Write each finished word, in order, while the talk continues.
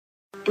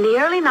In the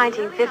early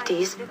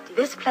 1950s,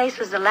 this place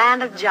was the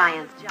land of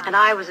giants, and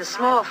I was a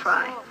small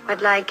fry.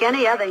 But like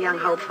any other young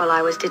hopeful,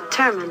 I was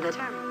determined that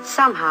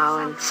somehow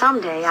and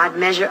someday I'd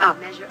measure up.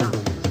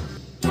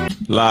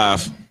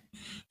 Live.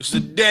 It's the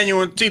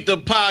Daniel and Tita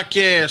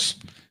podcast,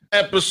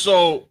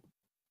 episode,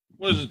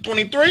 what is it,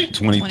 23?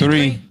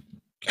 23.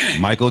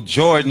 Michael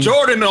Jordan.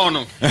 Jordan on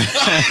them.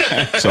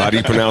 So how do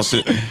you pronounce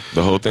it?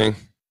 The whole thing?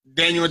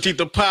 Daniel and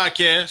Tita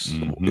podcast.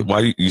 Mm-hmm. Why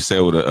do you say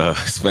it with a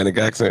Hispanic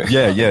accent?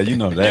 Yeah, you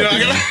know that. You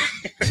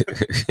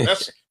know,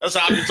 that's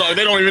how I be talking.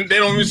 They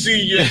don't even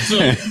see you yet.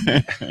 So.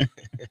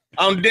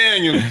 I'm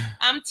Daniel.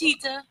 I'm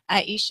Tita.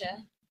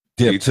 Aisha.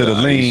 Dip Tita, to the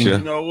lean. You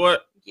know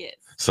what? Yes.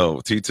 So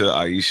Tita,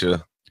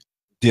 Aisha,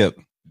 Dip.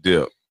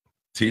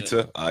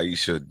 Tita,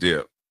 Aisha,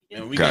 Dip.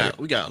 And we got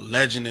a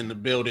legend in the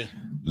building.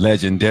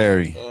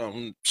 Legendary.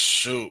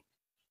 Shoot.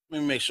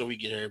 Let me make sure we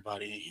get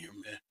everybody in here,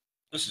 man.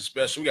 This is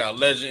special. We got a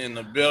legend in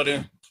the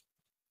building.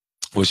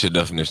 What's your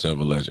definition of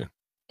a legend?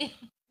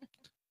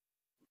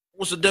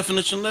 What's the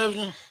definition of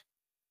legend?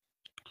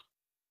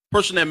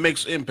 Person that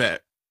makes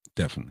impact.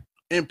 Definitely.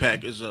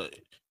 Impact is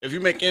if you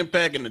make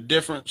impact and a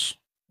difference,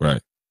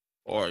 right?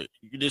 Or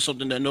you did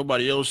something that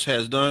nobody else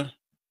has done,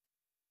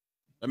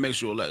 that makes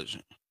you a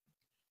legend.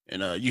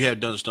 And you have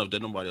done stuff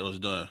that nobody else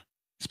done,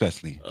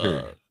 especially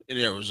in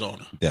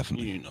Arizona.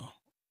 Definitely, you know,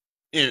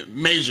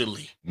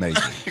 majorly.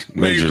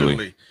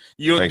 Majorly.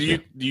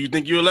 Do you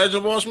think you're a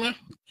legend, boss man?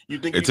 You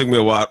think it took me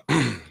a while?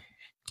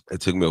 It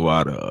took me a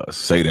while to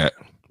say that,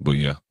 but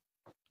yeah,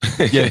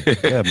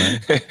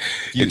 man.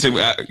 It took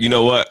me. You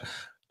know what?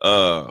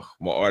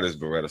 My artist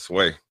Beretta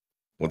Sway.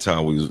 One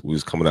time we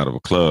was coming out of a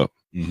club.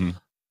 Mm-hmm.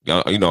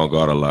 You know, I go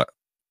out a lot,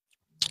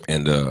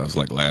 and it was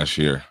like last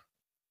year.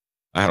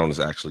 I had on this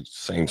actually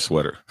same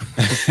sweater.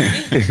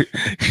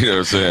 You know what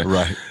I'm saying?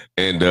 Right.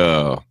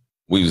 And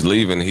we was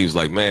leaving. And he was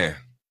like, man,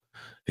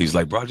 he's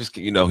like, bro, just,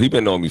 you know, he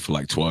been knowing me for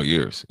like 12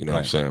 years. You know what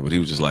I'm saying? But he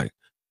was just like,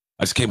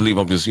 I just can't believe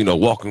I'm just, you know,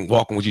 walking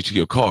with you to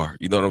your car.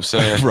 You know what I'm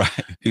saying? Right.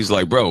 He's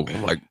like, bro,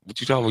 I'm like, what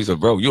you talking about? He said,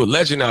 bro, you're a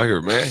legend out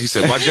here, man. He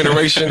said, my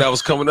generation that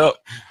was coming up.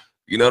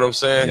 You know what I'm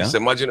saying? Yeah. He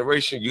said, my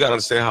generation, you got to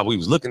understand how we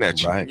was looking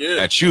at you. Right. Yeah.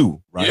 At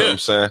you. Right. You know what I'm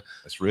saying?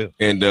 That's real.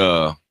 And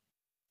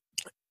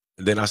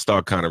then I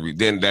start kind of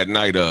then that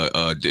night,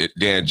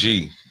 Dan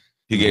G,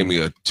 he gave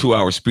me a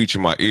 2-hour speech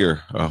in my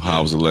ear of how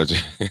I was a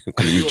legend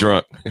because he was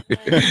drunk.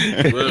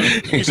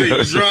 You say you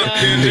was drunk?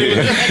 2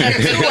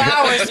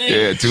 hours. Man.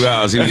 Yeah, 2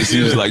 hours. He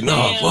was like,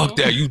 no, fuck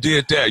that. You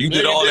did that. You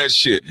did all that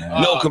shit.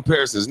 No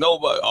comparisons.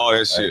 Nobody. All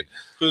that shit.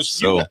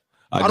 So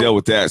I dealt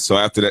with that. So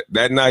after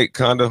that night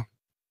kind of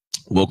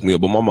woke me up.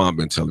 But my mom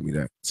been telling me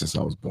that since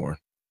I was born.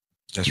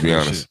 That's to be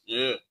real honest. shit.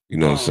 Yeah. You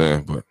know what I'm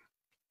saying? But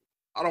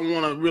I don't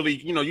want to really,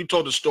 you know, you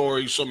told the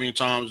story so many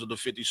times of the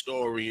 50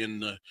 story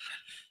and the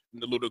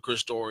Ludacris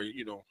story,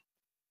 you know,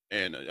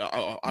 and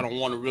I don't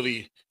want to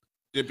really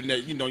dip in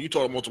that, you know, you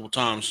told it multiple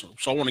times.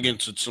 So I want to get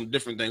into some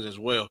different things as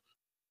well.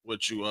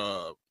 With you,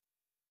 I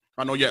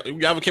know you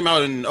ever came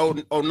out in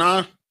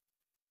 09?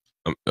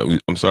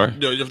 I'm sorry?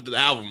 The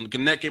album,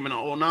 Connect came in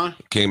 09?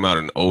 Came out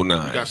in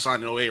 09. You got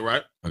signed in 08,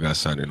 right? I got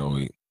signed in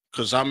 08.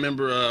 Because I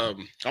remember,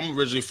 I'm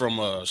originally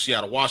from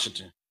Seattle,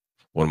 Washington.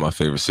 One of my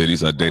favorite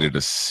cities. I dated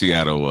a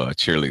Seattle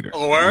cheerleader.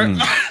 Oh, word?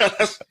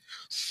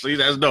 See,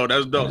 that's dope.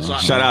 That's dope. So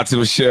shout out to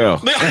Michelle.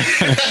 That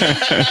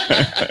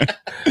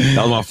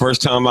was my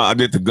first time I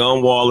did the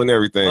gun wall and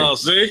everything. Oh,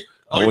 see?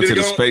 I went to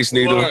the Space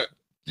Needle,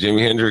 Jimi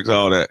Hendrix,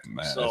 all that.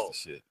 Man, So,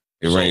 that's the shit.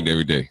 It rained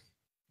every day.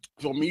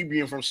 So me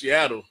being from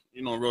Seattle,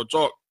 you know, real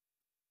talk,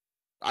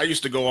 I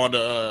used to go on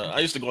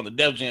the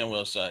Def Jam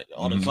website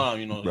all the time,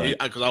 you know,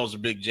 because I was a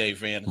big J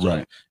fan. So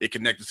Right. it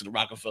connected to the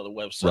Rockefeller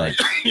website. Right.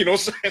 You know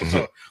what I'm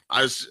saying?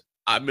 So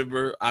I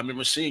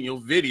remember seeing your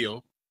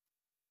video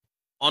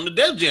on the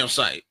Def Jam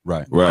site.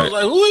 Right. I was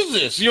like, who is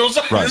this? You know what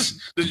I'm saying?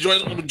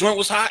 Right. The joint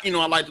was hot. You know,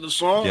 I liked the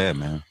song. Yeah,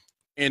 man.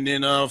 And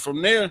then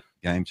from there,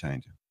 Game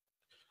changer.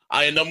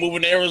 I ended up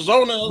moving to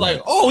Arizona.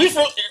 Like, oh, he's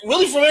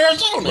really from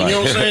Arizona. Right. You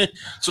know what I'm saying?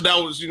 So that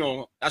was, you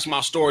know, that's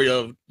my story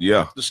of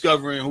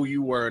discovering who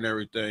you were and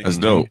everything. That's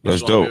dope.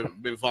 That's dope.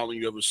 I've been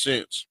following you ever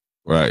since.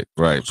 Right.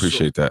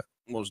 Appreciate that.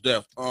 Most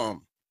def.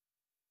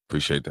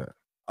 Appreciate that.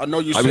 I know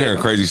you. I've been hearing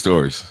crazy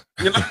stories.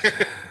 You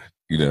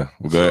know,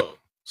 go ahead.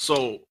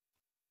 So,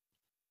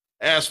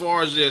 as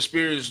far as the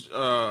experience,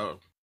 I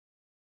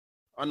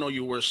know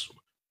you were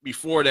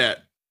before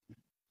that.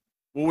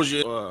 What was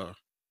your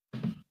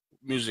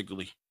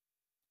musically?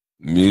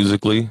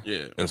 Musically,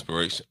 yeah,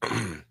 inspiration.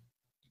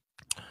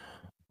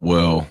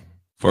 Well,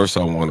 first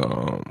I want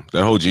to.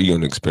 That whole G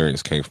Unit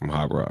experience came from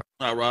Hot Rock.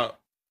 Hot Rock.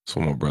 It's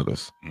one of my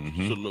brothers.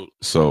 Mm-hmm. Salute.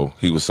 So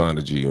he was signed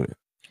to G Unit.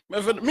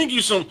 Man, let me give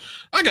you some.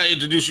 I gotta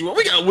introduce you.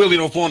 We got Willie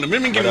on phone.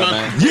 Let me give him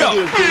my.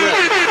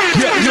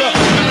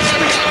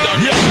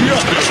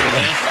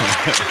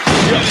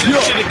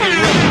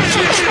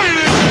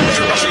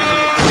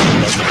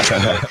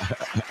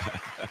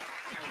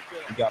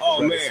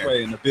 Oh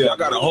man, I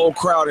got a whole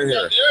crowd in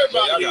here.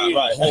 I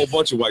got a whole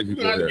bunch of white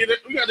people in here.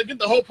 We got to get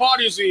the whole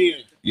parties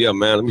in. Yeah,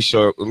 man. Let me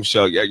show.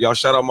 Yeah, y'all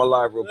shout out my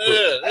live real quick.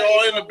 Yeah, they're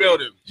all in the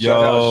building.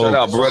 Shout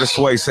out. Beretta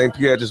Sway, St.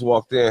 Pierre just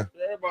walked in.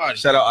 Everybody.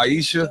 Shout out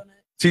Aisha,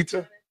 Tita.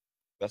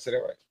 Did I say that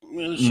right?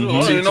 Man, sure. I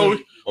don't even know.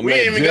 We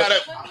ain't even got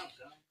it.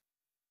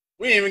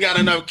 We ain't even got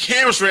enough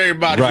cameras for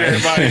everybody. Right.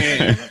 For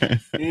everybody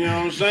in. You know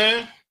what I'm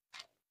saying?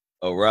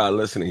 Oh, Rod,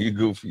 listening, you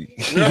goofy.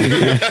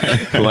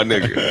 My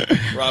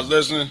nigga. Rod's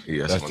listening.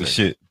 Yes, That's the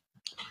shit.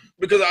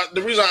 Because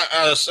the reason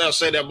I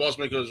say that, boss,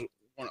 because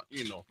when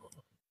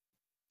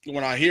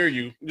I hear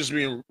you, just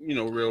being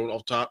real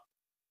off top,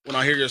 when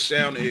I hear your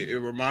sound, it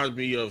reminds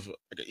me of like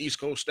an East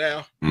Coast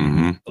style.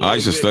 Mm-hmm. I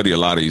used to study a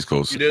lot of East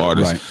Coast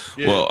artists.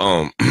 Right.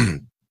 Yeah.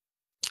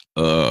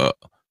 Well,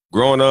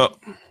 growing up,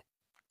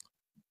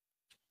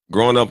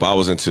 I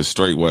was into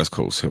straight West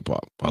Coast hip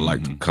hop. I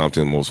liked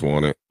Compton Most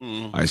Wanted.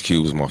 Ice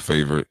Cube was my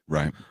favorite.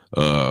 Right.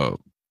 It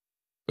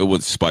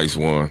was Spice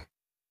One.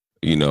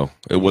 It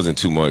wasn't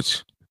too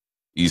much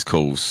East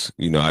Coast.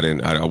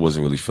 I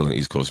wasn't really feeling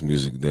East Coast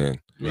music then.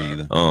 Me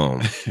either.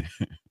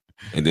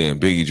 And then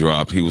Biggie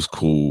dropped. He was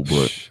cool,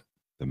 but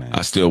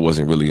I still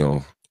wasn't really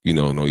on,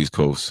 no East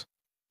Coast.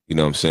 You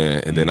know what I'm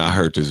saying? And then I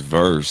heard this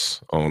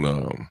verse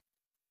on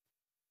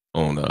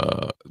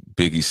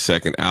Biggie's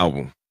second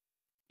album.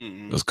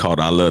 It was called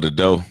I Love the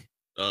Dough.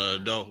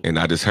 And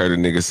I just heard a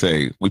nigga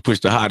say, we push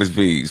the hottest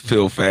V's,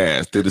 feel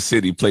fast, through the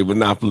city, play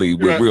Monopoly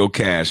with real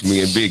cash,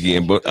 me and Biggie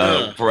and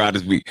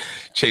Parada's beat.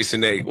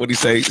 Chasing A, what'd he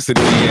say?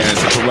 Sitting in the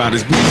ass,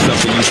 Parada's beat,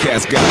 something you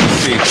cats got to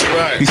see.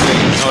 Right. He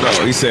said, hold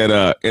on, he said,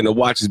 and the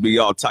watches be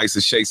all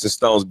Tyson, shakes and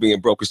stones,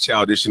 being broke is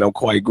childish and I'm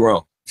quite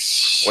grown.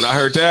 When I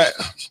heard that,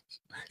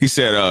 he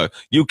said,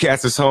 you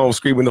cats is home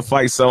screaming the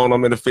fight song.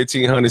 I'm in the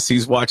 1500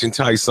 seats watching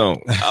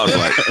Tyson. I was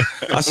like,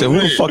 I said,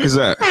 who the fuck is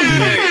that?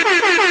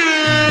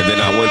 And then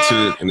I went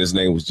to it, and his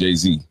name was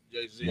Jay-Z.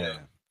 Yeah.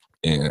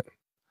 And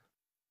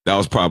that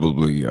was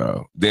probably,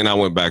 then I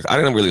went back. I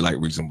didn't really like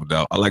Reasonable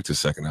Doubt. I liked his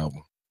second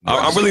album.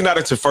 I'm really not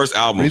into first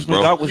albums,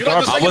 bro. I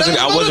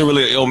wasn't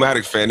really an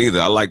Illmatic fan either.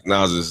 I like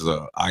Nas's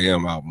I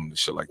Am album and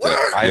shit like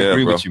that. I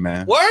agree with you,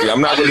 man. What? Yeah,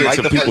 I'm not really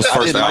into people's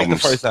first albums. Like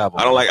the first album.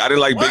 I didn't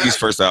like Biggie's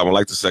first album. I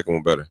like the second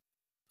one better.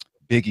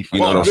 Biggie, you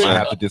know what I'm saying? I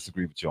have to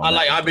disagree with you on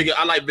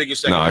I like Biggie's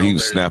second. Nah, he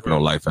was snapping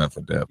on Life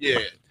After Death. Yeah.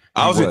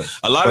 A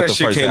lot of that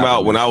shit came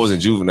out when I was in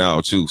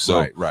Juvenile too.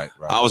 So right.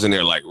 I was in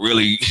there like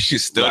really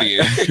studying.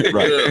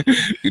 Right.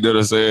 You know what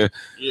I'm saying?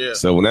 Yeah.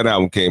 So when that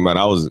album came out,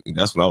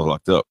 that's when I was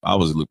locked up. I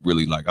was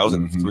really I was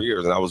in for 3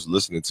 years and I was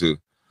listening to,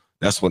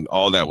 that's when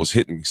all that was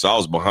hitting me. So I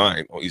was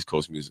behind on East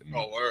Coast music.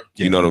 Oh, word.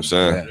 You know what I'm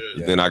saying?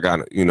 Yeah. Then I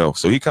got,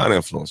 so he kind of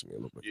influenced me a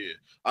little bit. Yeah.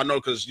 I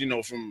know because,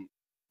 from,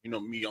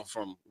 me, I'm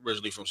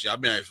originally from Seattle.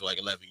 I've been here for like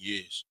 11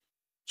 years.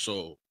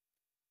 So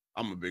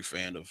I'm a big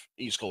fan of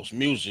East Coast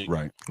music.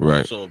 Right.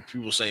 So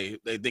people say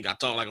they think I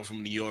talk like I'm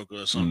from New York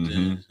or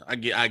something. I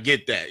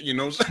get that,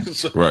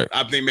 so right.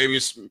 I think maybe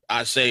it's the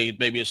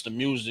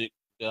music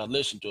that I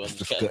listen to.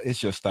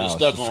 It's your style. It's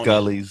the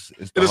Scullies.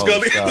 It's the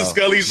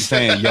Scullies. You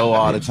saying yo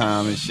all the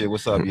time and shit.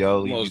 What's up,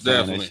 yo? You Most saying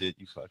definitely. that shit,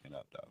 you fucking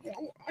up, dog.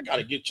 I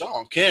gotta get y'all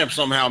on camp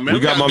somehow, man.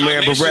 We got my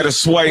man Beretta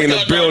Sway in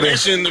the building.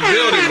 In the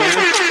building,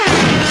 man.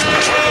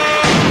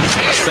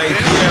 St.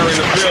 Pierre in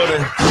the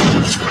building.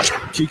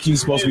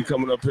 Kiki's supposed to be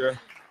coming up here.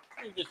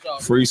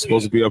 Free's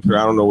supposed to be up here.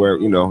 I don't know where,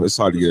 it's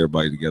hard to get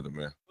everybody together,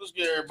 man. Let's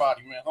get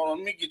everybody, man. Hold on,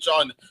 let me get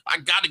y'all in. I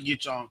gotta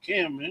get y'all on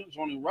cam, man. It's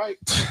only right.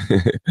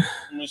 Let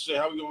me see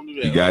how we gonna do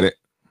that. You got it?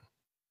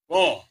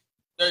 Boom.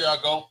 There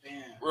y'all go.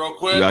 Real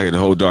quick. You out here, the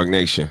whole Dark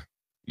Nation.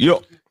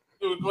 Yo.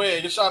 Go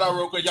ahead, just shout out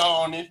real quick.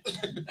 Y'all on there.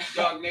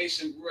 Dark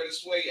Nation, Beretta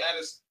Sway, at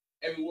us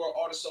everywhere,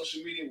 all the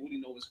social media.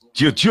 We know what's going on.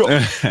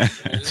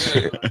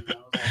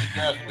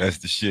 That's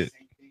the shit.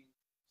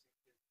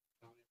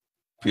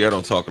 Pierre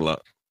don't talk a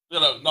lot.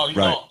 No, he right.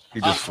 don't.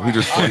 He just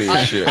funny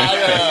as shit.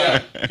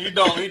 He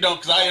don't,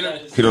 because I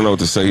interviewed. He don't know what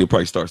to say. He'll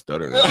probably start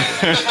stuttering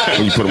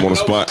when you put him on the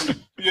spot.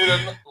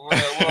 Yeah,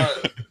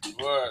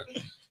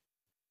 word.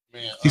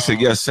 Man, he said,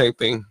 "Yeah, same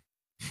thing."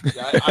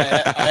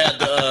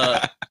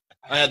 Yeah,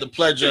 I had the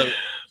pleasure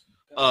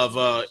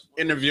of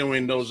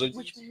interviewing those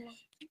gentlemen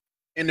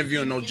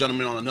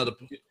on another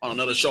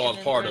show I was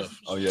part of.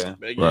 Oh yeah,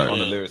 right. On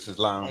the Lyricist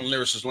Lounge. On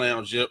Lyricist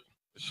Lounge, yep.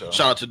 Sure.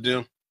 Shout out to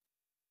them.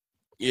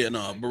 Yeah,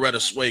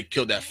 Beretta Sway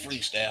killed that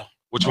freestyle.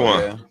 Which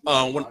one?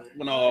 Yeah. When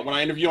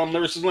I interviewed on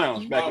Lyricist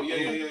Lounge back,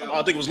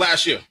 I think it was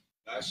last year.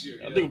 I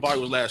think it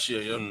probably was last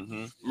year. Yeah,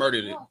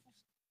 murdered it.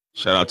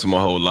 Shout out to my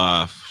whole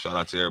life. Shout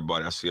out to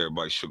everybody. I see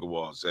everybody. Sugar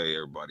Wall, Zay,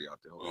 everybody out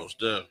there. What's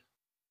that?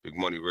 Big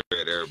Money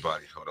Red,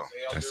 everybody. Hold on.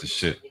 That's the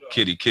shit.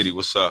 Kitty,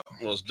 what's up?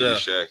 What's that?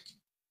 Shaq.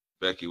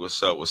 Becky,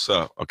 what's up?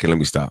 Okay, let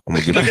me stop. I'm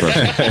gonna get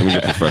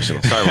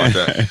professional. Sorry about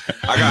that.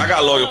 I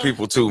got loyal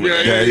people too,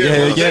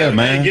 man. Yeah,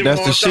 man. Hey,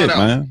 that's the shit,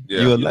 man. Yeah.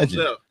 You a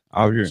legend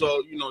out here.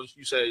 So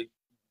you say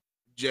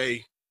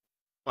Jay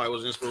probably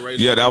was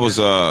inspiration. Yeah, that was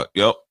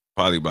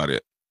probably about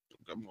it.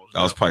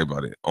 That was probably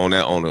about it.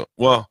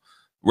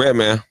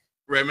 Redman.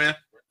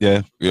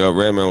 Yeah,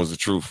 Redman was the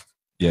truth.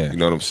 Yeah, you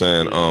know what I'm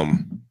saying.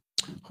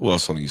 Who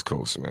else on the East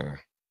Coast, man?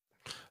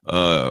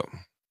 I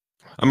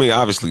mean,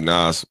 obviously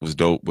Nas was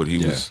dope, but he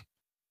was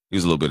He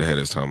was a little bit ahead of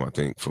his time, I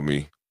think, for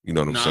me. You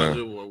know what I'm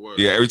saying?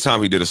 Yeah, every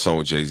time he did a song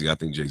with Jay-Z, I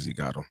think Jay-Z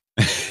got him.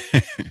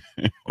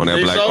 on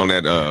that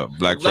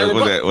Black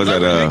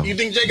Friday, you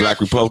think Jay Black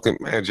Republican?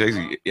 Man,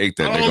 Jay-Z ate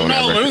that nigga on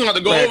that record. We're gonna have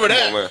to go over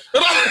that.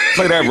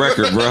 Play that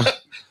record, bro.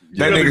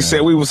 That nigga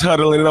said we was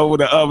huddling over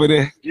the oven.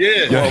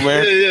 Yeah. Come on,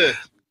 man. Yeah.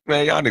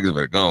 Man, y'all niggas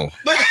better go on.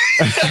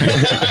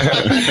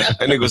 That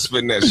nigga was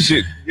spitting that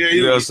shit. Yeah,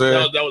 you know what I'm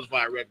saying? That was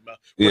fire record, bro.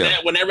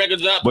 When that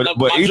record's up,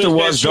 but Ether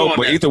was dope.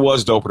 But Ether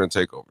was doper than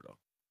Takeover, though.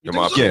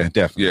 Yeah,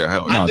 definitely. Yeah,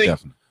 hell no,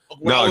 definitely.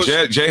 No,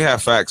 Jay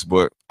had facts,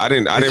 but I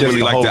didn't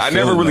really like that. I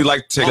never really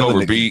liked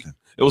Takeover beat.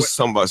 It was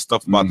some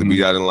stuff about the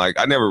beat I didn't like.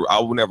 I never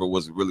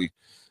was really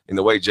in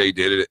the way Jay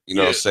did it. You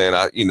know what I'm saying?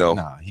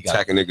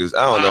 Attacking niggas.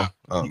 I don't know.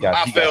 He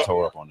got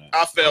tore up on that.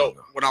 I felt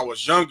when I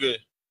was younger,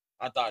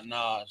 I thought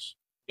Nas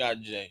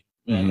got Jay.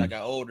 As I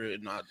got older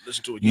and I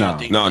listened to it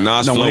again.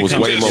 Nas flow was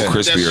way more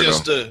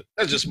crispier though.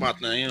 That's just my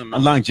thing.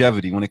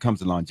 Longevity, when it comes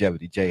to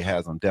longevity, Jay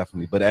has them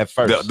definitely. But at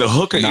first, the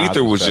hook of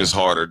Ether was just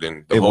harder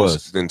than the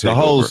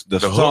song,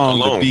 the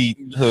alone. The beat,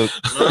 hook,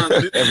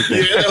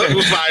 everything.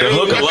 The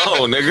hook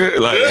alone, nigga.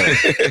 Like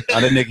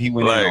that nigga, he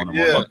went in on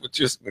him.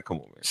 Just come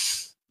on, man.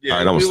 Yeah, all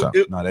right, I'm gonna stop.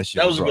 No, that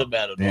shit. That was a good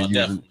battle.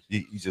 Definitely.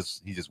 He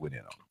just went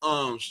in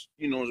on.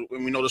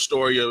 When we know the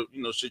story of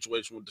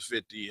situation with the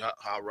 50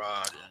 Hot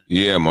Rod.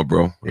 Yeah, my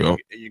bro. And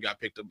you got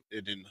picked up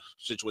in the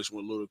situation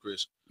with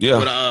Ludacris. Yeah.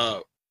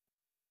 But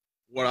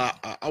what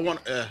I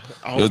want. That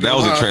was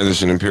a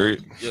transitioning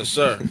period. Yes,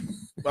 sir.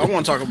 But I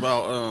want to talk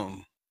about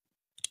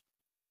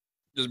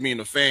just being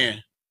a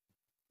fan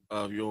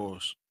of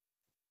yours.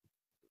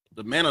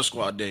 The Mana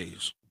Squad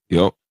days.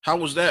 Yep. How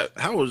was that?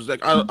 I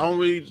don't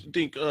really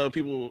think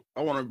people.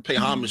 I want to pay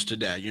homage to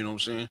that. You know what I'm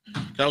saying?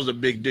 That was a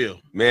big deal.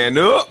 Man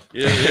up.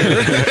 Yeah.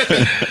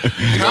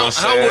 You know what I'm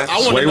saying?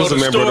 Sway was a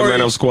member of the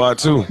Man Up Squad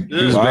too. Yeah.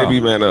 He was baby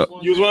Man Up.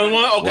 You was one?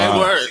 Okay,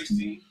 word.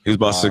 He was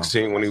about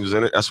 16 when he was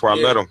in it. That's where I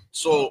met him.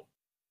 So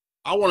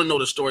I want to know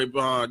the story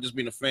behind just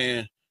being a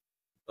fan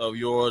of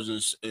yours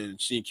and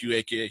CQ,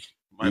 aka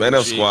Man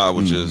Up Squad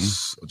was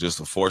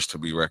just a force to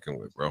be reckoned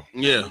with, bro.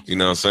 Yeah. You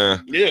know what I'm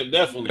saying? Yeah,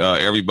 definitely.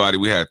 Everybody,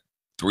 we had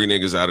 3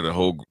 niggas out of the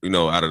whole,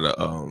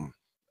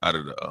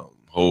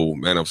 whole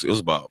Man Up. It was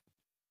about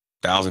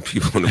 1,000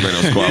 people in the Man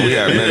Up Squad. We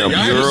had Man Up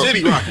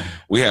Europe.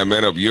 We had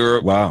Man Up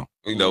Europe. Wow.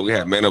 We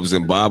had Man Up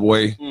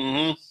Zimbabwe.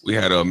 Mm-hmm. We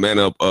had a Man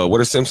Up. What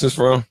are Simpsons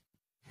from?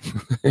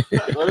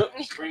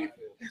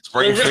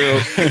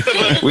 Springfield.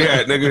 We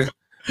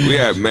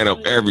had Man Up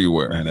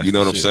everywhere. Man, you know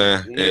what I'm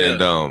saying? Yeah.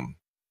 And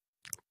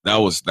that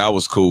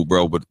was cool,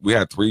 bro. But we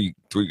had three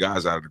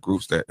guys out of the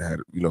groups that had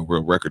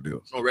real record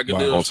deals. Oh, record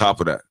deals. On top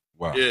of that.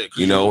 Wow. Yeah,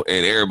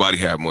 and everybody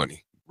had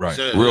money. Right.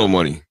 Real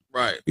money.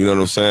 Right. You know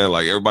what I'm saying?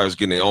 Like everybody was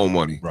getting their own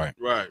money. Right.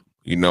 Right.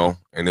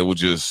 And it was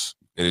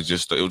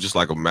just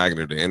like a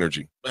magnet to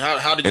energy.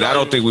 How did? And I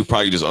don't think we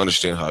probably just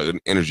understand how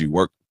energy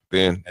worked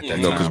then.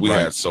 Because we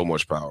had so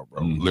much power,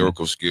 bro. Mm-hmm.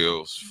 Lyrical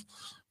skills,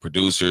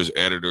 producers,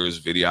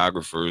 editors,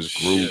 videographers,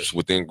 groups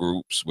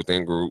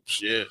within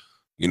groups. Yeah.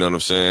 You know what I'm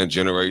saying?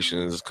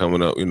 Generations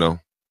coming up.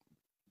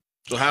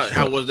 So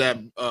how was that?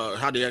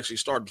 How did they actually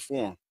start to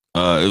form?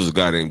 It was a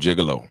guy named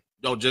Gigolo.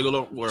 Oh,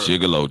 Gigolo? Word.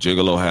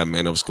 Gigolo had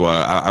Man Up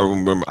Squad. I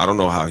remember, I don't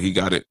know how he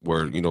got it,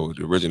 where, it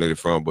originated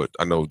from, but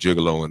I know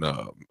Gigolo and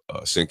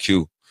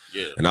CQ.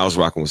 Yeah. And I was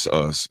rocking with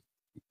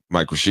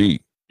Mike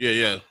Rashid.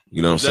 Yeah.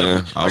 You know what I'm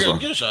saying? I gotta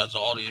give a shout out to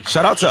all these.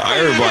 Shout out to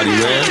everybody,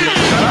 man. Shout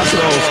out to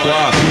the whole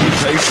squad.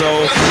 Peso,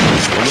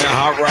 man,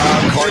 Hot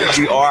Rod, Cardi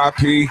B,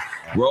 R.I.P.,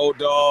 Road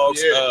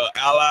Dogs,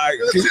 Ally,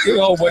 a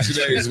whole bunch of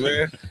names,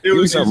 man. It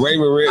was some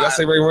Raymond Red. I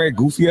say Raymond Red,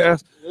 goofy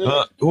ass.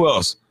 Who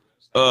else?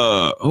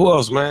 Who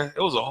else, man?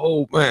 It was a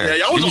whole man. Yeah,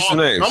 y'all was some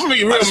names. I'm gonna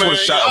be real, man.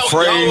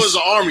 Y'all was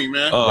the army,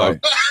 man.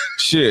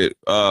 Shit.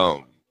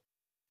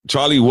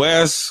 Charlie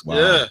West. Wow.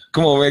 Yeah.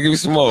 Come on, man. Give me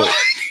some more.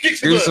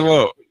 Give me some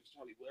more.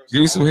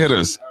 Give me some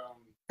hitters.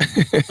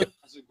 It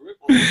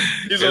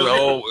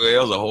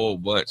was a whole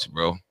bunch,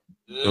 bro.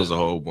 It was a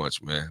whole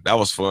bunch, man. That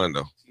was fun,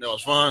 though. That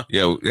was fun.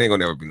 Yeah, it ain't gonna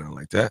never be nothing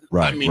like that.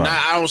 Right. I mean,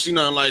 I don't see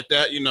nothing like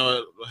that.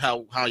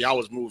 How y'all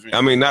was moving.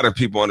 I mean, not that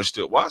people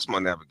understood. Why is my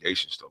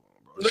navigation still on,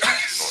 bro?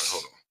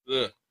 Hold on.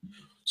 Yeah.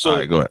 So all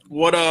right, go ahead.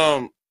 What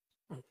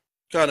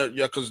kind of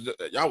because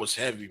y'all was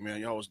heavy,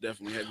 man. Y'all was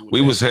definitely heavy. We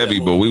was heavy,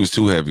 but we was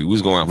too heavy. We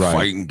was going out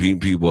fighting, beating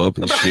people up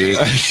and shit.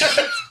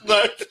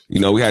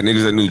 We had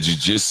niggas that knew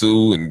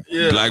jiu-jitsu and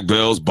black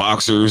belts,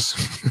 boxers.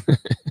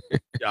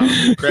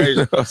 Y'all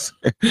crazy.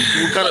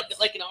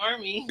 Like an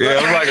army.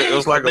 Yeah, it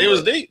was like they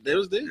was deep.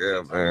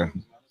 Yeah,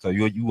 man. So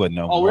you wouldn't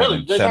know. Oh,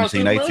 really?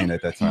 17, 18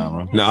 at that time,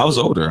 right? No, I was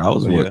older. I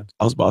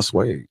was about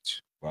Sway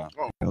age. Wow.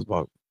 I was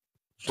about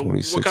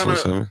 26,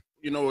 27.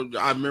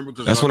 I remember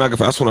because that's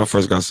when I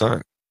first got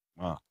signed.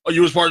 Wow. Oh,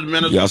 you was part of the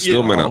man. Yeah, I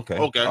still man up.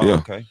 Okay. Yeah.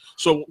 Okay.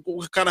 So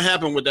what kind of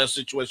happened with that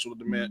situation with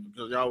the man?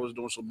 Because y'all was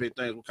doing some big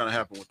things. What kind of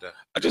happened with that?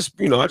 I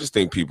just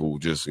think people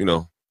just,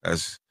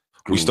 as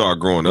we start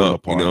growing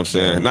up, you know what I'm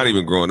saying? Not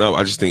even growing up.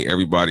 I just think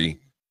everybody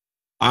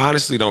I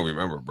honestly don't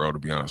remember, bro, to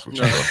be honest with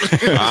you.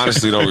 Bro. I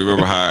honestly don't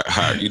remember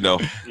how you know,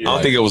 I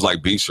don't think it was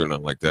like beats or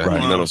nothing like that. Right.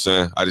 You know what I'm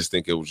saying? I just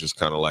think it was just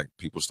kind of like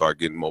people start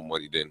getting more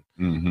money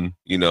than,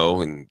 you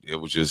know, and it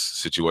was just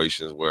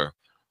situations where,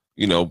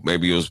 you know,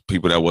 maybe it was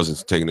people that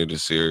wasn't taking it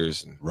as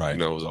serious. And, you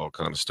know, it was all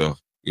kind of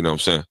stuff. You know what I'm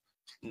saying?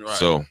 Right.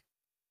 So,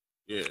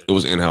 yeah, it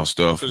was in-house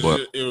stuff,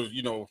 but it was,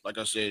 you know, like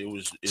I said,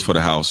 it's for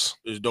the house.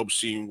 It's dope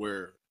seeing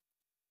where,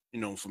 you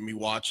know, for me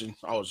watching,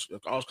 I was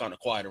kind of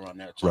quiet around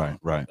that time.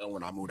 Right. And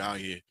when I moved out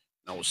here,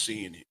 I was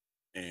seeing it,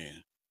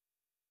 and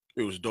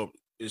it was dope.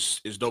 It's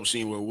dope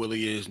seeing where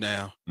Willie is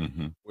now,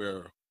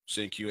 where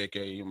CQ,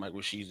 aka Mike,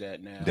 where she's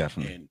at now,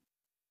 definitely, and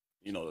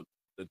you know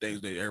the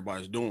things that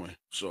everybody's doing.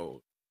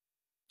 So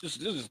this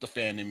is the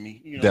fan in me,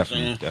 you know,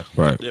 definitely, what I'm saying?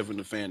 Right, definitely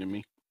the fan in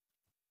me.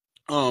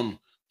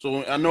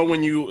 So I know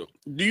when you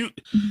had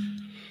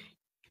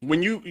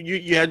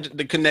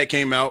the Connect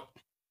came out,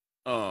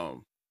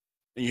 and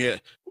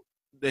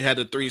they had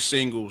the 3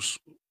 singles.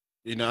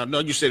 You know, I know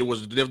you said it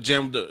was Def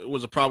Jam.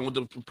 Was a problem with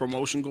the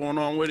promotion going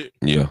on with it.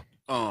 Yeah.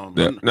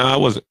 No, I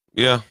wasn't.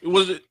 Yeah.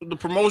 Was it the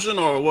promotion,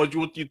 or what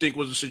do you think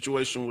was the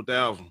situation with the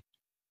album?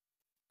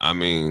 I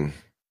mean,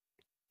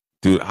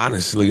 dude,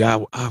 honestly,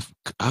 I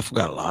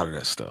forgot a lot of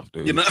that stuff,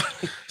 dude. You know?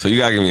 So you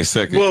gotta give me a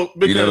second. Well,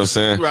 because, you know what I'm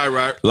saying?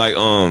 Right. Like,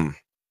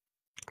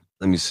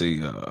 let me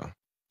see.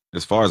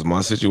 As far as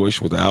my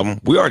situation with the album,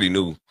 we already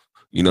knew.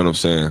 You know what I'm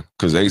saying?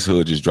 Because Ace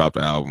Hood just dropped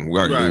the album. We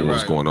already knew what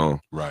was going on.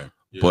 Right.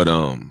 Yeah. But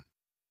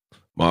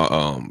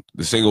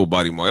the single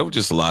Body Mark, it was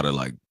just a lot of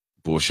like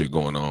bullshit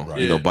going on.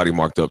 Right. You know, Body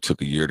Marked Up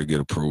took a year to get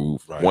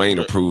approved. Right. Wayne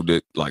approved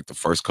it like the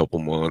first couple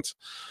months,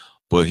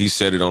 but he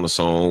said it on a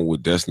song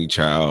with Destiny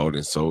Child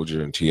and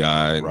Soldier and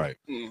T.I. and right.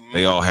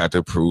 They all had to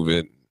approve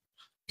it.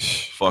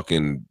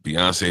 Fucking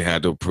Beyonce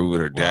had to approve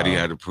it. Her daddy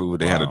had to approve it.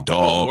 They had a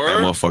dog. That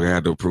motherfucker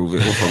had to approve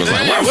it.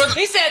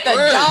 He said the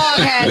dog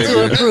had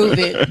to approve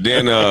it.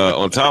 Then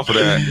on top of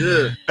that,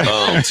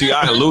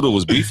 T.I. and Luda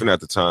was beefing at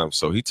the time,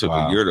 so he took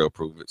a year to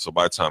approve it. So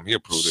by the time he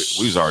approved it,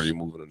 we was already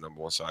moving to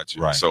 #1 side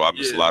chick. Right. So I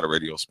missed a lot of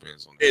radio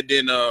spins on that. And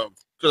then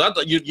because I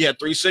thought you had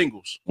 3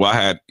 singles. Well,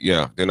 I had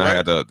Then I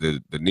had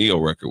the Neo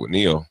record with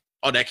Neo.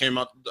 Oh, that came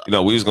out. You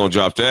know, we was gonna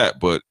drop that,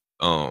 but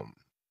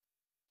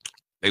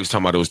they was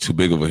talking about it was too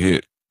big of a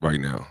hit right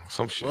now.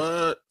 Some shit.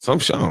 What? Some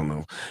shit. I don't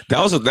know.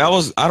 That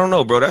was. I don't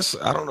know, bro.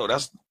 I don't know.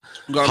 That's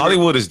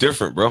Hollywood is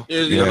different, bro.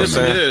 You know what I'm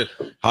saying?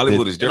 Yeah.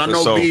 Hollywood is different.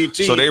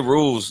 So they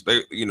rules.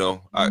 They, you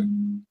know,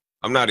 I'm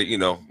not. You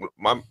know,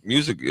 my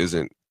music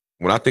isn't.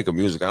 When I think of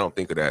music, I don't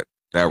think of that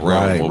realm.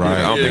 Right.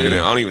 I don't think of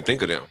them. I don't even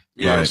think of them.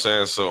 You know what I'm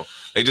saying? So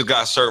they just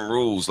got certain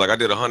rules. Like I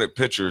did 100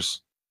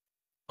 pictures,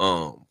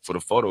 for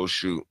the photo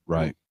shoot.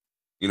 Right.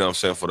 You know what I'm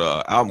saying, for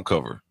the album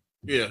cover.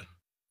 Yeah.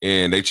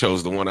 And they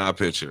chose the one eye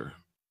picture.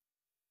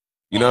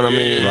 You know what I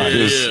mean? Right.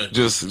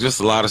 Just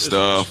a lot of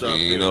stuff,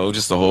 you know,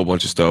 just a whole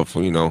bunch of stuff,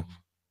 you know.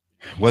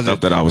 Was stuff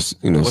it that I was,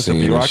 you know, seeing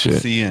the and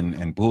shit. bureaucracy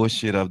and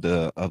bullshit of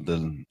the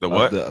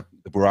what? The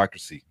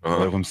bureaucracy.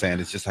 What I'm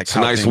saying, it's just like it's a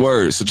nice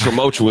word. It's a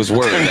tumultuous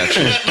word,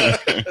 actually.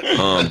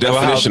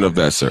 Definition of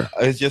that, sir.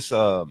 It's just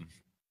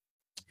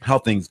how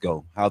things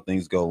go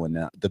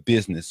and the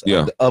business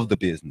of the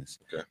business,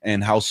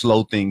 and how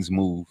slow things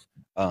move.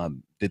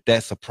 Did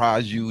that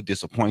surprise you,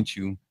 disappoint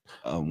you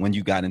when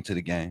you got into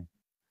the game?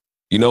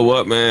 You know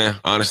what, man?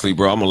 Honestly,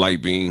 bro, I'm a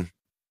light beam,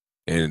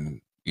 and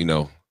you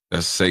know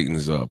that's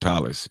Satan's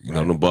palace. You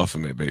know, them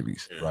Baphomet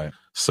babies. Right.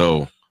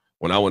 So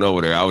when I went over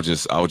there, I was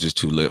just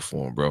too lit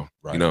for them, bro.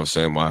 Right. You know what I'm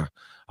saying?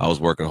 I was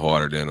working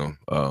harder than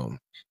them.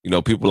 You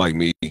know, people like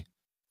me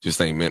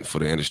just ain't meant for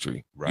the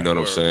industry. Right. You know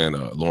what I'm saying?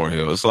 Lauryn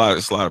Hill. It's a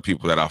lot of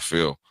people that I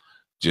feel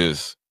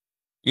just.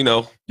 You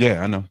know,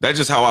 I know. That's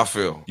just how I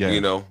feel. Yeah.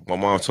 You know, my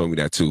mom told me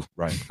that too.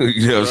 Right.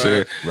 You know what I'm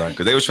saying? Right.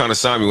 Because they was trying to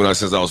sign me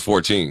since I was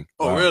 14.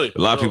 Oh, really? A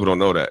lot of people don't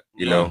know that.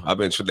 You know, they've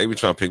been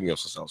trying to pick me up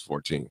since I was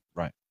 14.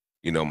 Right.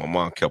 You know, my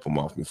mom kept them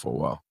off me for a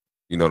while.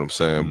 You know what I'm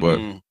saying? But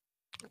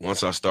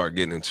once I start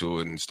getting into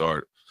it and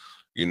start,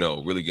 you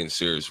know, really getting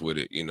serious with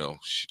it, you know,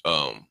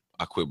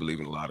 I quit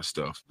believing a lot of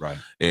stuff. Right.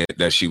 And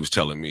that she was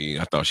telling me,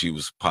 I thought she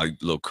was probably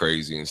a little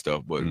crazy and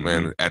stuff. But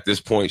man, at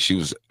this point, she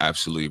was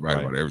absolutely right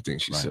about everything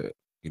she said.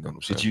 You know what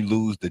I'm saying? Did you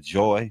lose the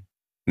joy?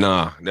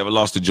 Nah, never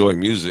lost the joy in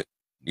music.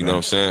 You know what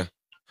I'm saying?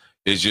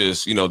 It's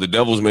just, you know, the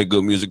devils make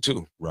good music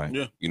too. Right.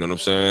 Yeah. You know what I'm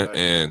saying? Right.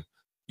 And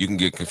you can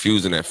get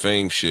confused in that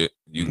fame shit.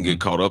 You can get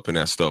caught up in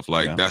that stuff.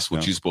 Like that's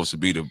what you're supposed to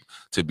be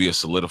to be a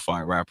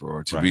solidified rapper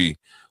or to be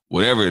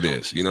whatever it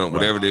is. You know,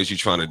 whatever it is you're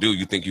trying to do,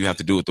 you think you have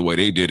to do it the way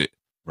they did it.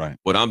 Right.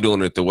 But I'm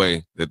doing it the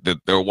way that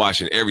they're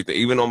watching everything.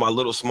 Even on my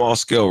little small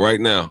scale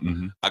right now,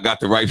 I got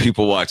the right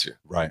people watching.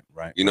 Right.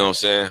 You know what I'm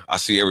saying? I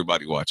see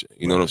everybody watching.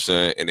 You know what I'm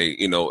saying? And they,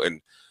 you know,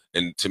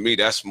 and to me,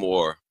 that's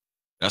more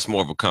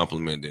of a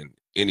compliment than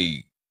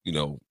any, you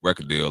know,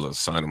 record deal or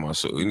signing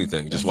myself,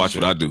 anything. Just watch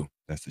what I do.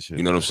 That's the shit.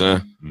 You know what I'm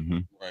saying? Mm-hmm.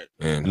 Right.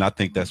 And I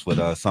think that's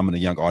what some of the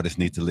young artists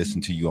need to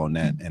listen to you on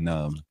that and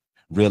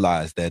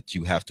realize that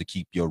you have to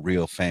keep your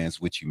real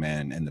fans with you,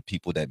 man, and the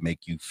people that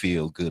make you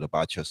feel good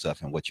about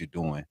yourself and what you're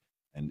doing.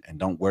 And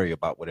don't worry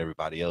about what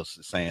everybody else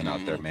is saying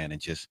out there, man, and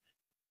just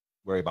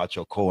worry about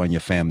your core and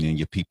your family and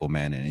your people,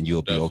 man, and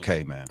you'll be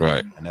okay, man.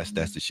 Right. And that's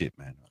the shit,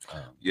 man.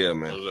 Yeah,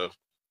 man.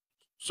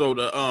 So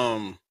the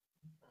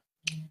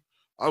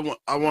I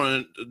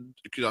wanted,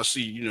 because I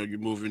see, you know, you're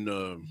moving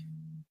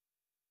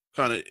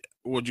kind of,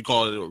 what you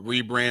call it, a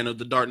rebrand of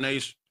the Dark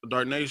Nation.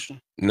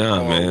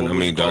 Nah, man. I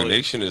mean, Dark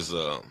Nation is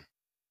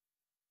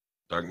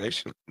Dark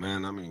Nation,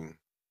 man. I mean,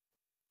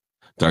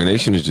 Dark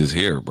Nation is just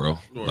here, bro.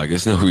 Sure. Like,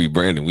 it's no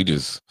rebranding. We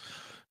just,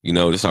 you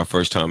know, this is our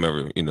first time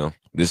ever. You know,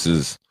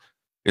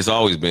 it's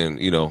always been,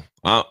 you know,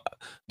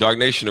 Dark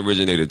Nation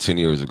originated 10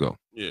 years ago.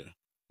 Yeah.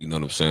 You know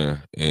what I'm saying?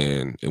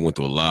 And it went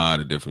through a lot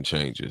of different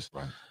changes.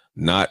 Right.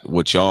 Not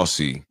what y'all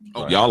see.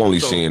 Okay. Y'all only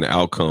seeing the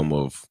outcome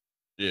of,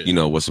 you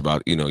know, what's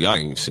about, you know, y'all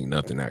ain't even seen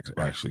nothing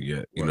actually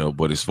yet, you know,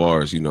 but as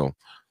far as, you know,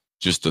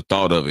 just the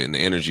thought of it and the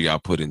energy I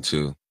put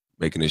into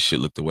making this shit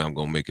look the way I'm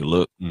going to make it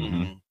look, you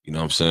know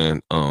what I'm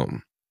saying?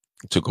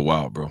 It took a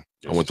while, bro.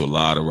 I went through a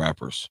lot of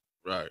rappers.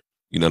 Right.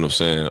 You know what I'm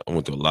saying? I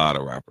went through a lot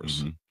of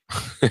rappers. You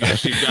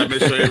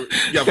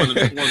got one of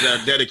the ones that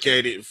are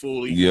dedicated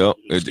fully. Yep.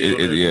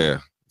 Yeah.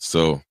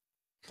 So,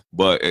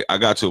 but I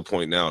got to a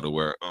point now to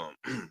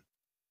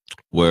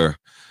where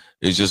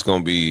it's just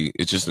gonna be,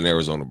 it's just an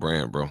Arizona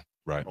brand, bro.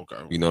 Right. Okay.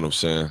 You know what I'm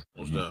saying?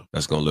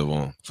 That's gonna live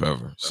on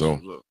forever. So,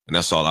 and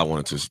that's all I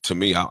wanted to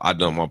me, I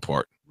done my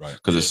part. Right.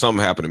 Because if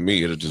something happened to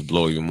me, it'll just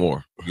blow even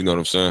more. You know what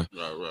I'm saying?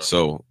 Right.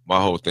 So my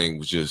whole thing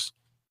was just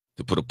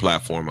to put a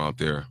platform out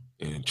there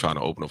and try to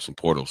open up some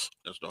portals.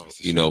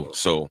 You know,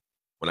 so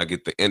when I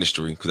get the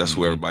industry, because that's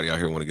who everybody out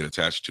here want to get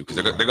attached to, because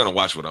they're going to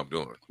watch what I'm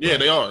doing. Yeah,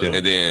 they are.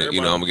 And then, you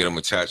know, I'm going to get them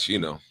attached, you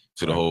know,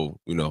 to the whole,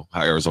 you know,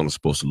 how Arizona's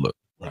supposed to look.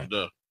 Right.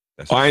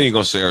 I ain't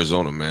going to say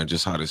Arizona, man,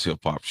 just how this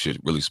hip-hop shit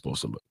really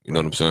supposed to look. You know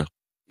what I'm saying?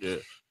 Yeah.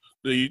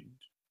 You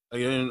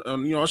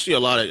know, I see you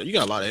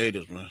got a lot of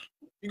haters, man.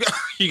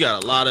 You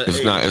got a lot of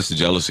haters. It's the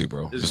jealousy,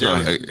 bro. It's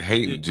not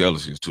hate and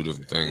jealousy is two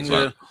different things.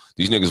 Yeah. Like,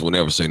 these niggas will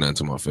never say nothing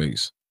to my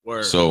face.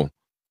 Word. So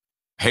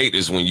hate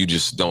is when you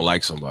just don't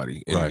like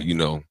somebody. And, you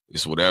know,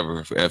 it's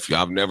whatever.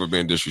 I've never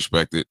been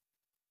disrespected.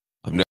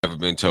 I've never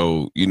been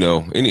told, you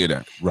know, any of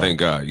that. Right. Thank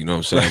God. You know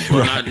what I'm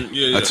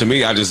saying? But, to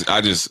me, I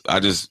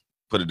just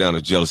put it down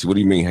to jealousy. What do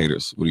you mean,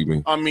 haters? What do you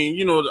mean? I mean,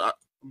 you know,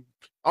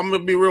 I'm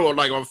gonna be real.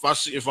 Like,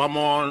 if I'm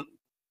on,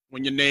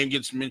 when your name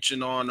gets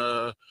mentioned on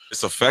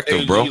it's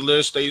effective, bro.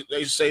 List, they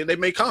say, they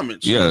make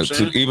comments. Yeah,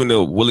 even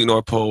the Willie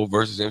Norpole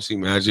versus MC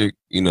Magic,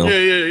 you know,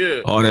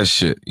 all that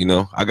shit. You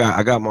know, I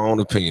got my own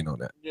opinion on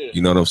that. Yeah.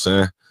 You know what I'm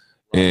saying?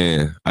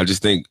 And I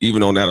just think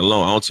even on that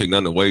alone, I don't take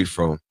nothing away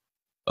from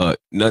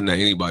nothing that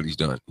anybody's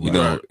done. You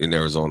know, in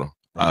Arizona.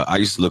 I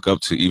used to look up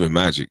to even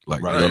Magic,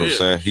 like, you know what I'm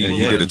saying? He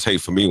did a tape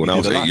for me when I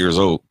was 8 years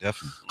old.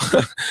 Definitely.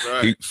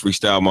 He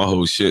freestyled my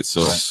whole shit.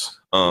 So,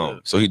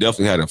 so he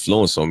definitely had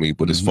influence on me.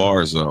 But as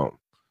far as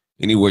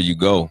anywhere you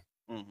go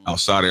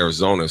outside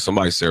Arizona, if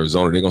somebody says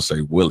Arizona, they're gonna say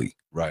Willie.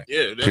 Right.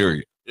 Yeah.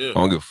 Period. Yeah. I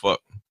don't give a fuck.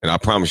 And I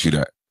promise you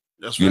that.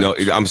 That's right. You know,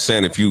 I'm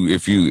saying if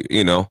you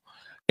you know,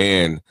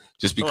 and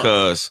just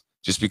because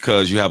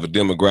you have a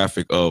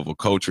demographic of a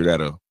culture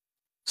that'll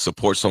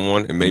support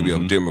someone and maybe a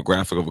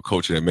demographic of a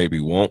culture that maybe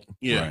won't.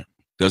 Yeah. Right.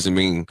 Doesn't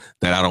mean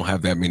that I don't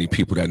have that many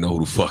people that know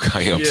who the fuck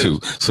I am too.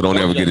 So don't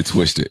ever get it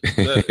twisted.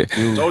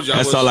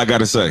 That's all I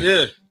gotta say.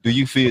 Yeah. Do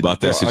you feel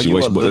about that situation? Are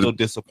you a little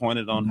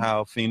disappointed on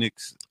how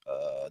Phoenix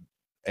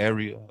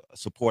area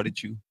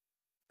supported you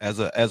as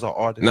an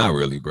artist? Not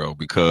really, bro.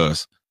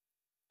 Because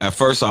at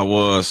first it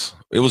was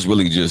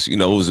really just, you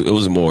know, it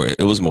was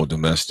more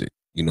domestic.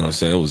 You know what I'm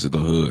saying? It was the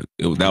hood.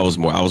 I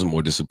was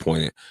more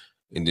disappointed.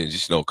 And then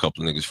just, you know, a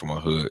couple of niggas from my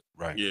hood.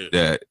 Right. Yeah.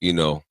 That, you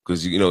know,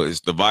 because, you know,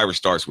 it's the virus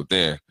starts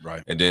within.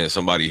 Right. And then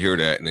somebody hear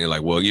that and they're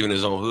like, well, even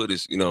his own hood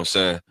is, you know what I'm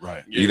saying?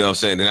 Right. Yeah. You know what I'm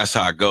saying? And that's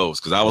how it goes.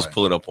 Because I was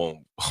pulling up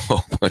on a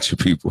whole bunch of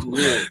people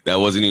that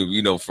wasn't even,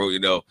 you know, from, you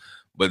know.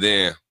 But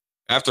then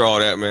after all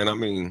that, man, I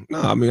mean,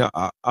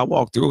 I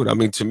walked through it. I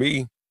mean, to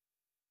me,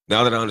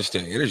 now that I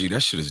understand energy,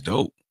 that shit is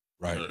dope.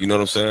 Right. You know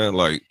what I'm saying?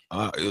 Like,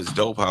 it was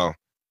dope how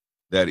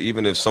that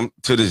even if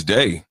to this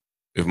day,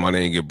 if my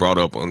name get brought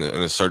up on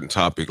a certain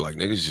topic, like,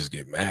 niggas just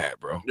get mad,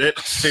 bro. Yeah,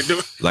 they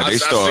do. Like,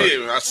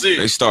 I see it.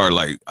 They start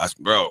like,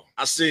 bro.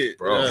 I see it,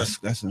 bro. Yeah.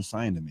 That's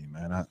insane to me,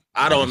 man.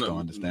 I don't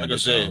understand. Like I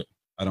said,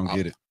 I don't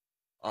get it.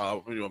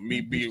 You know,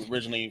 me being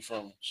originally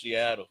from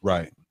Seattle,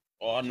 right?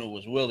 All I knew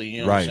was Willie.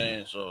 You know what I'm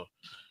saying? So,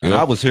 and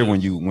I was here when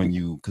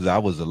you, because I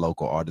was a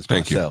local artist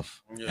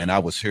myself, and I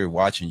was here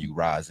watching you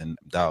rise. And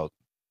dog,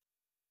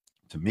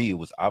 to me,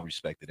 I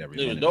respected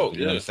everything. Dope,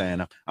 you know what I'm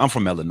saying? I'm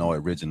from Illinois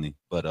originally,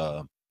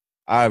 but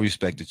I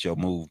respected your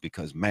move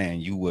because,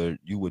 man, you were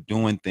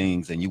doing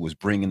things and you was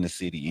bringing the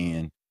city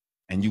in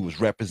and you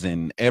was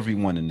representing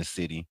everyone in the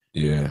city.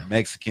 Yeah.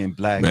 Mexican,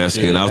 black.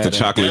 Mexican, I was the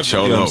chocolate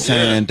cholo. You know what I'm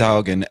saying,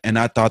 dog? And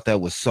I thought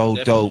that was so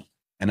dope.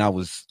 And I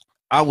was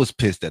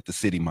pissed at the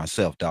city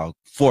myself, dog,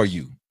 for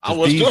you.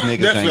 These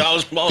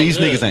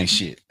niggas ain't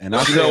shit. And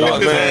I you know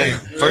what, man?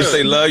 First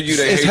they love you,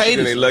 they hate you,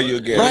 and they love you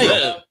again. Right.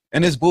 Bro.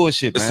 And it's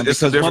bullshit, man.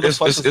 It's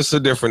a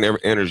different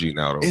energy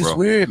now, though, bro. It's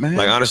weird, man.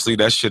 Like, honestly,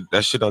 that shit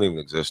don't even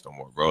exist no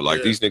more, bro.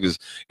 Like, these niggas,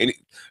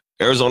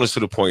 Arizona's to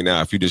the point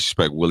now. If you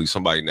disrespect Willie,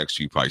 somebody next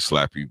to you probably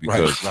slap you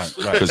because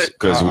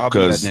because I'll be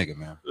that nigga,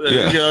 man.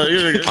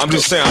 Yeah. I'm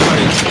just saying,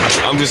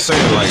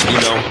 like, you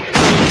know,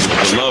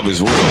 the love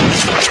is real.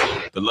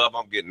 The love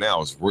I'm getting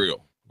now is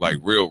real. Like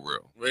real.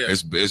 Yeah.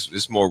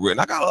 It's more real.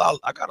 And I got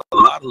a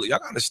lot of y'all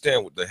gotta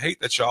understand with the hate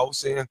that y'all was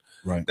saying.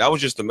 Right. That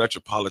was just the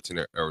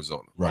metropolitan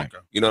Arizona. Right.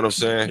 Okay. You know what I'm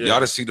saying? Yeah. Y'all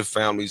didn't see the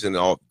families and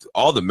all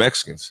the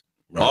Mexicans.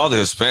 Right. All the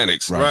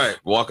Hispanics, right,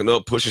 walking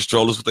up, pushing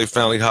strollers with their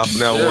family,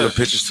 hopping out, one of the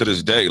pictures to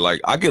this day. Like,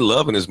 I get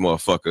love in this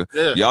motherfucker.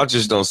 Yeah. Y'all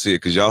just don't see it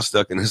because y'all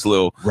stuck in this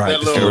little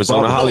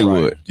Arizona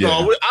Hollywood. Right.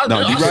 Yeah. No,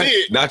 you right. See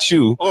it. Not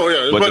you,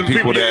 but the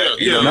people that,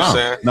 you know what I'm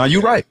saying? No,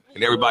 you right.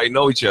 And everybody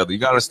know each other. You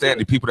got to understand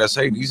the people that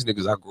say these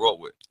niggas I grew up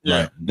with.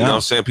 Yeah. You know what I'm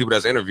saying? People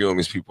that's interviewing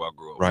these people I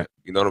grew up with.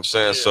 You know what I'm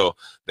saying? Yeah. So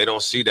they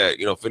don't see that,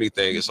 you know, if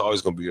anything, it's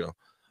always going to be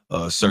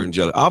a certain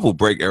jealous. I will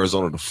break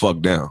Arizona the fuck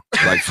down,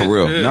 like for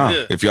real.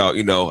 If y'all,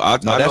 you know, I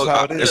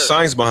know there's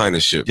science behind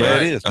this shit. Yeah,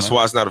 man. it is. That's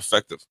why it's not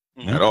effective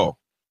at all.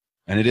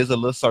 And it is a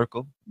little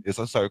circle. It's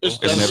a circle.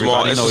 It's a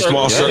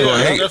small circle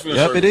of hate.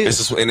 Yep, it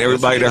is. And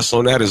everybody that's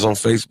on that is on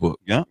Facebook.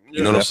 Yeah,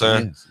 you know what I'm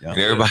saying. And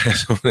everybody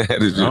that's on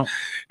that is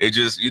it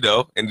just, you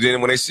know. And then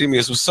when they see me,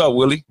 it's what's up,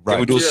 Willie? Can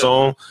we do a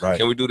song?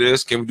 Can we do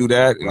this? Can we do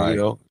that? And you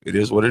know, it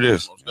is what it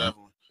is. Most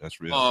definitely. That's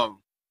real.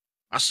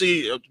 I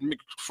see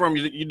from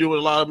you do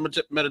a lot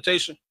of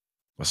meditation.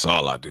 That's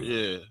all I do.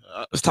 Yeah.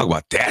 Let's talk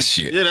about that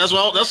shit. Yeah, that's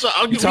what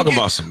you talking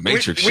about some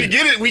Matrix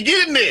shit. We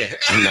get in there.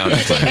 No,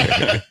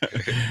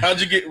 how'd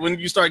you get when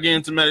you start getting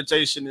into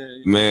meditation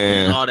and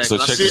man? All that? So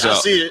check this out. I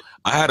see it.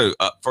 I had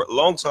for a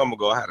long time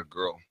ago. I had a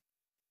girl.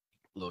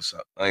 Little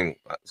side. I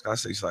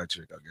say side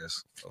chick. I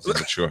guess I was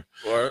not sure.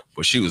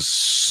 But she was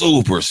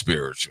super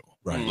spiritual.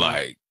 Right.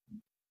 Like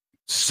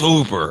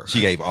super. She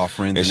gave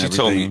offerings and she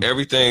told me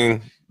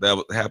everything that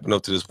happened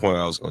up to this point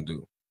I was gonna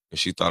do. And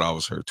she thought I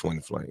was her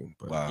twin flame,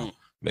 but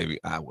maybe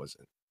I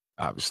wasn't,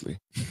 obviously.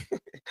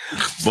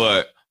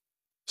 But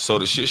so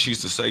the shit she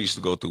used to say used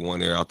to go through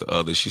one ear out the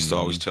other. She used to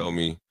always tell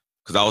me,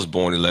 because I was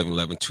born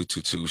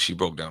 11-11-222. She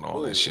broke down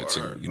all that shit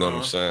too. You know what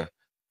I'm saying?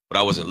 But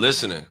I wasn't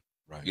listening.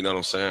 Right. You know what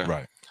I'm saying?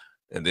 Right.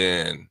 And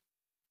then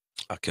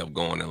I kept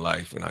going in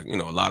life, and you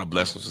know, a lot of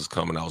blessings was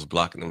coming. I was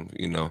blocking them.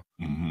 You know,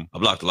 I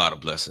blocked a lot of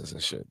blessings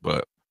and shit.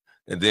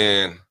 And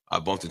then I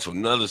bumped into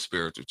another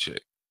spiritual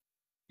chick.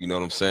 You know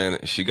what I'm saying?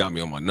 And she got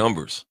me on my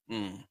numbers,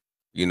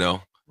 you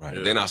know? Right.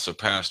 And then I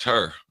surpassed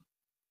her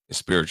in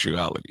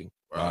spirituality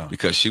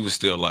because she was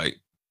still like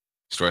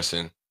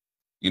stressing,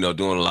 you know,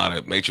 doing a lot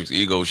of matrix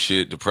ego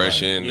shit,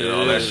 depression and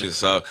all that shit.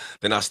 So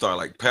then I started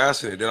like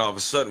passing it. Then all of a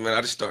sudden, man,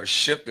 I just started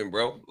shifting,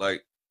 bro.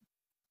 Like,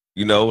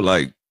 you know,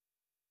 like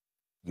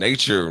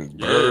nature and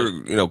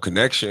bird, you know,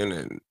 connection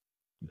and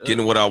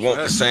getting what I want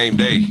the same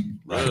day.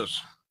 Right.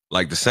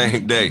 Like the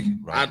same day.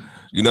 Right.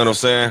 You know what I'm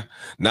saying?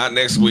 Not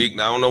next week.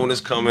 I don't know when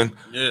it's coming.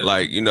 Yeah.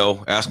 Like, you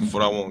know, asking for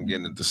what I want and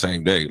getting it the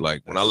same day.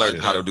 Like when I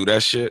learned how to do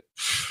that shit,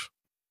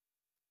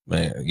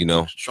 man, you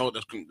know.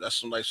 That's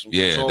some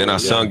yeah. Then I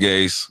sun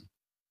gaze.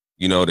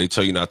 You know, they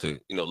tell you not to,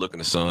 you know, look in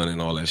the sun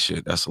and all that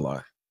shit. That's a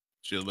lie.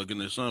 She'll look in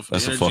the sun for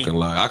That's the a fucking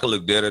lie. I can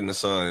look dead in the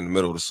sun, in the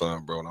middle of the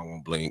sun, bro, and I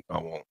won't blink. I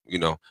won't, you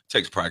know, it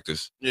takes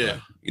practice. Yeah.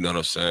 You know what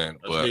I'm saying?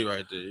 That's me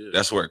right there.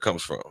 That's where it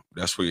comes from.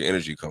 That's where your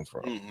energy comes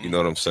from. You know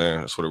what I'm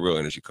saying? That's where the real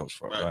energy comes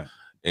from. Right.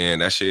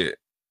 And that shit,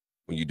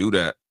 when you do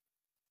that,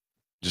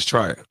 just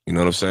try it. You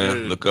know what I'm saying?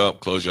 Look up,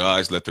 close your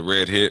eyes, let the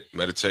red hit,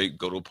 meditate,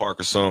 go to a park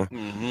or something.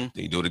 Then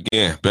you do it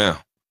again. Bam.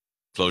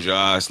 Close your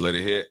eyes, let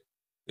it hit.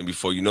 And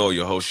before you know it,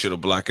 your whole shit will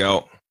black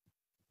out.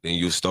 Then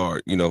you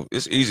start, you know,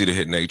 it's easy to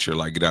hit nature,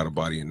 like get out of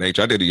body in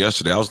nature. I did it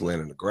yesterday. I was laying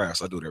in the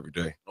grass. I do it every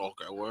day.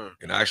 Okay, word.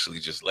 And I actually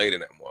just laid in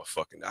that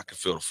motherfucking, I can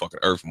feel the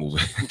fucking earth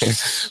moving.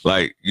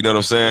 Like, you know what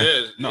I'm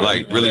saying? Yeah,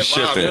 like really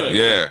shifting.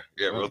 Yeah,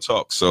 real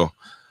talk. So,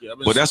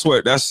 but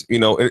that's, you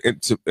know,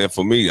 and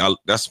for me,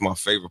 that's my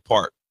favorite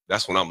part.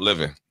 That's when I'm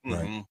living.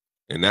 Right.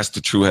 And that's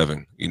the true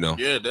heaven, you know?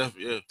 Yeah,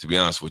 definitely. Yeah. To be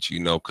honest with you,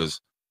 you know, because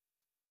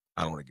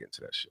I don't want to get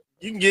into that shit.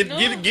 You can get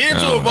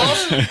into it,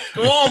 boss.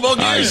 Come on, bro. All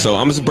right, so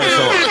I'm gonna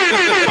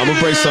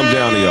break something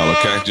down to y'all,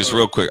 okay? Just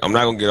real quick. I'm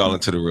not gonna get all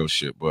into the real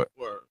shit, but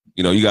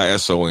you know, you got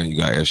SON, you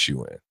got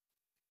SUN.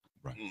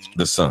 Right.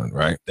 The sun,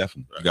 right?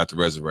 Definitely. You got the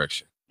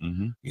resurrection.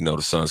 You know,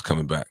 the sun's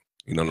coming back.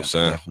 You know what I'm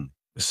saying? Definitely.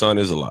 The sun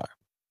is alive.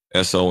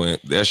 SON,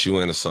 the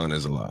SUN, the sun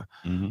is alive.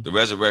 The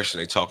resurrection,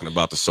 they talking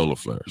about the solar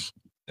flares.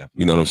 Definitely.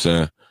 You know what I'm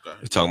saying?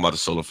 They're talking about the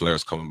solar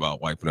flares coming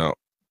about, wiping out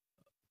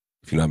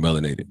if you're not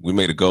melanated. We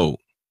made a gold.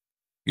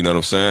 You know what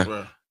I'm saying?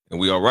 Right. And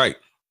we all right.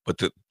 But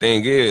the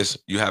thing is,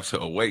 you have to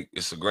awake.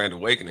 It's a grand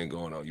awakening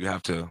going on. You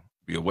have to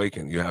be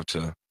awakened. You have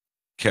to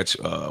catch,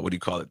 what do you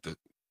call it?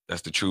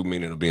 That's the true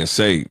meaning of being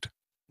saved.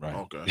 Right.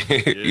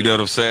 Okay. You know what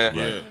I'm saying?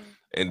 Yeah.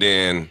 And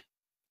then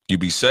you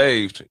be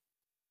saved.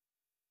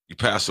 You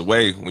pass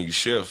away when you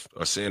shift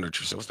or sin or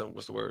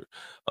what's the word?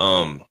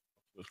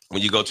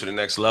 When you go to the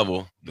next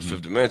level, the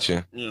fifth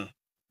dimension,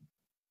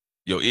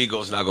 your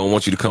ego's not gonna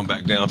want you to come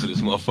back down to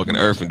this motherfucking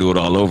earth and do it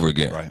all over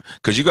again. Right.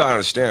 Cause you gotta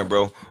understand,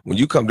 bro, when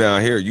you come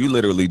down here, you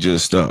literally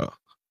just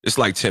it's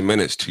like 10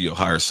 minutes to your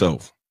higher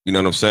self. You know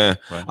what I'm saying?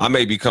 Right. I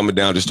may be coming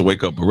down just to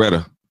wake up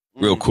Beretta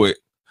real quick.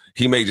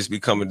 He may just be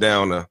coming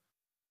down to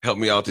help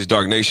me out this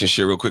Dark Nation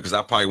shit real quick because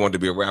I probably wanted to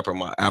be a rapper in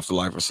my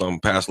afterlife or some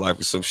past life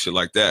or some shit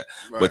like that.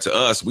 Right. But to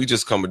us, we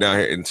just coming down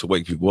here and to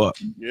wake people up.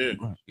 Yeah.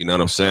 You know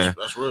what I'm saying?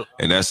 That's real.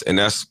 And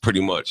that's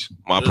pretty much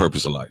my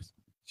purpose of life.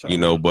 You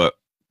know, but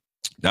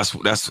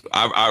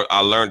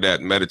I learned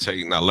that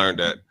meditating. I learned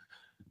that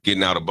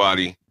getting out of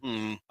body.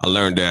 I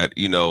learned that,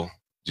 you know,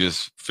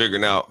 just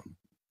figuring out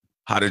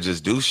how to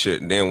just do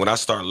shit. And then when I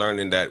start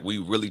learning that we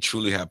really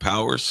truly have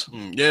powers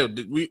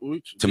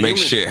to make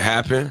shit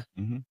happen,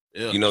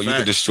 you know, you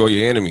can destroy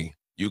your enemy.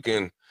 You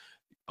can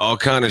all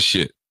kind of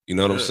shit. You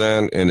know what I'm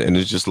saying? And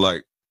it's just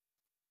like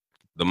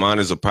the mind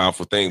is a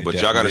powerful thing. But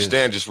y'all gotta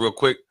understand just real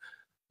quick,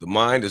 the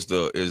mind is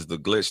the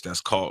glitch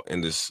that's caught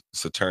in this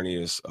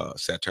Saturnius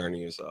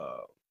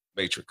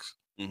matrix.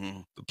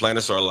 The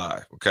planets are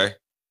alive, okay?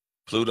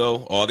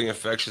 Pluto, all the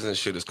infections and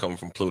shit is coming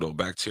from Pluto.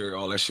 Bacteria,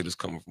 all that shit is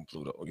coming from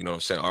Pluto. You know what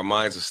I'm saying? Our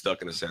minds are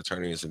stuck in the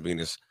Saturnius and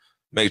Venus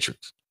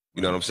matrix.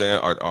 You know what I'm saying?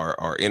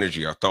 Our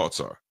energy, our thoughts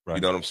are. Right.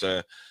 You know what I'm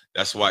saying?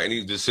 That's why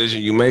any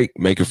decision you make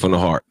it from the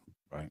heart.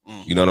 Right.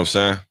 You know what I'm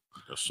saying?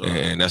 Yes,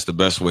 and that's the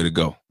best way to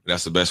go.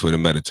 That's the best way to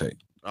meditate.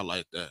 I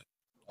like that.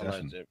 I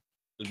like that.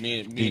 Because me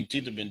and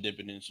Tita have been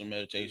dipping in some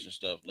meditation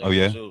stuff.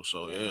 Too,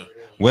 so yeah.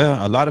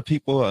 Well, a lot of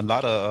people,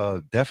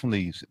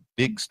 definitely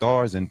big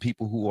stars and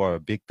people who are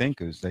big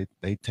thinkers,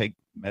 they take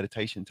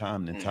meditation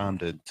time and time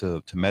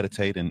to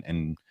meditate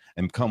and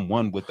become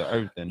one with the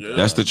earth. And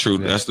that's the true.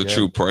 That's the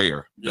true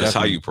prayer. That's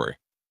how you pray.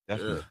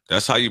 Definitely.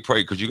 That's how you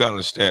pray. Because you gotta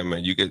understand,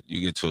 man. You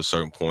get to a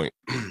certain point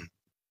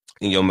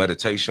in your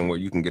meditation where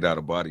you can get out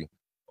of body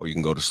or you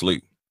can go to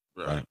sleep.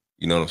 Right.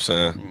 You know what I'm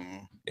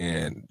saying?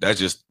 And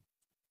that's just.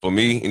 For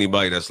me,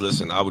 anybody that's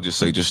listening, I would just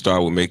say just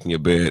start with making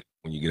your bed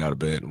when you get out of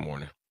bed in the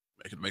morning.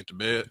 Make the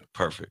bed.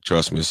 Perfect.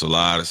 Trust me, it's a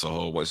lot. It's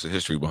a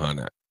history behind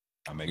that.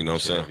 I make you know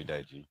what I'm saying? Every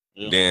day, G.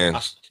 Yeah. Then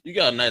you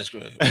got a nice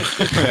grade.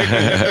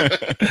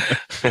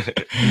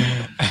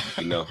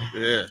 You know.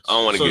 Yeah. I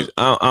don't want to get.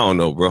 I don't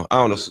know, bro. I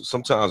don't know.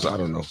 Sometimes I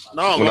don't know.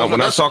 No,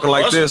 when I'm talking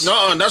like this.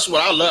 No, that's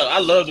what I love. I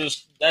love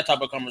that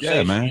type of conversation.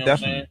 Yeah, man. You know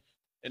Definitely.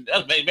 And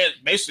that's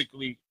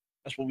basically.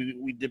 That's what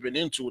we dipping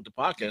into with the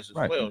podcast as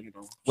well, you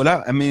know.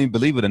 Well, I mean,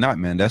 believe it or not,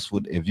 man, that's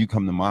what, if you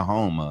come to my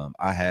home,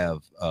 I have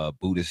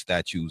Buddhist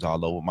statues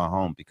all over my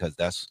home because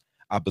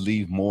I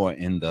believe more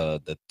in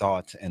the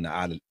thoughts and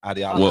the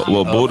ideology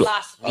of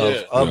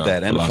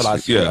that and the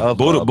philosophy. Yeah,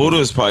 Buddha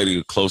is probably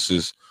the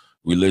closest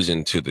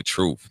religion to the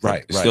truth.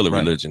 Right. It's still a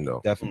religion,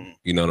 though. Definitely.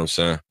 You know what I'm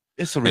saying?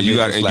 It's a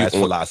religion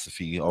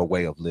philosophy or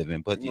way of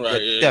living, but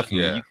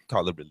definitely you can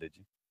call it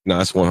religion. No,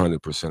 it's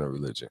 100% a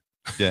religion.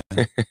 Yeah,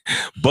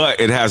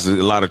 but it has a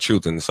lot of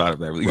truth inside of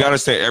that. You gotta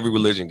understand, every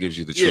religion gives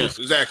you the truth. Yes,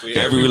 exactly.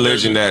 Every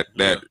religion that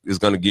is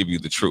gonna give you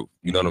the truth.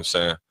 You know what I'm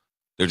saying?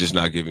 They're just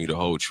not giving you the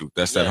whole truth.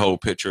 That's that whole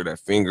picture, that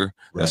finger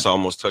that's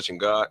almost touching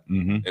God,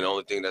 and the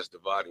only thing that's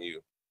dividing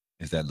you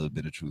is that little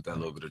bit of truth. That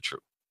little bit of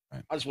truth.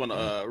 Right. I just want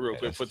to real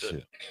quick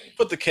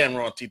put the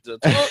camera on Tita.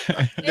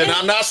 Did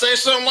I not say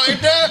something like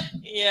that?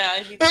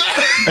 Yeah. Is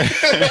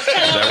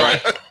that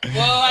right?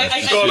 Well, I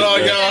What's going on,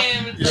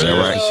 y'all? Is that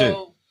right?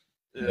 So,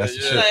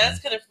 that's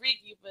kind of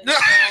freaky, but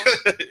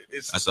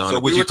so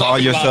would you call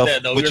yourself?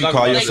 Would you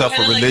call yourself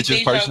a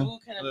religious person?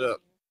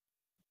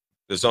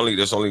 There's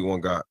only one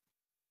God.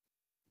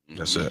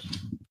 That's it.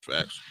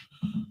 Facts.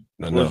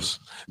 Nothing else.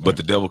 But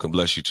the devil can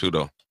bless you too,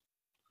 though.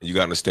 You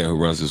gotta understand who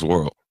runs this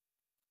world.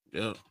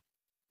 Yeah.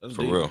 That's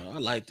for deep, real. Man. I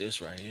like this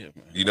right here,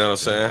 man. You know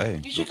what I'm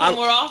saying? You should come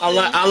more often.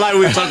 I like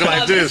we talking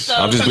like this.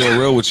 I'm just being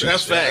real with you.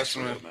 That's facts,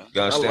 man. You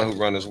gotta understand who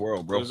run this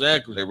world, bro.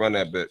 Exactly. They run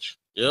that bitch.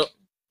 Yep.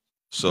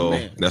 So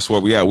that's where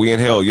we at. We in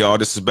hell, y'all.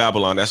 This is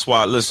Babylon. That's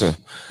why. Listen.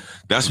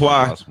 That's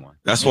why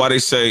they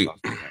say.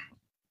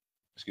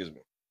 Excuse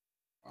me.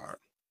 All right.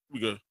 We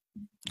good.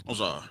 I'm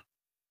sorry.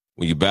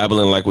 When you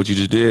babbling like what you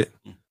just did,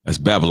 that's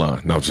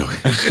Babylon. No, I'm joking.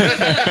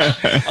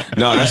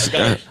 No,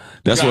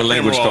 that's where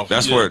language comes.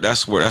 That's where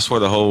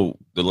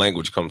the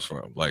language comes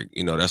from. Like,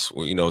 you know, that's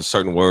where, you know,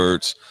 certain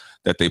words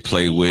that they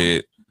play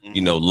with.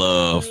 You know,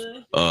 love.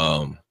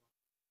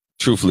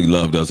 Truthfully,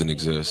 love doesn't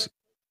exist.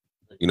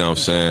 You know what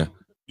I'm saying?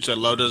 You said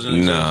love doesn't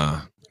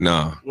exist?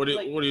 Nah. What do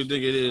you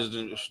think it is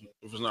if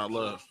it's not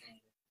love?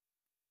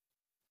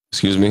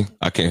 Excuse me?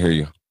 I can't hear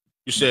you.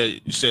 You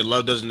said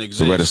love doesn't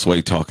exist. Beretta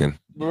Sway talking.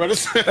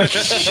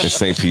 It's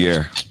St.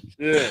 Pierre.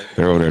 Yeah.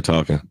 They're over there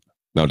talking.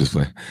 No, just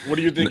play. What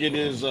do you think it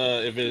is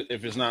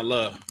if it's not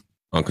love?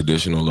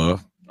 Unconditional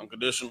love.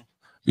 Unconditional?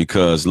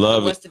 Because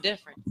love. What's the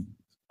difference?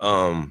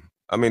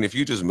 I mean, if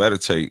you just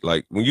meditate,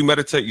 like when you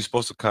meditate, you're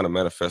supposed to kind of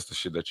manifest the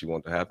shit that you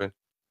want to happen.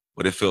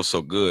 But it feels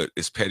so good.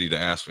 It's petty to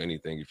ask for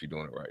anything if you're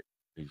doing it right.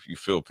 If you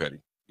feel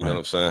petty, you know what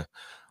I'm saying?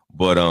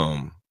 But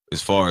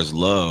as far as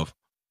love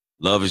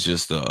is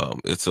just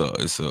it's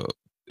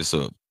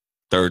a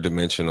third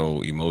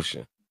dimensional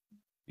emotion.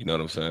 You know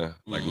what I'm saying?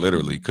 Like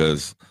literally,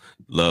 because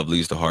love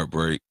leads to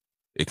heartbreak.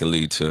 It can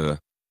lead to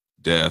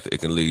death.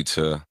 It can lead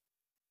to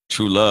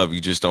true love.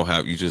 You just don't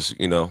have. You just,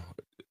 you know,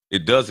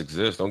 It does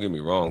exist. Don't get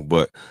me wrong,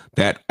 but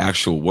that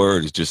actual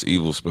word is just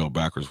evil spelled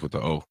backwards with the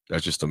O.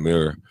 That's just a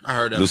mirror I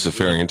heard that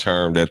Luciferian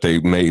term that they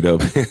made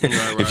up.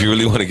 If you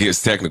really want to get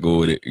technical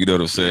with it, you know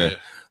what I'm saying.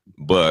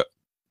 But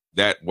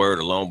that word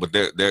alone, but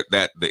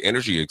that the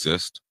energy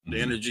exists.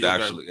 The energy,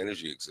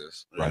 energy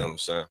exists. Right. You know what I'm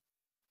saying.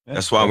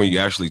 That's why when you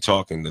actually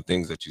talking, the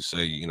things that you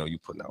say, you know, you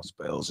putting out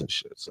spells and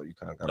shit. So you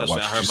kind of gotta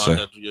watch what you say.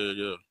 That.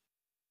 Yeah.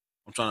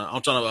 I'm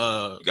trying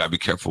to. You gotta be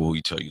careful who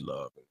you tell you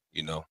love.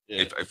 You know,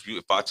 if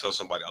I tell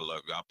somebody I love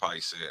you, I'll probably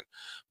say it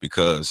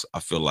because I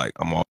feel like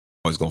I'm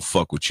always gonna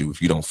fuck with you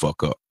if you don't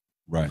fuck up.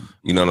 Right.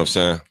 You know what I'm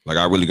saying? Like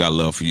I really got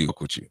love for you.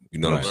 Fuck with you. You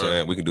know what I'm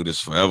saying? We can do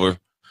this forever.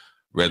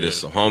 Whether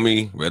it's a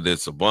homie, whether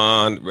it's a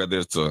bond, whether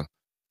it's a,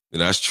 you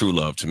know, that's true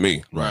love to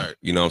me. Right.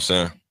 You know what I'm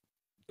saying?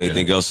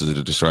 Anything else is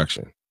a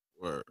distraction.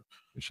 Word.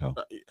 For sure.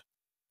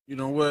 You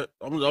know what?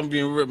 I'm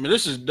being real. I mean,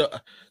 this is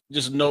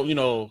just you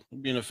know,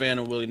 being a fan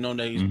of Willie, knowing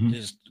that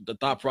he's the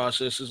thought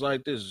process is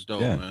like this is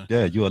dope, man.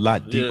 Yeah, you're a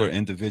lot deeper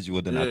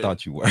individual than I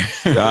thought you were.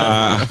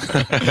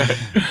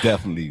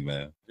 Definitely,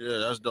 man. Yeah,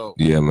 that's dope.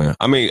 Yeah, man.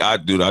 I mean, I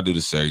do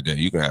this every day.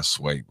 You can have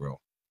sway, bro.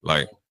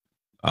 Like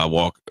I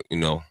walk, you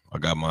know, I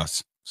got my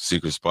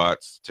secret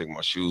spots, take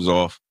my shoes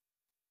off,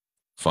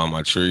 find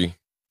my tree,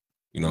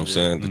 you know what I'm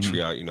saying? The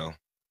tree out, you know.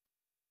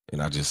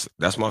 And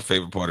that's my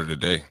favorite part of the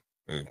day.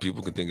 And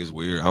people can think it's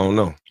weird. I don't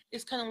know.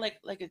 It's kind of like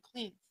a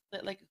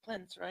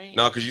cleanse, right?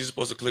 No, because you're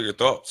supposed to clear your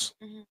thoughts.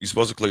 You're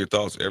supposed to clear your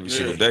thoughts every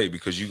single day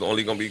because you're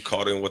only gonna be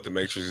caught in what the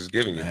Matrix is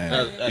giving you.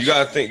 You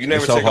gotta think. You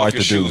never take off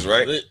your shoes,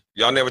 right?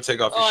 Y'all never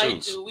take off your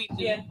shoes. We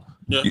do.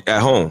 Yeah.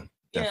 At home.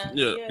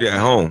 Yeah, at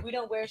home. We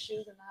don't wear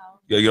shoes in the house.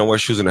 Yeah, you don't wear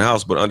shoes in the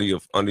house, but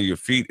under your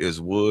feet is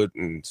wood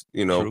and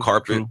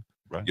carpet. True.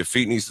 Right. Your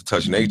feet needs to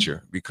touch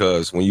nature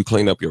because when you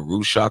clean up your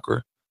root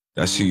chakra,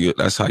 that's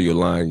how you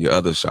align your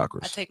other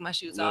chakras. I take my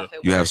shoes off.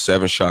 You have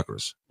 7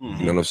 chakras. You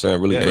know what I'm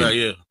saying? Really 8.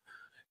 Yeah.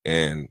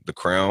 And the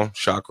crown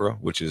chakra,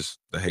 which is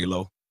the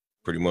halo,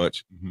 pretty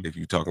much, if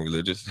you're talking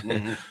religious.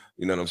 You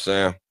know what I'm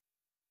saying?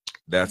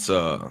 That's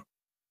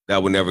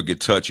that will never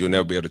get touched. You'll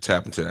never be able to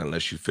tap into that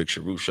unless you fix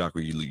your root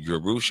chakra. Your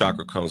root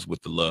chakra comes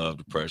with the love,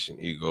 depression,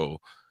 ego,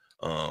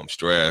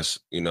 stress,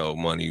 you know,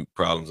 money,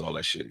 problems, all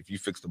that shit. If you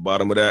fix the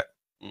bottom of that,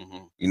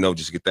 you know,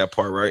 just get that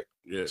part right.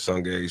 Yeah.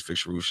 Sun gaze,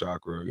 fix your root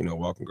chakra, you know,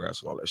 walking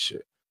grass and all that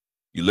shit.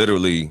 You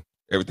literally,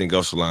 everything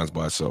else aligns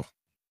by itself.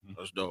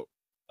 That's dope.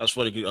 That's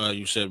funny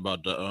you said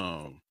about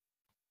the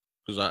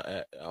because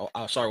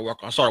I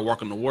started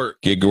working to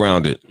work. Get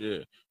grounded. Yeah.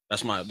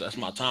 That's my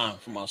time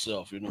for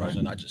myself, you know what I'm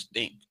saying? I just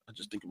think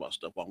about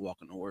stuff while I'm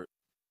walking to work.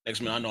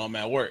 Next minute I know I'm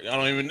at work. I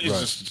don't even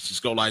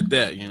just go like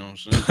that, you know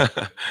what I'm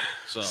saying?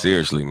 So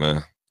seriously,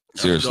 man.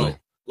 Seriously.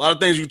 A lot of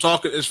things you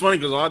talk. It's funny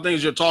because a lot of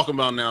things you're talking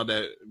about now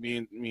that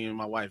me and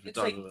my wife are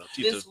talking about.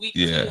 This week,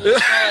 yeah.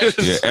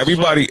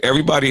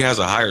 Everybody has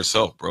a higher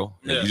self, bro.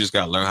 You just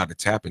gotta learn how to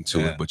tap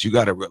into it. But you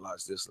gotta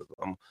realize this.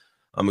 I'm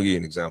gonna give you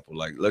an example.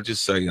 Like let's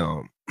just say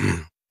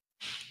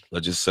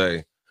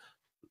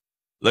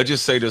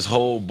this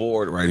whole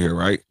board right here,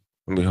 right?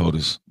 Let me hold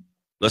this.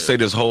 Let's say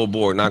this whole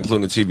board, not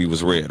including the TV,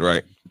 was red,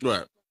 right?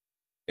 Right.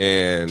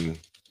 And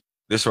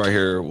this right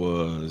here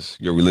was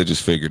your religious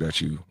figure that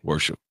you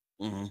worship.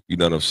 You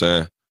know what I'm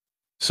saying?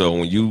 So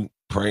when you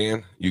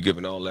praying, you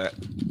giving all that,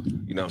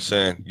 you know what I'm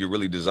saying? You're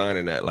really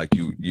designing that. Like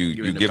you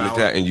giving it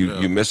that and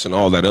you're missing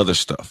all that other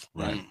stuff.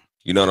 Right.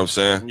 You know what I'm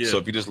saying? Yeah. So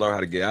if you just learn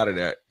how to get out of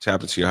that, tap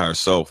into your higher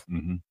self,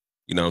 you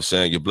know what I'm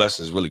saying? Your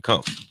blessings really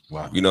come.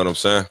 Wow. You know what I'm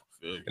saying?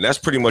 And that's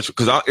pretty much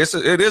because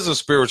it is a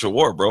spiritual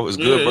war, bro. It's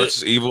good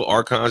versus evil,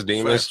 archons,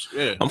 demons.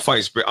 I'm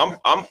fighting spirit.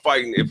 I'm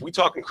fighting. If we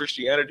talking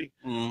Christianity,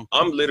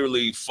 I'm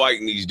literally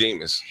fighting these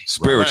demons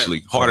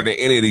spiritually harder than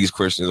any of these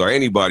Christians or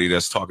anybody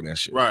that's talking that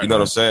shit. You know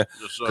what I'm saying?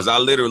 Because I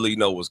literally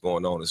know what's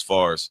going on as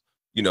far as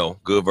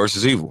good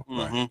versus evil.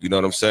 You know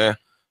what I'm saying?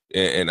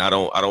 And I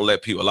don't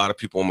let a lot of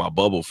people in my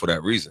bubble for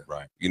that reason.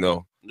 Right. You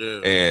know. Yeah.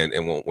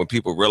 And when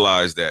people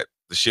realize that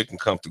the shit can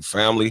come through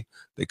family.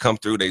 They come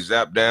through, they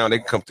zap down, they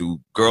can come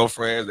through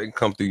girlfriends, they can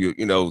come through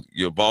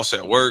your boss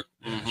at work.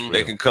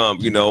 They can come,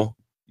 you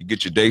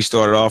get your day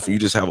started off and you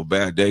just have a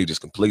bad day just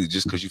completely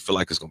just because you feel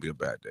like it's gonna be a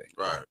bad day.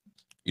 Right.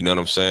 You know what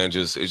I'm saying?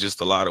 It's just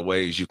a lot of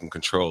ways you can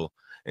control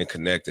and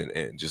connect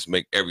and just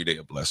make every day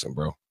a blessing,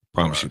 bro.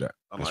 Promise you that.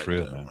 That's like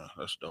real, man.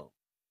 That's dope.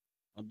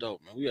 I'm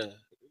dope, man. We got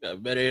a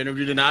better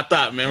interview than I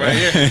thought, man, right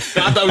here.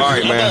 All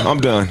right, man, I'm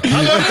done.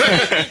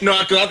 No,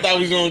 because I thought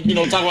we was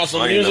gonna, talk about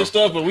some music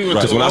stuff, but we were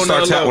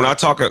when I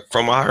talk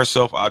from my higher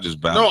self, I'll just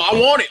battle. No, I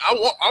want it.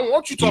 I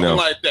want you talking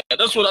like that.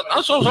 That's what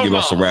I'm talking about. Give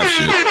us some rap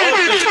shit.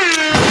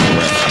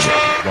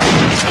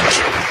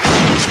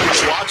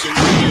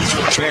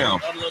 Bam.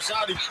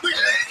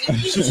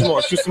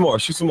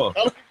 Shoot some more.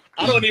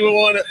 I don't even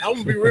want to. I'm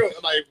gonna be real.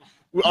 Like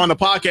on the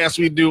podcast,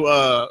 we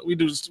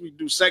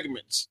do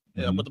segments.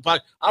 Yeah, but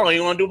I don't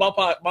even want to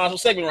do my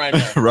segment right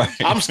now. Right.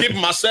 I'm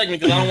skipping my segment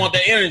because I don't want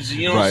that energy.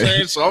 You know what I'm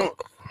saying? So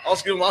I'll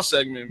skip my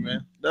segment,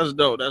 man. That's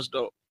dope.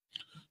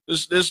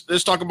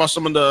 Let's talk about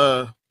some of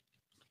the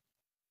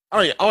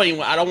I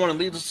don't want to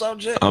leave the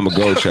subject. I'm a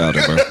gold child,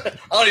 bro.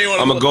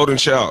 I'm a golden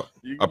child.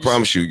 I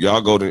promise you.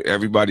 Y'all golden.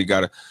 Everybody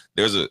got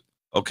to.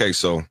 Okay,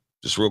 so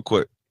just real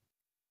quick.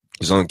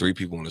 There's only 3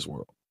 people in this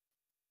world.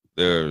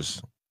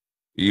 There's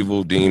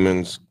evil,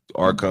 demons,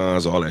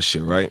 archons, all that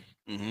shit, right?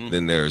 Mm-hmm.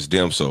 Then there's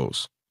dim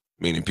souls,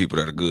 meaning people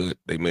that are good.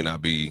 They may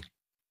not be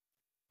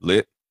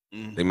lit.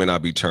 Mm-hmm. They may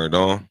not be turned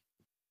on,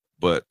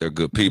 but they're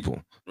good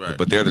people. Right.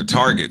 But they're the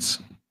targets.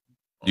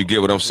 You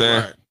get what I'm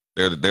saying? Right.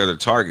 They're the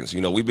targets.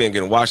 You know, we've been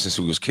getting watched since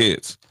we was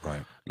kids.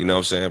 Right. You know what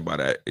I'm saying? By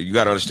that, you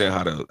got to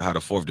understand how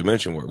the fourth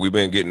dimension works. We've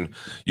been getting.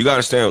 You got to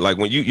understand, like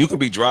when you can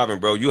be driving,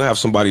 bro. You have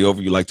somebody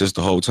over you like this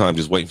the whole time,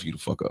 just waiting for you to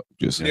fuck up.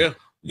 Just yeah.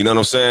 You know what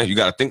I'm saying? You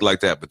got to think like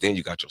that, but then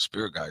you got your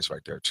spirit guys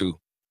right there too.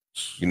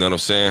 You know what I'm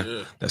saying?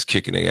 Yeah. That's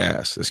kicking their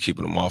ass. That's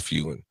keeping them off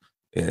you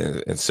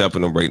and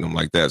separating them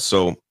like that.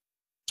 So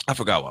I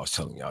forgot what I was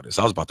telling y'all this.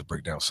 I was about to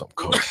break down something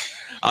cool.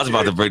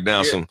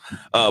 Some.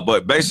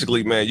 But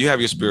basically, man, you have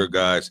your spirit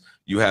guides.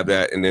 You have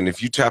that, and then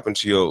if you tap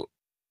into your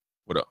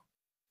what up?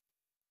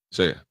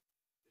 Say it.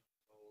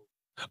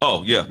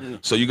 Oh yeah.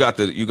 So you got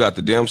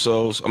the dim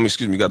souls.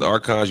 You got the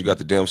archons. You got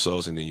the dim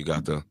souls, and then you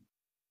got the.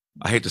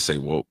 I hate to say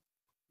woke.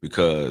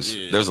 Because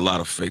there's a lot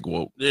of fake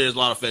woke. Yeah, there's a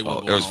lot of fake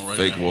woke. There's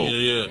fake woke.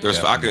 Yeah. A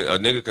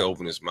nigga can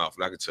open his mouth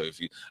and I can tell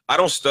you I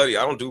don't study,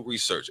 I don't do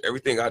research.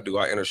 Everything I do,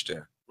 I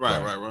understand. Right.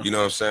 You know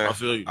what I'm saying? I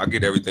feel you. I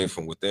get everything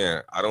from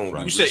within. I don't.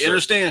 You say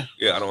understand?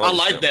 Yeah, I don't. I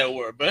like that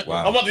word, man.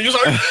 Wow. I'm about to use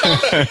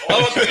understand.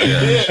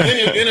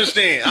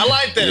 I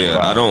like that. Yeah,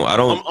 I don't.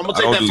 I'm gonna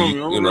take that from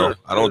you. You know,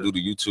 I don't do the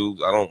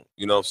YouTube. I don't.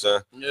 You know what I'm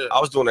saying? Yeah. I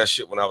was doing that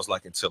shit when I was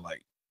like until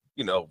like,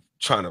 you know,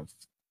 trying to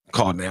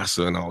call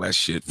NASA and all that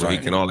shit,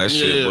 fake and all that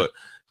shit, but.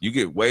 You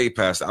get way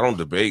past. I don't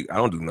debate. I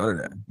don't do none of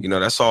that. You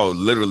know, that's all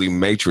literally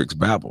matrix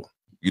babble.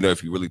 You know,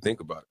 if you really think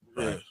about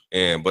it.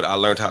 Right. But I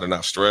learned how to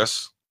not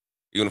stress.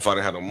 Even if I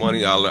didn't have no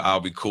money, I'll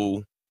be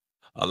cool.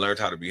 I learned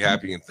how to be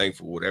happy and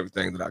thankful with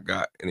everything that I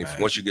got. And if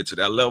once you get to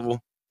that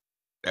level,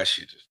 that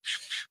shit just,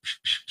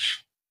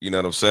 you know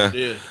what I'm saying?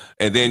 Yeah.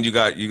 And then you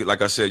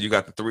like I said, you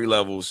got the 3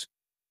 levels.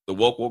 The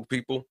woke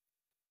people.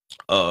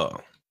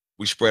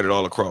 We spread it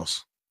all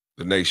across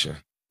the nation.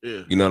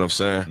 Yeah. You know what I'm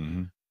saying?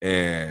 Mm-hmm.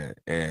 And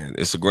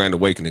it's a grand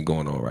awakening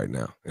going on right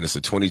now, and it's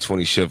a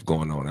 2020 shift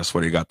going on. That's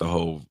where they got the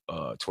whole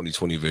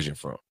 2020 vision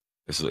from.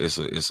 It's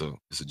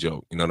a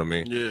joke, you know what I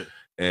mean? Yeah.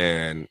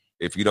 And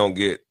if you don't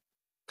get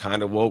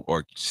kind of woke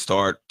or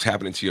start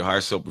tapping into your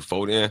higher self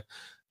before then,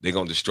 they're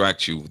gonna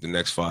distract you the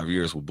next 5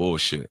 years with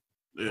bullshit.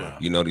 Yeah.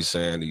 You know what he's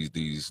saying?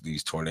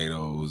 These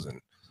tornadoes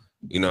and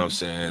you know what I'm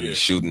saying? These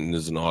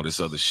shootings and all this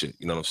other shit.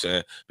 You know what I'm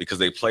saying? Because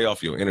they play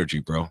off your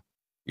energy, bro.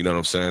 You know what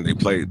I'm saying?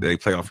 They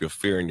play off your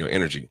fear and your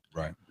energy.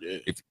 Right. Yeah.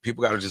 If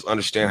people got to just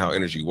understand how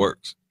energy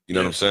works. You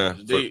know what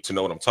I'm saying? To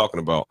know what I'm talking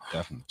about.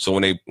 Definitely. So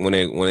when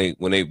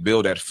they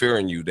build that fear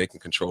in you, they can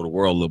control the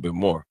world a little bit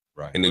more.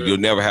 Right. And then you'll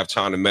never have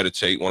time to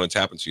meditate, want to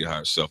tap into your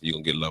higher self. You're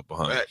gonna get left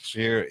behind.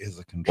 Fear is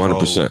a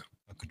controlled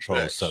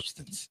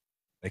substance.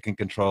 They can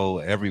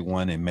control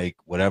everyone and make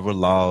whatever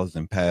laws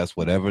and pass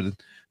whatever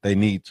they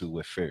need to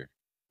with fear.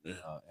 Yeah.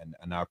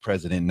 And our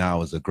president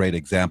now is a great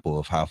example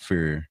of how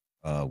fear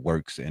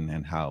works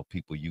and how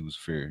people use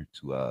fear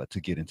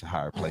to get into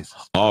higher places.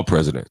 All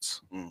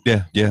presidents.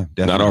 Yeah,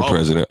 definitely. Not our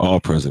president. All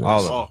presidents.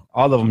 All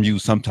of them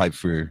use some type of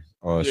fear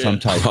or some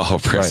type. All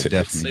presidents. Right,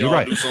 definitely.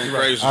 You're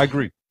right. I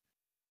agree.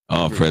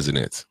 All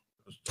presidents.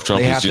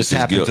 Trump is just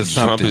as guilty.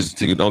 Trump is.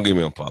 Don't get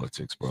me on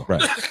politics, bro.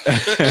 Right,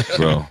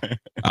 bro.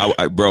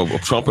 Bro.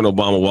 If Trump and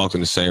Obama walked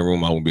in the same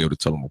room, I wouldn't be able to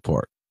tell them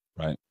apart.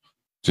 Right.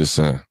 Just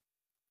saying. I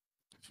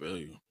feel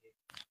you.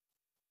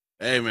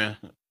 Hey man,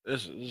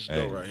 this is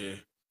dope right here.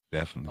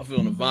 Definitely. I'm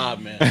feeling the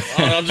vibe, man.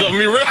 I'm just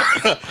real.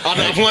 I'm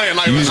not playing.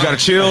 Like you just got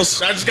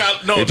chills. I just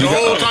got the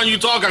whole time you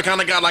talk, I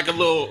kind of got like a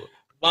little.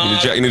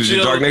 You need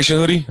a Dark Nation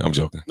hoodie? I'm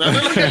joking. I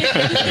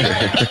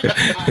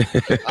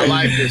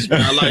like this,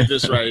 man. I like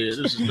this right here.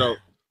 This is dope.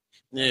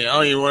 Yeah,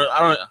 I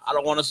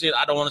don't want to see it.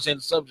 I don't want to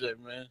change the subject,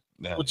 man.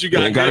 Nah. What you got?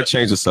 We ain't got to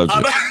change the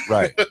subject.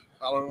 Right.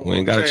 We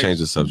ain't got to change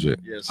the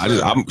subject. Yes,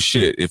 I'm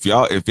shit.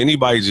 If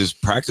anybody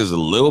just practice a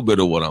little bit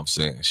of what I'm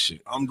saying,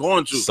 shit. I'm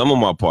going to. Some of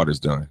my part is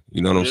done.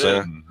 You know what I'm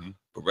saying? Mm-hmm.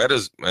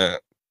 Beretta's, man,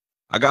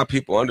 I got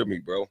people under me,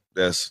 bro.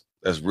 That's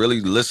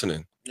really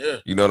listening. Yeah.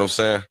 You know what I'm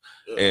saying?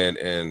 Yeah.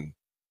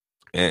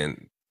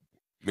 And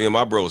me and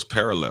my bro is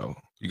parallel.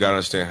 You gotta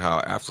understand how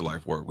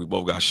Afterlife work. We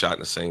both got shot in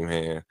the same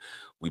hand.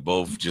 We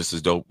both just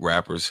as dope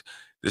rappers.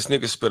 This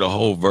nigga spit a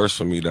whole verse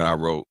for me that I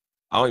wrote.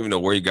 I don't even know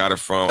where he got it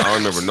from. I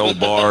don't remember no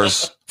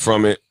bars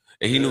from it.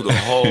 And he knew the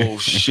whole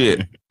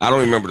shit. I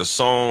don't remember the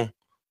song.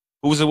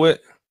 Who was it with?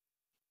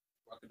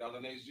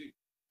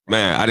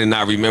 Man, I did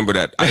not remember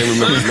that. I didn't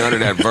remember none of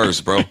that verse,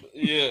 bro.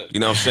 Yeah. You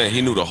know what I'm saying?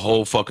 He knew the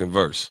whole fucking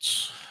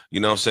verse. You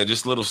know what I'm saying?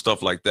 Just little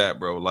stuff like that,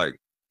 bro. Like,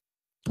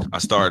 I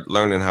started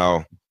learning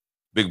how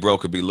big bro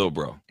could be little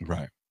bro.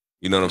 Right.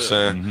 You know what I'm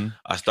saying? Mm-hmm.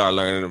 I started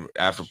learning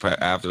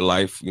after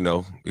life, you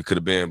know, it could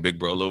have been big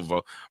bro,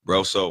 little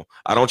bro. So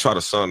I don't try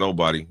to son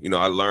nobody. You know,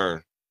 I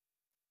learn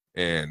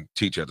and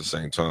teach at the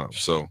same time.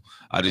 So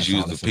I just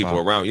use the people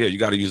around. Yeah, you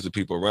got to use the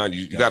people around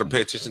you. You got to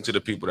pay attention to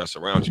the people that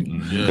surround you.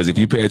 Because if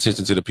you pay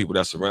attention to the people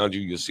that surround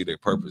you, you'll see their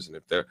purpose. And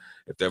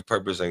if their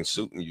purpose ain't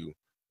suiting you,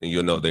 then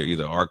you'll know they're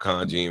either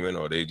archon demon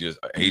or they just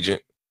an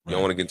agent. You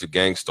don't want to get into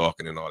gang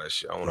stalking and all that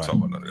shit. I don't want to talk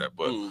about none of that.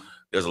 But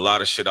there's a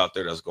lot of shit out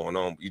there that's going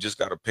on. You just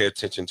got to pay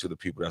attention to the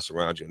people that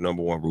surround you.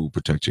 Number one rule,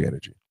 protect your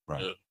energy.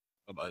 Right. Yeah.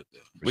 I like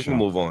that. We can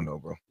move on though,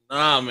 bro.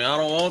 Nah, man, I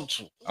don't want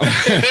to.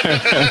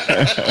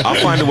 I'll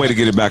find a way to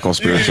get it back on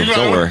spiritual.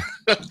 Don't worry.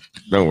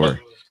 Don't worry.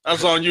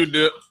 That's on you,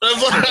 Dip.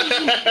 Don't worry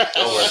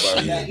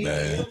about it,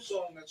 man.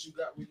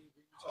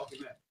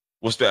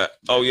 What's that?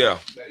 Oh yeah.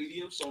 That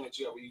EDM song that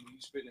you got where you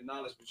spitting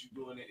knowledge, but you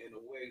doing it in a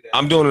way that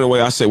I'm doing it in a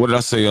way. I said, what did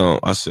I say?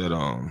 I said,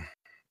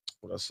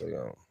 what I say?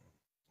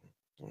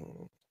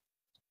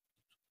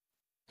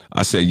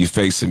 I said, you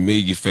facing me,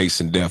 you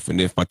facing death, and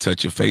if I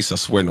touch your face, I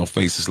swear no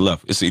face is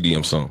left. It's an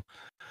EDM song.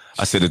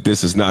 I said that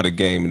this is not a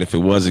game, and if it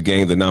was a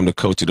game, then I'm the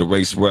coach of the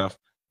race ref,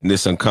 and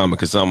this uncommon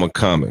because I'm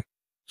uncommon.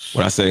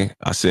 What I say?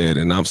 I said,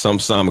 and I'm some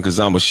Simon because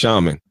I'm a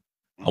shaman.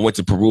 I went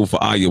to Peru for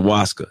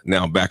ayahuasca.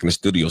 Now I'm back in the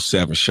studio,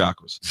 7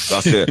 chakras. So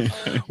I said,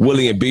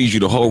 Willie and Bijou,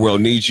 the whole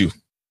world needs you.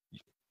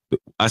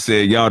 I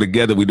said, y'all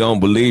together, we don't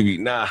believe you.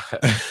 Nah.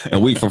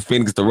 And we from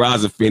Phoenix to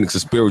Rise of Phoenix, a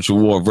spiritual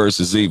war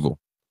versus evil.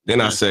 Then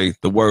I say,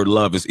 the word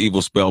love is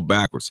evil spelled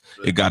backwards.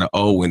 It got an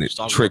O in it,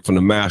 trick from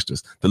the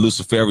masters. The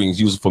Luciferians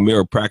use it for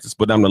mirror practice,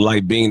 but I'm the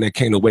light being that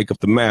came to wake up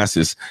the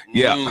masses.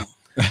 Yeah.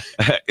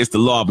 It's the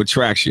law of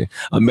attraction.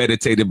 I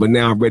meditated, but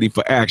now I'm ready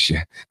for action.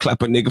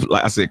 Clap a nigga,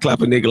 like I said,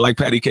 clap a nigga like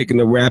patty cake and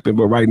the rapping,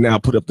 but right now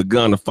put up the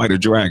gun to fight a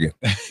dragon.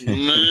 All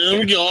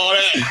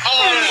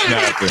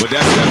that. But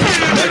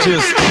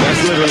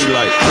that's literally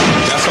like,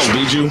 that's on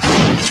Bijou.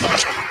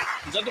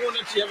 Is that the one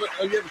that you ever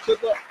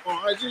clip up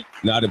on IG?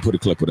 No, I didn't put a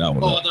clip of that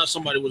one. Oh, I thought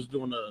somebody was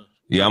doing a.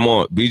 Yeah, I'm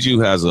on. Bijou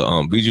has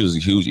a Bijou is a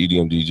huge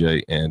EDM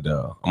DJ, and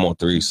I'm on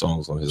 3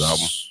 songs on his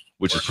album,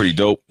 which is pretty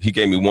dope. He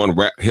gave me one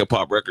hip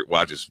hop record where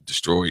I just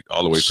destroyed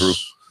all the way through,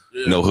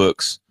 no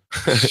hooks.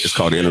 It's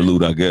called the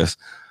Interlude, I guess.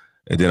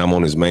 And then I'm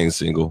on his main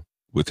single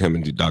with him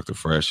and Dr.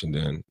 Fresh, and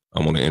then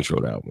I'm on the intro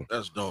of the album.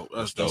 That's dope.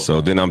 That's dope. So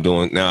then I'm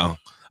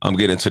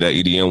getting to that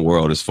EDM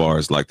world as far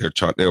as like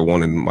they're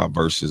wanting my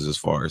verses as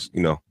far as,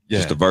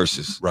 just the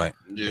verses. Right.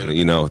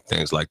 Yeah.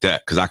 Things like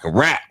that. Cause I can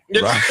rap.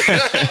 Right.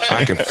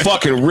 I can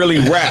fucking really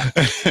rap.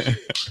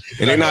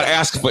 And they're not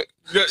asking for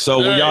so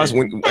when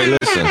listen.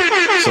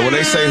 So when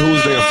they say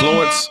who's the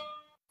influence,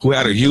 who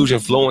had a huge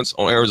influence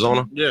on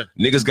Arizona,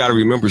 niggas gotta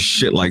remember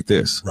shit like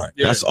this. Right.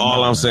 Yeah. That's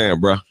all I'm saying,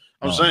 bro.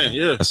 I'm saying,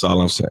 yeah. That's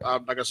all I'm saying.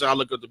 Like I said, I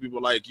look at the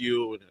people like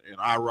you and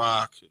I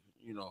Rock.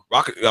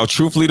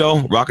 Truthfully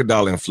though,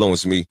 Rockadollar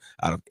influenced me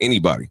out of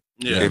anybody.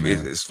 Yeah.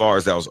 As far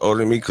as that was older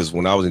than me, because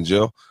when I was in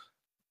jail,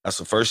 that's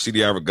the first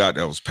CD I ever got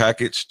that was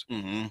packaged.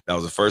 Mm-hmm. That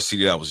was the first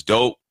CD that was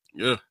dope.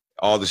 Yeah.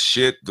 All the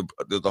shit,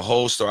 the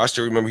whole story. I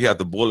still remember he had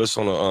the bullets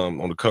on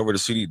the cover of the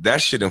CD.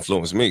 That shit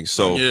influenced me.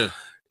 So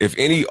if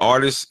any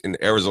artist in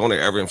Arizona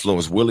ever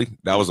influenced Willie,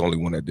 that was the only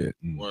one that did.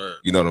 Word.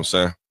 You know what I'm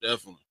saying?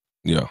 Definitely.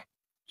 Yeah.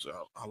 So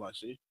I like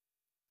see.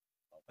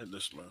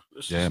 This man.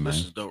 This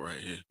is dope right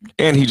here.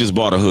 And he just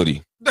bought a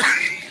hoodie.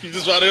 You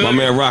just bought a hoodie? My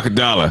man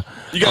Rockadollar.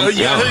 You got a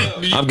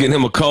hoodie? I'm getting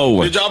him a cold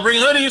one. Did y'all bring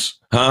hoodies?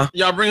 Huh?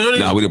 Y'all bring hoodies?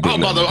 Nah, we didn't bring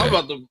I'm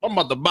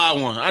about to buy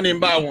one. I didn't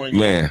buy one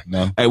yet. Man.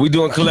 No. Hey, we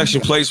doing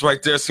collection plates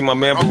right there. See my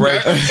man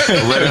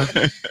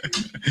Beretta.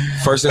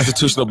 First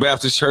Institutional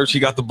Baptist Church. He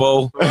got the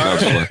bowl. I'm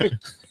gonna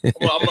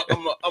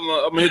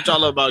hit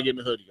y'all up about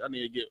getting a hoodie. I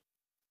need to get.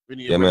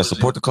 Yeah, man,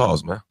 support the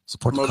cause, man.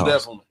 Support the cause.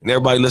 Definitely. And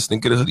everybody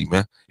listening, get a hoodie,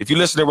 man. If you're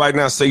listening right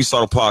now, say you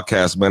saw the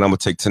podcast, man, I'm going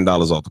to take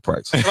 $10 off the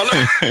price. Hey,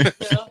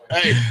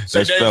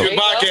 say Daniel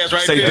podcast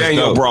right say there.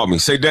 Daniel brought me.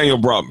 Say Daniel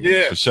brought me.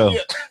 Yeah. For sure.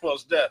 Yeah.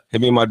 What's that?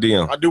 Hit me in my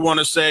DM. I do want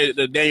to say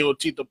that Daniel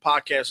Tita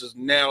podcast is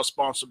now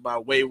sponsored by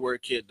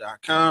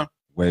WaywardKid.com.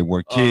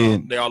 Wayward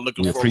Kid. They are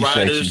looking for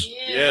writers.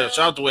 Yeah,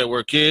 shout out to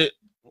Wayward Kid.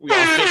 We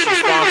are official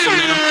sponsor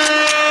now.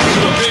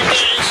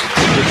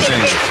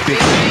 Big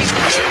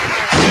things.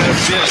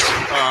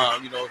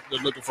 They're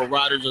looking for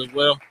writers as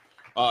well.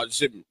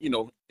 Just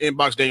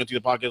inbox Daniel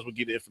Tita podcast. We'll give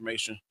you the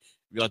information.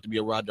 If you'd like to be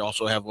a writer,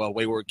 also have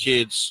Wayward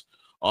Kids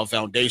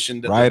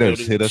Foundation.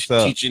 Writers, hit us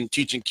up.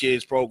 Teaching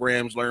kids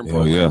programs, learning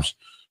programs.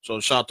 So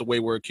shout out to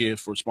Wayward Kid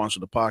for sponsoring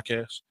the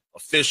podcast.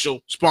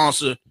 Official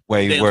sponsor.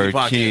 Wayward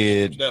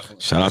Kid.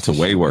 Definitely. Shout out to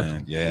Wayward.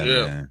 Man.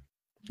 Yeah,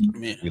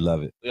 man. We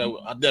love it. Yeah,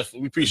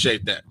 we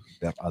appreciate that.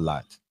 A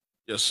lot.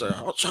 Yes, sir.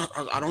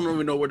 I don't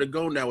even know where to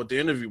go now with the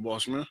interview,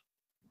 boss, man.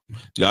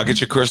 Y'all get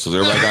your crystals.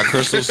 Everybody got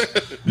crystals?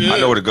 I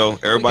know where to go.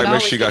 Everybody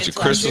make sure you got your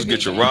crystals,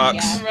 get your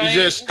rocks.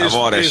 Have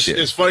all that shit.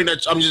 It's funny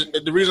that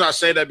the reason I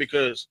say that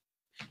because,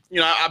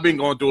 I've been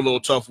going through a little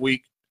tough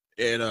week.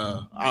 And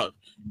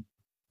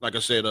like I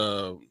said,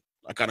 I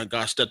kind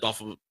of stepped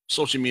off of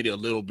social media a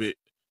little bit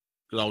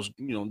because I was,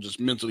 just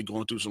mentally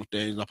going through some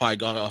things. I probably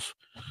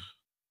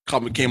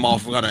came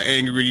off kind of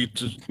angry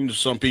to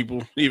some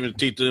people, even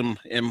teach them.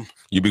 And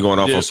you be going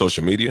off on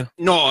social media?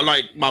 No,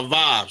 like my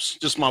vibes,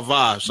 just my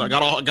vibes. So I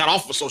got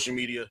off of social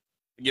media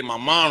to get my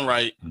mind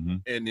right,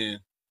 and then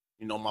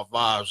you know, my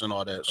vibes and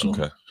all that.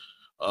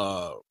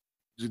 So,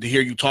 to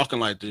hear you talking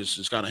like this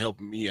is kind of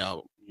helping me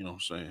out. You know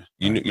what I'm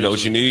saying? You know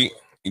what you need?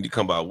 You need to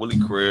come by Willie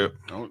crib.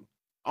 Do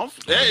a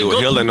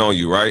healing on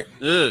you, right?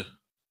 Yeah.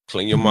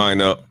 Clean your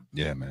mind up.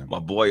 Yeah, man. My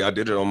boy, I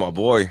did it on my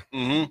boy.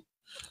 Mm-hmm.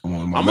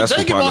 I'm gonna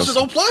take it, Monsters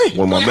don't play.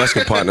 One of my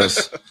Mexican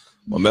partners,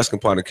 my Mexican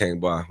partner came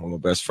by. One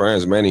of my best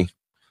friends, Manny,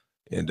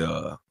 and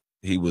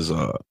he was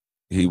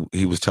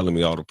telling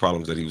me all the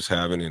problems that he was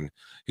having, and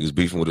he was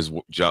beefing with his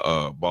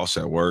boss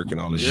at work and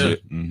all this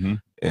shit. Mm-hmm.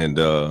 And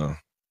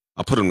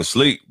I put him to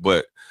sleep,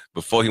 but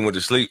before he went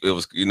to sleep, it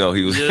was, you know,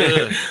 he was,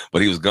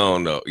 but he was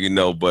gone though, you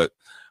know. But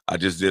I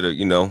just did a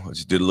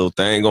little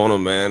thing on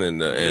him, man,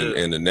 and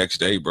the next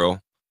day, bro,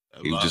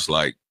 he was just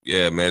like,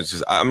 yeah, man. It's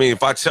just, I mean,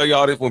 if I tell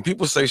y'all this, when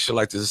people say shit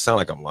like this, it sound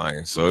like I'm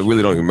lying. So it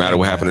really don't even matter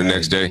what happened the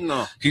next day.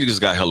 No. He just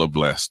got hella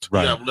blessed.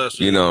 Right.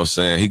 You know what I'm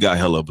saying? He got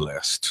hella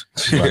blessed.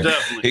 Right.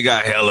 He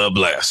got hella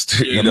blessed.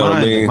 Yeah, you know what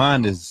I mean? The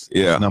mind is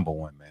number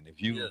one, man.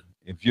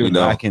 If you're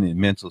lacking in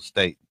mental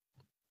state,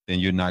 then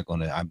you're not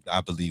gonna.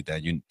 I believe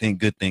that you think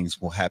good things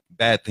will happen.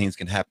 Bad things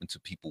can happen to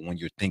people when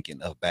you're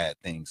thinking of bad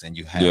things and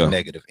you have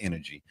negative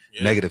energy.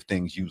 Negative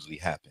things usually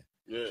happen.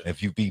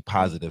 If you be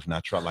positive,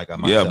 not try like I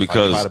myself,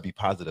 because I try to be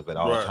positive at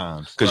all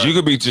times. Because you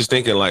could be just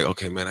thinking like,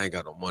 okay, man, I ain't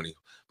got no money,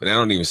 but that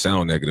don't even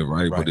sound negative,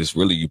 right? But it's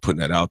really you putting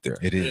that out there.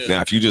 It is.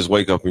 Now, if you just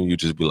wake up and you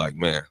just be like,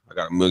 man, I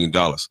got $1 million.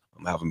 I'm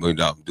gonna have $1 million.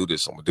 I'm gonna do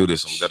this. I'm gonna do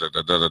this. I'm da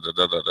da da da da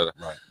da da da.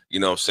 Right. You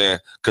know what I'm saying?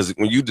 Because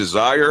when you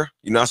desire,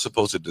 you're not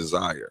supposed to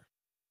desire.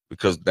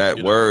 Because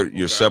that word,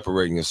 you're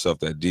separating yourself.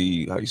 That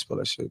D, how you spell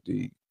that shit?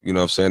 D. You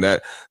know what I'm saying?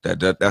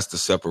 That's the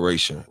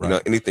separation. Right. You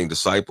know, anything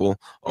disciple,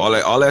 all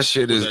that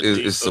shit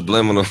is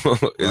subliminal.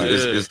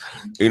 is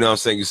you know what I'm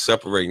saying? You're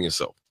separating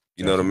yourself.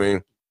 You know what I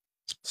mean?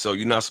 So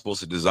you're not supposed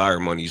to desire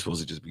money. You're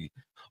supposed to just be,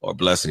 or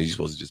blessings. You're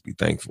supposed to just be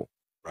thankful.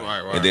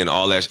 Right. And then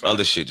all that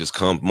other shit just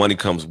comes. Money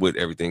comes with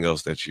everything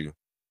else that you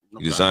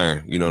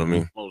desire. You know what I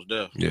mean? Most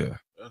definitely. Yeah.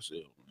 That's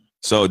it.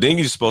 So then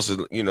you're supposed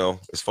to, you know,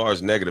 as far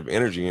as negative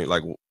energy,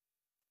 like,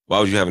 why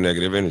would you have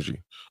negative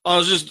energy?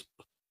 It's just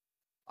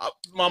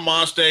my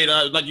mind state.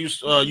 Like you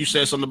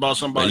said something about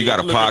somebody. You got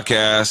a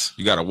podcast.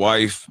 You got a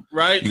wife.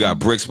 Right. You got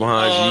bricks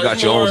behind you. You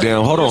got your own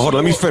damn. Hold on.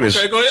 Let me finish.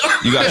 Okay, go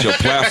ahead. You got your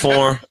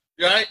platform.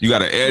 Right. You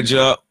got an edge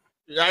up.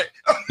 Right.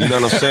 You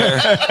know what I'm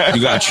saying?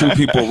 You got true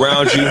people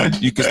around you.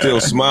 You can still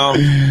smile.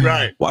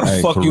 Right. Why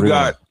the fuck you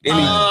got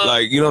any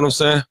like? You know what I'm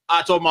saying?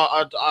 I told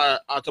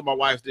my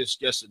wife this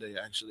yesterday.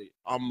 Actually,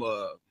 I'm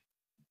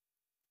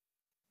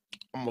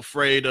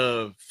afraid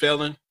of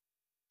failing.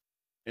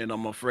 And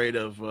I'm afraid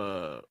of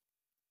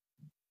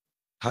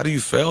How do you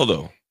fail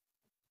though?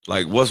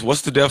 Like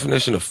what's the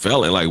definition of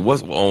failing? Like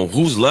what's on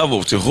whose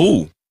level to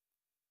who?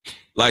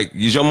 Like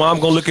is your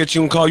mom gonna look at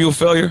you and call you a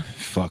failure?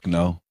 Fuck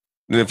no.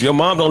 And if your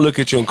mom don't look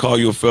at you and call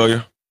you a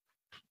failure,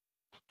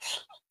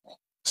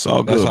 it's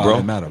all good, bro.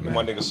 That matter, man.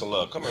 My nigga some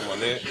love. Come here, my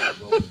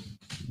nigga.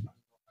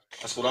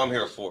 That's what I'm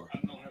here for.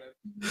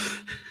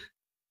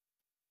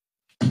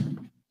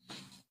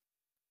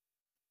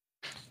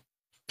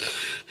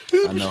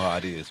 I know how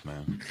it is,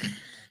 man.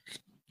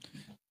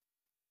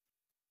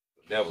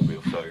 Never be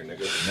a failure,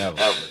 nigga.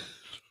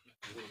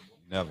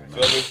 Never, man.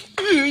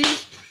 Feel me?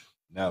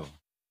 Never.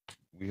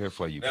 We here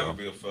for you, Never bro.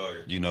 Be a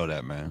failure. You know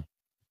that, man.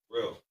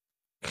 Real.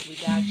 We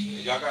got you.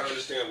 Y'all gotta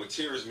understand what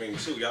tears mean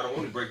too. Y'all don't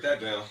want to break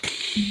that down.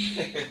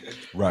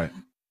 Right.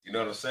 You know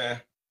what I'm saying?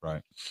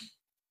 Right.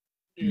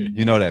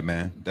 You know that,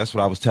 man. That's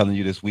what I was telling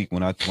you this week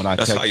when I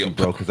texted you,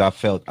 bro, because I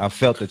felt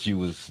that you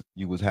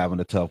was having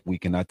a tough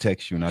week, and I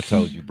text you and I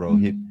told you, bro,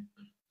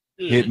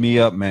 hit me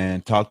up,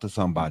 man. Talk to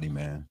somebody,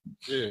 man.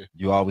 Yeah.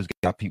 You always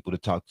got people to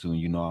talk to, and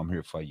you know I'm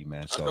here for you,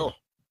 man. So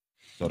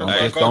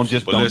don't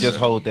just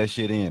hold that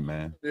shit in,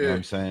 man. You know what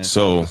I'm saying?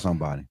 So talk to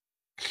somebody.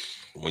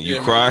 When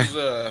you cry,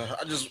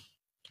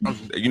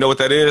 you know what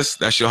that is?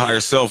 That's your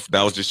higher self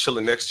that was just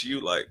chilling next to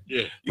you. Like,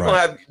 you gonna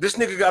have this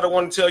nigga gotta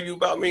want to tell you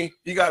about me.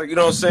 He gotta, you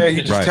know what I'm saying?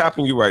 He's just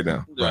tapping you right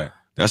now. Right.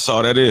 That's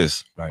all that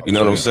is. Right. You know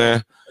what I'm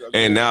saying?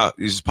 And now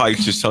he's probably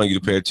just telling you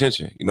to pay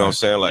attention. You know what I'm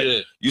saying? Like,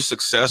 you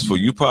successful.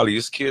 You probably,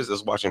 his kids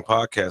that's watching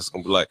podcasts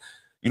gonna be like,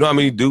 you know how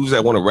many dudes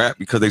that want to rap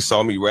because they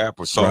saw me rap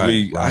or saw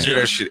me? I hear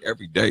that shit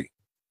every day.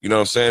 You know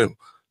what I'm saying?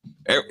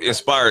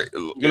 Inspired.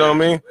 You know what I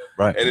mean?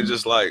 Right. And it's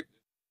just like,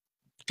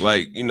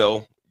 you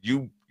know,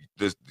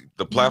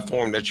 the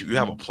platform that you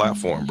have a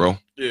platform, bro.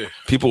 Yeah.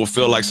 People will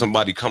feel like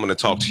somebody coming to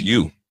talk to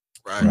you.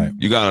 Right.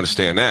 You gotta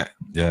understand that.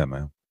 Yeah,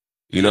 man.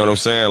 You know what I'm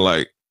saying?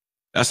 Like,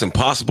 that's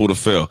impossible to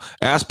fail.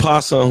 Ask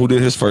Pa-Son who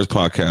did his first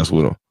podcast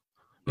with him.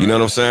 You know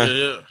what I'm saying?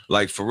 Yeah.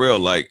 Like, for real,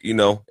 like, you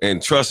know,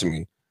 and trust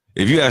me,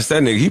 if you ask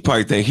that nigga, he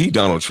probably think he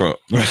Donald Trump.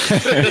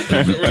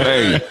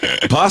 Hey,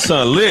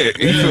 Pa-Son lit.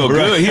 He feel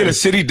good. He in the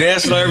city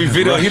dancing on every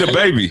video. He the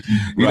baby.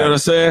 You know what I'm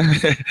saying?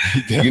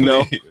 You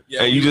know?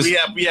 Yeah,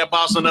 and we have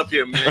Pa-Son up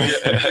here, man.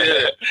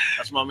 Yeah.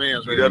 That's my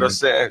man's right. You know what I'm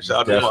saying?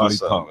 Shout out to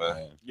Pa-Son,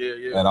 man.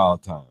 Yeah. At all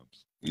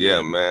times.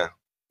 Yeah, man.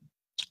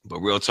 But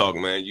real talk,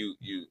 man, you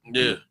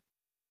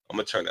I'm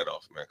gonna turn that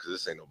off, man, because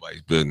this ain't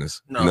nobody's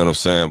business. No. You know what I'm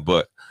saying?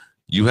 But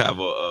you have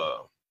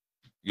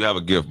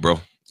a gift, bro.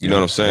 You know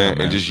what I'm saying?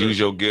 Yeah, and just use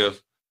your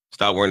gift.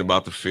 Stop worrying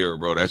about the fear,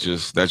 bro. That's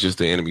just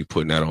the enemy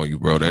putting that on you,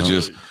 bro. That's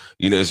just,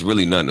 it's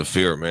really nothing to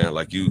fear, man.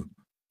 Like you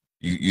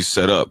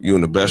set up. You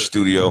in the best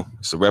studio.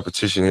 It's a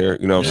repetition here.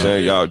 You know what I'm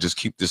saying? Y'all just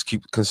keep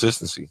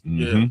consistency.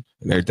 And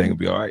everything will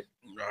be all right.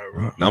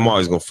 Right. And I'm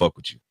always gonna fuck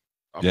with you.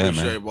 I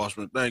appreciate it,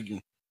 Bossman. Thank you.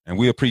 And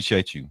we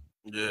appreciate you.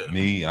 Yeah.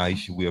 Me,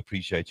 Aisha, we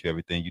appreciate you,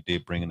 everything you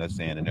did, bringing us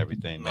in and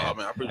everything, man. Nah,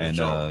 man, I appreciate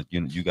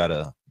and you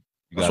gotta.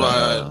 That's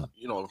why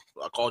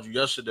I called you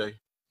yesterday.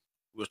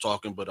 We were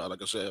talking, but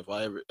like I said,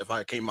 if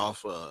I came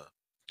off,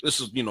 this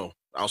is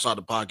outside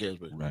the podcast,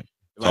 but right.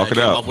 If I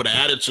came off with an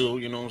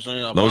attitude, you know what I'm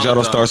saying? As long as y'all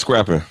don't start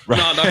scrapping.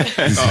 Right. No,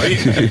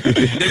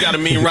 they got to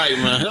mean right,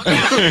 man.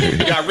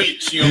 You got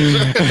reach, you know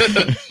what I'm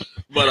saying?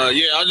 But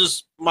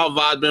my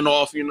vibe been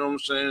off, you know what I'm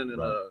saying?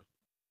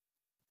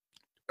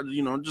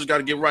 And just got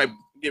to get right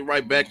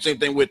back. Same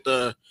thing with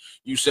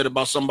you said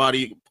about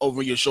somebody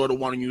over your shoulder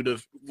wanting you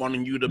to.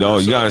 No,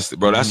 you honest,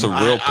 bro. That's a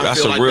real.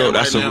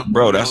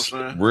 That's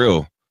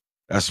real.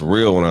 That's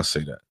real when I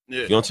say that.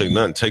 Yeah. You don't take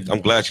nothing.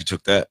 I'm glad you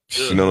took that.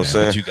 Yeah. You know what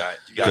I'm saying? You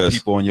got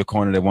people in your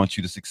corner that want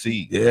you to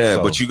succeed. Yeah,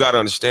 but you got to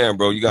understand,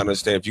 bro. You got to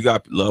understand if you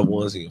got loved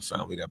ones in your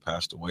family that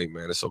passed away,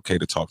 man, it's okay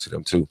to talk to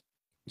them too.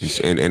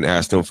 And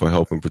ask them for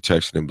help and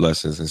protection and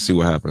blessings and see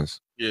what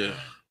happens. Yeah.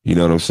 You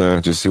know what I'm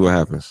saying? Just see what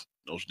happens.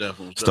 Most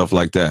definitely. Stuff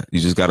like that.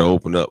 You just got to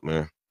open up,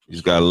 man. You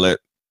just got to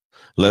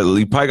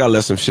you probably got to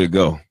let some shit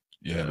go.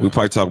 Yeah. We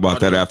probably talk about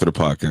that after the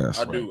podcast.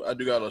 I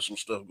do got to let some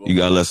stuff go. You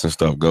got to let some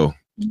stuff go.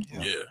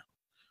 Yeah.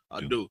 I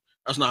do.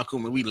 That's not cool,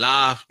 man. We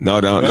live. No,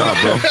 bro.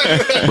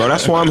 Bro,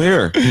 that's why I'm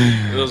here.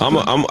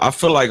 I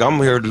feel like I'm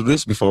here to do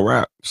this before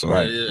rap. So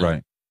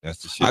right.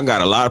 That's the shit. I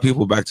got a lot of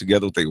people back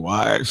together with their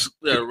wives.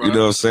 Yeah, right. You know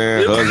what I'm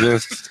saying?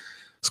 Husbands,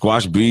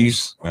 squash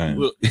beefs. Right.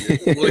 Well,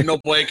 no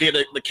boy,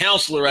 the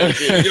counselor right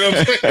there. You know what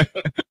I'm saying?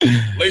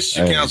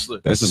 Relationship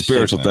counselor. That's a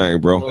spiritual thing,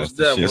 bro. That's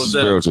a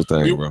spiritual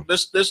thing, bro.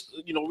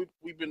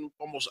 We've been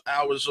almost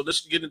hours, so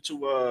let's get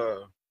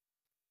into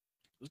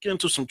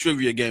some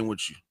trivia game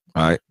with you.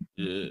 All right.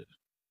 Yeah.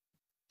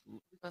 We're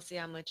gonna see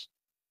how much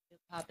hip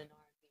hop and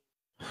R&B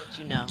that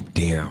you know.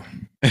 Damn.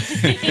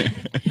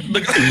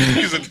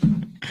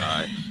 All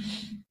right.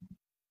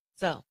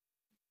 So,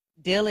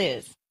 deal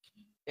is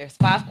there's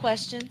 5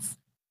 questions.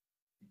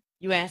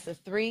 You answer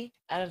 3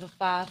 out of the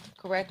 5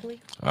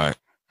 correctly. All right.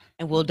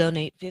 And we'll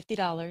donate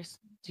 $50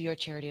 to your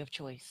charity of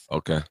choice.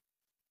 Okay.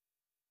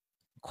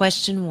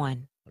 Question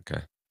 1.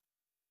 Okay.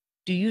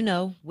 Do you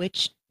know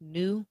which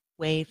new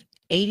wave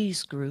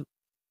 80s group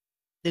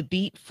the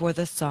beat for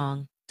the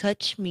song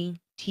Touch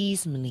Me,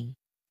 Tease Me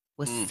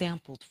was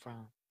sampled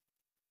from?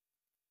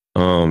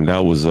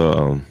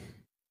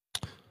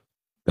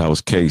 That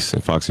was Case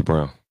and Foxy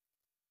Brown.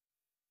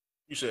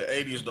 You said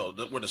 80s though,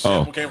 where the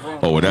sample came from?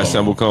 Oh, where that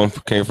sample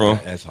came from?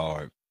 That's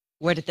hard.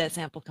 Where did that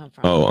sample come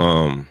from?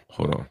 Oh,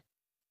 hold on.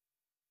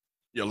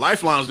 Your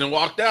lifelines then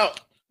walked out.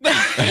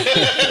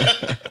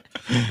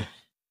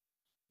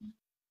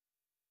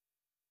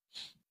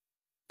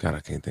 God, I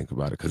can't think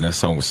about it because that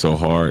song was so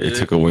hard. It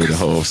took away the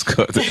whole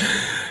scut.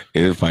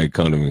 It'll probably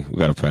come to me. We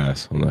got to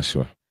pass. I'm not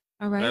sure.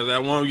 All right.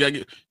 That one, you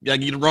gotta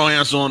get the wrong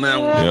answer on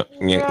that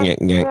one. Yeah.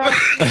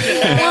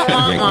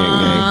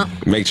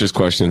 Matrix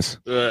questions.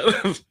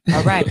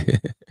 All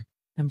right.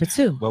 Number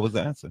 2. What was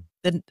the answer?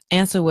 The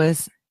answer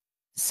was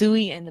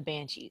Suey and the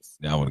Banshees.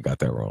 Yeah, I would have got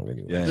that wrong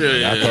anyway.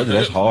 Yeah. I told you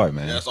that's hard,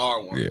 man. That's a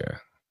hard one. Yeah.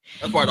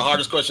 That's probably the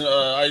hardest question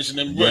I used to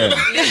them. Yeah.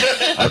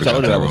 I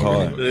told you that was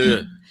hard.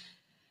 Yeah.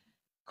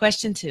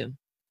 Question 2.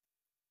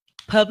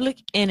 Public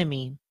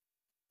Enemy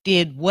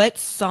did what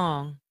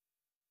song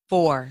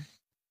for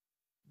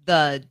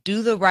the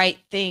Do the Right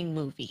Thing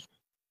movie?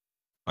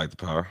 Fight the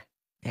Power.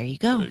 There you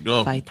go. There you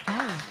go. Fight the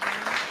Power.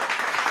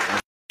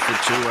 For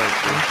 2 right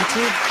there. Thank you,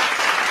 too.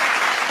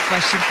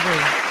 Question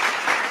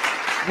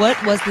 3.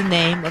 What was the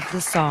name of the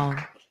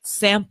song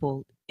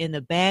sampled in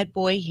the Bad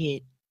Boy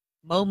hit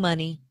Mo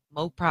Money,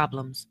 Mo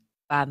Problems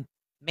by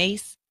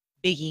Mace,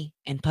 Biggie,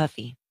 and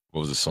Puffy?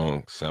 What was the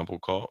song sample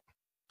called?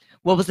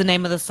 What was the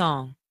name of the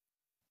song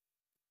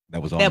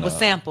that was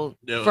sampled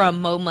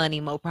from Mo Money,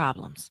 Mo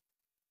Problems?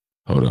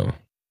 Hold on.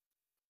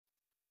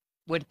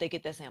 Where did they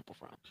get that sample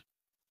from?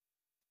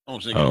 I'm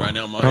thinking right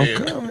now in my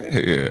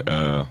head.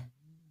 Yeah.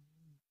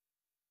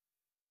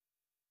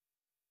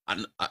 I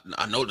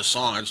know the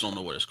song. I just don't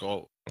know what it's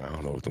called. I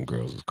don't know what them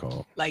girls is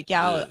called. Like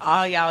y'all,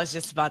 all y'all was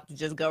just about to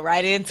just go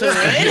right into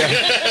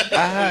it.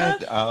 I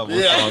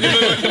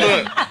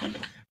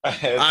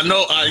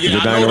know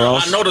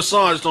the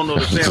song. I just don't know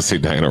the sample. Just say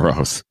Diana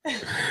Ross.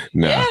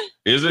 Nah. Yeah.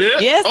 Is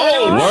it? Yes.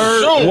 Oh,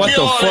 word. What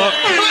the fuck?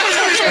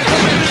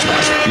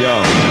 Yo,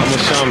 I'm a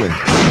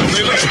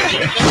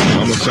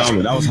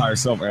shaman. That was higher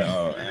self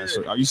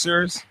answer. Are you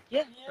serious?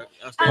 Yeah.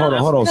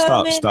 Hold on.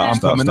 Stop.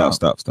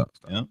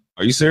 Yeah.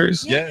 Are you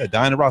serious? Yeah,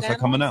 Diana Ross are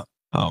coming out.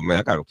 Oh man,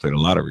 I gotta play the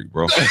lottery,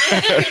 bro.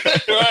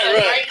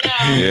 right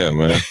now. Yeah,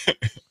 man.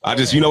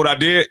 You know what I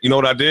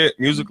did?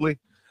 Musically?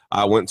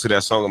 I went to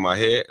that song in my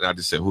head and I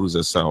just said, who does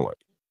that sound like?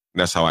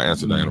 And that's how I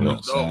answered Diana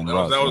Ross.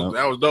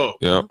 That was dope.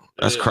 Yeah,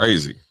 that's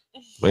crazy.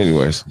 But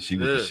anyways, She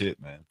was the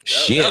shit, man.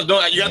 shit. That's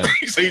dope. You got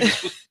to say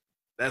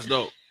that's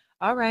dope.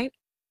 All right.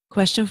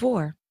 Question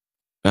 4.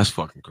 That's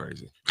fucking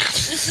crazy.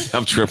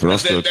 I'm tripping. I'm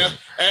still tripping.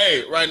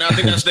 Hey, right now I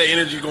think that's the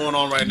energy going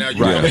on right now.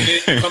 You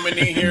coming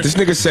in here. This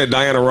nigga said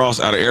Diana Ross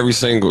out of every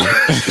single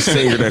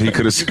singer that he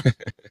could have said.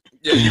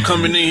 Yeah, you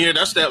coming in here.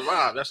 That's that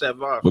vibe. That's that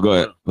vibe. But go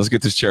ahead. Let's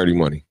get this charity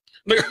money.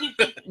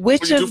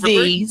 Which of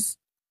these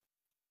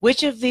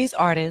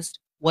artists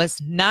was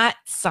not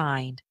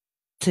signed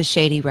to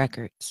Shady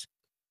Records?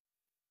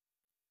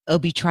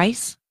 Obi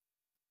Trice,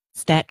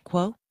 Stat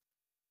Quo,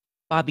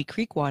 Bobby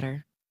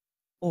Creekwater,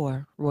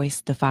 or Royce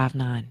the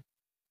 5'9"?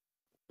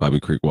 Bobby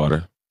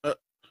Creekwater. Boss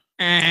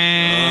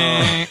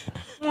man,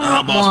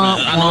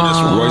 I know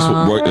this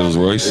one. Royce, it was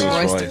Royce.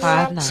 Royce the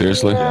 5'9".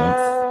 Seriously?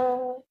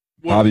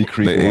 Bobby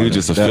Creekwater. He was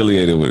just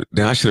affiliated with.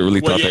 Damn, I should have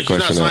really thought that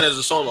question. He's not signed as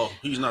a solo.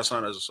 He's not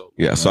signed as a solo.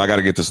 Yeah, so I got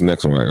to get this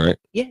next one right?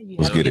 Yeah, you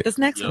Let's have to get it. this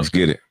next one. Let's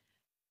get it.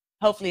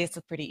 Hopefully it's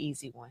a pretty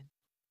easy one.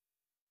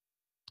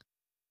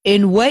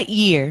 In what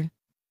year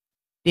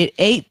did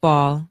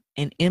 8Ball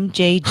and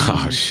MJG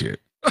Oh shit.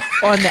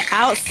 on the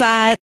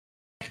Outside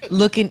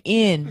Looking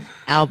In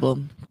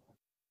album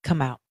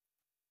come out?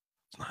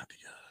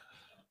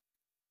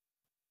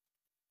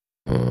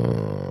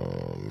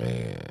 Oh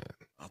man.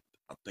 I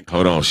think.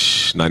 Hold on.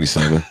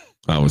 97.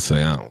 I would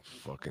say I don't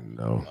fucking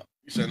know.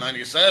 You said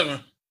 97.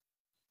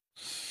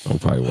 I'm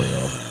probably way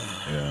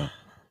off. Yeah.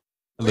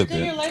 A little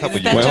bit. Is Couple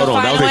that years. Wait, hold your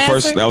on. That was final their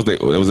first. answer? That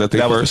was that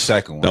their That was the first.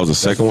 second one. That was the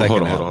second one.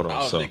 Hold on. album. Hold on. I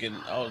was So, thinking.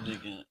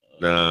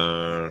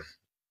 nah.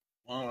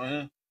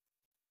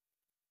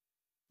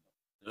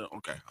 Yeah,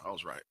 okay, I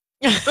was right.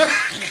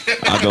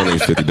 I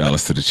donate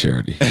 $50 to the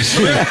charity.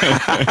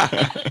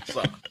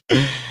 So,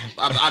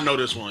 I know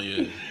this one.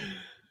 Yeah,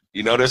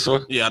 You know this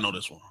one? yeah, I know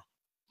this one.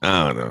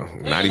 I don't know.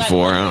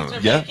 94. I don't know.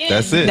 Yeah,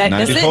 that's it.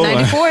 That's it. 94.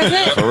 94 is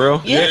it? For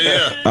real? Yeah.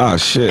 Yeah. Oh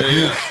shit.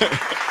 Yeah.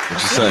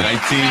 What you say?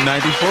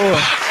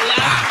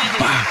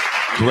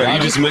 1994. Brett,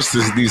 you just missed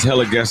these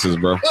hella guesses,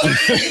 bro.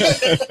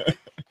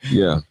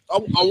 Yeah. I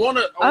want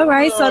to. All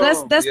right, so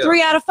that's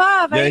 3 out of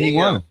 5. Yeah, ain't he it?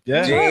 won.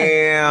 Yeah.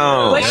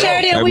 Damn. What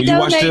charity are Hey, we will you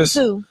watch donating this?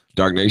 to?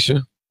 Dark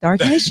Nation. Dark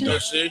Nation.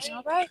 That's it.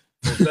 All right.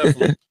 Most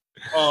definitely.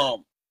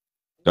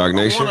 Dark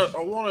Nation. I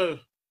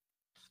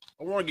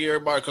want to get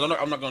everybody because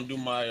I'm not gonna do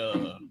my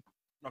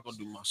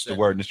set. The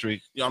word in the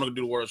street. Yeah, I'm not gonna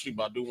do the word street,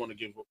 but I do want to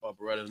give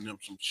Beretta and them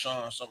some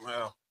shine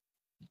somehow.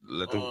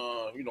 Let them.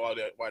 You know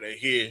why they're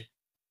here.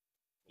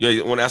 Yeah,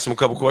 you want to ask them a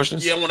couple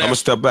questions? Yeah, I'm gonna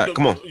step back.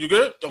 Come on. You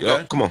good? Okay.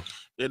 Yeah, come on.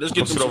 Yeah, let's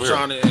get them Come some sit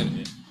over shine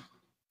and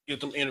get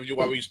them interview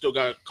while we still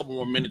got a couple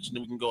more minutes, and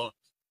then we can go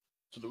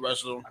to the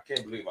rest of them. I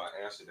can't believe I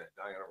answered that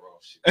Diana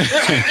Ross shit.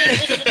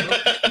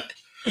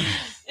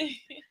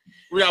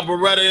 We got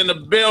Beretta in the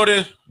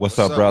building. What's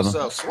up, brother? What's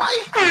up,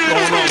 Swipe?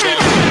 What's going on,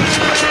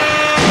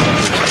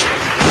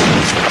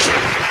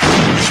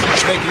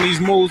 Making these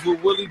moves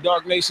with Willie,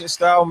 Dark Nation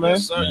style, man.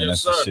 Yes, sir. Man,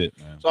 Yes, that's sir. the shit,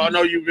 man. So I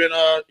know you've been,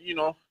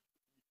 you're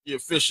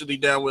officially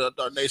down with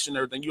Dark Nation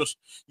and everything. You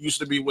used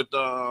to be with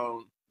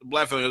the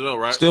Black Family as well,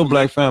 right? Still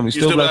Black Family.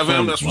 You Still Black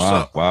Family. That's what's Wow,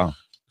 up. wow.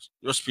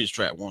 Your speech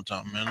trap one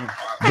time, man.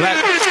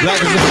 Black is a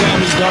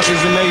family, dark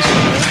is a nation.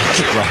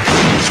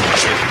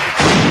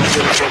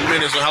 For a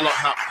minute, so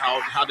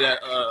how did that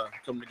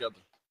come together?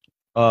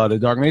 The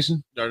Dark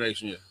Nation? Dark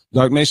Nation, yeah.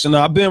 Dark Nation.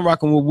 I've been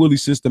rocking with Willie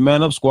since the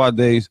Man Up Squad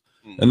days.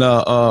 And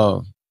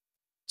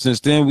since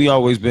then we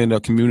always been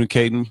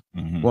communicating,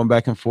 going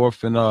back and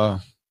forth, and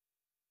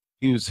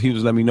he was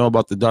letting me know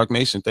about the Dark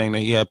Nation thing that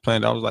he had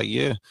planned. I was like,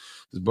 yeah,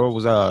 this bro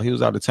was he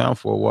was out of town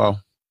for a while,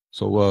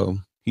 so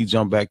he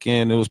jumped back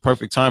in. It was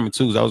perfect timing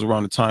too, because I was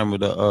around the time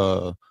with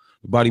the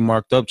Body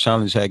Marked Up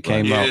challenge had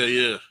came out.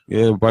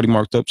 Yeah, Body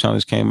Marked Up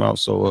challenge came out.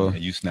 So And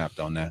you snapped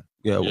on that.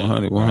 yeah,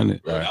 100.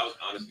 Right. That was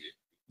honestly.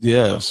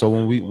 Yeah, so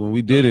when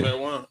we did it,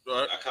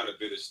 I kind of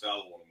did a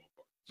style one of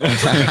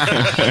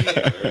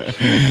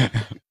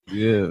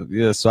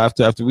yeah. So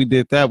after we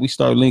did that, we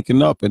started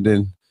linking up, and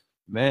then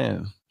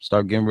man,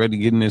 start getting ready,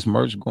 getting this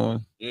merch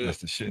going. Yeah, That's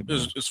the shit,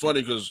 man. it's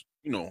funny because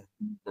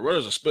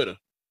Beretta's a spitter.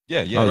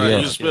 Yeah, yeah. Oh, Right? yeah.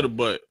 He's a spitter,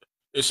 but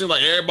it seems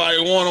like everybody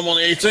want him on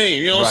the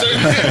 18. You know what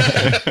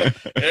I'm saying?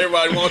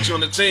 Everybody wants you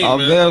on the team, I'm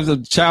man. there as a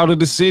child of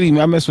the city,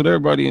 man. I mess with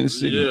everybody in the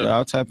city. Yeah.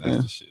 I'll tap That's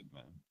in. the shit,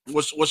 man.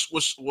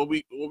 What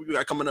we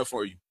got coming up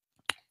for you?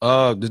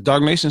 The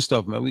Dark Nation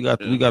stuff, man. We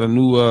got a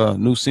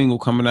new single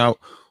coming out.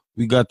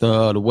 We got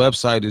the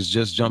website is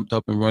just jumped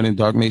up and running,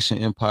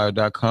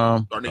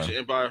 darknationempire.com. Dark Nation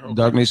Empire. Okay.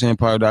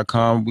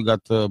 Darknationempire.com. We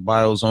got the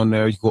bios on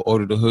there. You can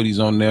order the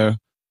hoodies on there. I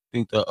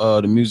think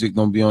the music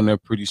gonna be on there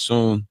pretty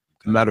soon.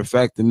 Matter of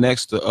fact, the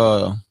next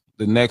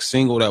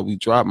single that we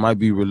drop might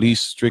be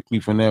released strictly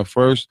from there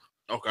first.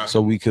 Okay.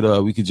 So we could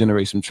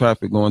generate some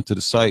traffic going to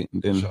the site,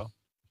 and then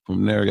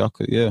from there y'all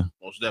could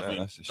Most definitely.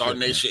 that's the shit,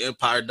 man.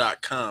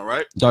 DarkNationEmpire.com,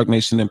 right?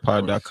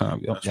 darknationempire.com.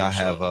 Yep. That's Y'all what's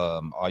have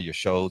up. all your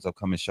shows,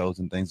 upcoming shows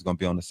and things gonna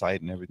be on the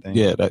site and everything.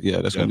 Yeah,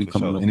 that's gonna be for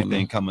coming sure. up.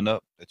 Anything coming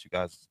up that you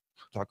guys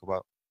talk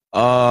about?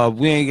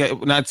 We ain't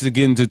got, not to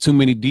get into too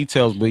many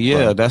details, but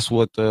yeah, Right. that's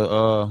what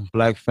the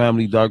Black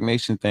Family Dark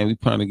Nation thing. We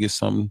trying to get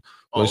something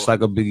But it's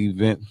like a big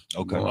event.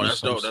 Okay. Oh,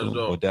 that's dope. That's dope.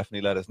 Well,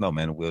 definitely let us know,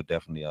 man. We'll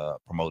definitely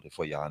promote it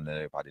for y'all and let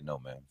everybody know,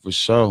 man. For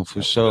sure.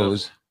 For sure.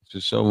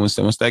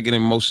 Once that get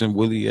in motion,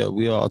 Willie,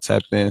 we all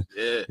tap in.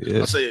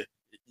 Yeah. I say,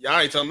 y'all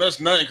ain't telling us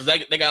nothing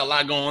because they got a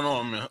lot going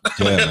on, man.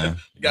 Yeah, man.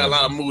 Got a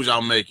lot of moves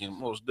y'all making,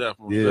 most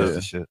definitely. Yeah,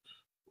 shit.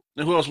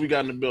 And who else we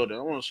got in the building?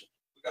 I want to.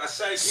 We got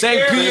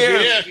St.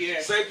 Pierre. Where Kiki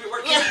at?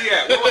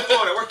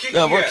 Where Kiki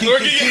at? Where Kiki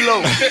Where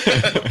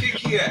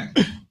Kiki at?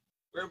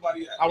 Where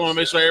everybody at? I want to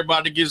make sure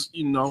everybody gets,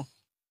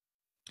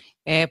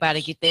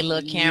 Everybody get their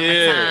little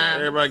camera time.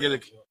 Everybody get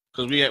it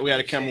because we had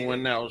a camera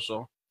one now,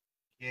 so.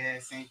 Yeah,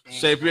 same thing.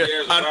 St. Pierre.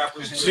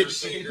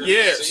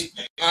 Yes,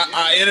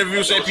 I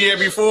interviewed St. Pierre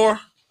before.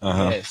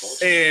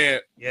 Yes.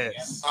 And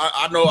yes,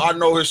 I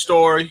know his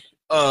story.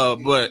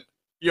 But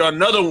you're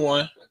another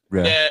one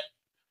that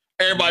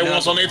everybody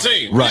wants on their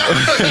team.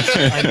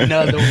 Right.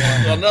 another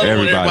one.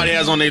 Everybody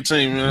has on their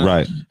team, man.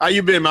 Right. How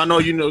you been, man? I know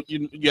you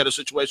had a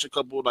situation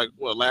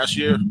last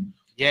year.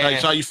 Yeah.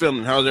 How you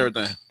feeling? How's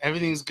everything?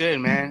 Everything's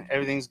good, man.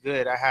 Everything's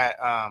good. I had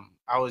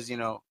I was,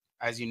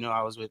 as you know,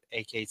 I was with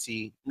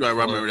AKT. Right, I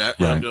remember that.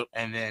 Right.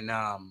 And then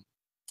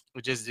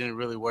it just didn't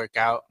really work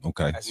out.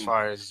 Okay. As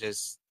far as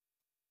just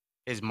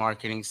his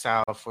marketing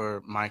style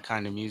for my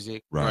kind of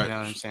music. Right. You know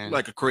what I'm saying?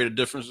 Like a creative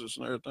differences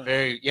and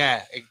everything.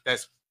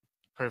 That's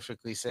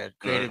perfectly said.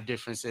 Creative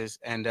differences.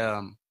 And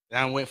then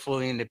I went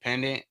fully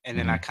independent, and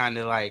then I kind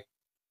of like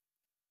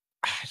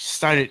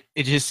started.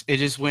 It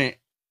just went.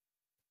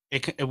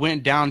 It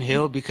went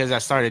downhill because I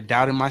started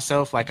doubting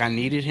myself, like I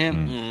needed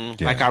him,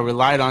 Mm-hmm. like I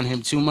relied on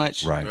him too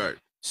much. Right.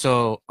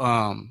 So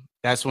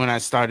that's when I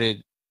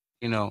started,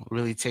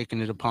 really taking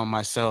it upon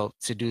myself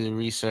to do the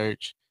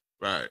research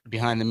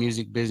behind the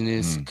music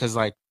business, because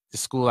like the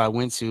school I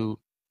went to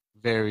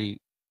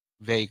very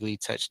vaguely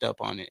touched up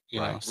on it,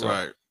 you know.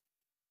 So,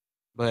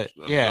 but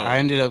yeah, I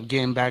ended up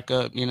getting back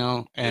up,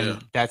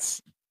 and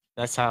that's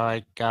how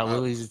I got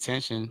Willie's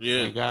attention.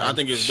 Yeah, I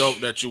think it's dope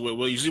that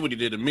you see what he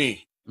did to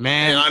me.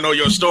 Man, and I know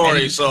your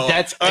story, so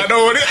I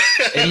know what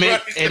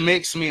it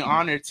makes me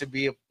honored to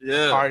be a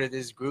part of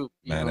this group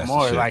even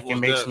more. Like it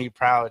makes me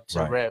proud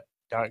to rep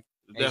Dark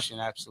Nation.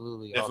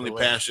 Absolutely, definitely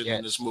passionate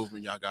in this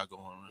movement y'all got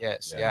going on.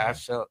 Yes, yeah, I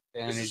felt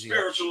the energy. It's a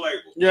spiritual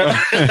label.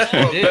 Yeah,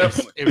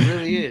 it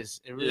really is.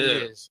 It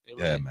really is.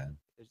 Man.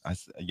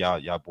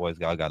 Y'all boys,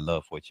 y'all got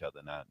love for each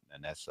other now,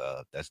 and that's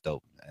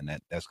dope, and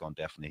that's gonna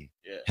definitely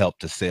help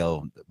to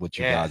sell what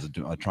you guys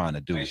are trying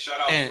to do. Hey, shout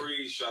out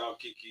Free, shout out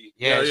Kiki.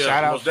 Yeah,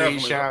 shout out Free,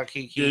 shout out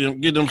Kiki.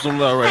 Give them some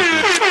love right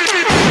there.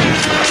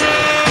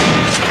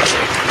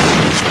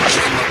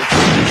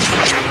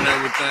 And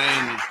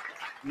everything,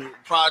 new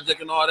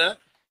project and all that.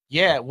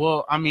 Yeah,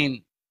 well, I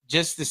mean,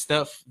 just the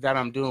stuff that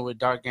I'm doing with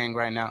Dark Gang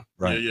right now.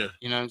 Right. Yeah.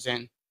 You know what I'm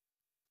saying?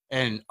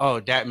 And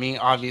that me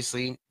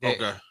obviously.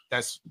 Okay.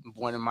 That's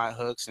one of my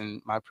hooks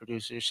and my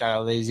producer. Shout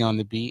out Lazy on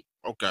the beat.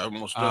 Okay,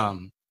 almost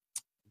done.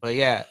 But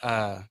yeah,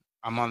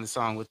 I'm on the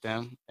song with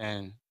them,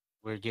 and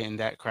we're getting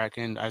that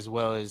cracking, as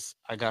well as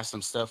I got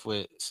some stuff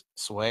with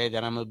Sway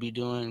that I'm gonna be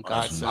doing.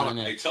 Godson,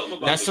 and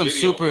that's some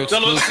super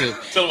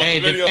exclusive.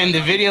 Hey, and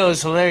the video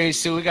is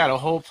hilarious too. We got a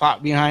whole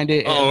plot behind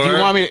it. Oh, do you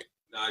want me to?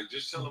 Nah,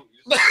 just tell them.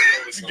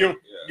 It's dope.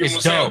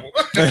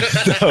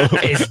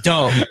 It's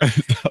dope.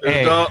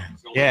 Hey,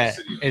 yeah,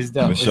 it's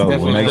dope. For sure.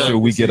 We'll make sure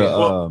we get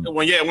a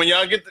when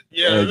y'all get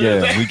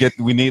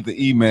we need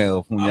the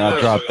email when y'all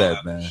drop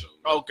that, man.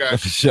 Okay.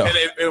 For sure. And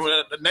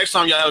the next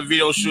time y'all have a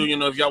video shoot,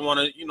 if y'all want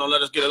to,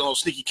 let us get a little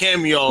sneaky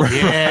cameo.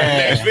 Yeah.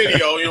 Next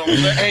video, you know what I'm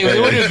saying? Hey,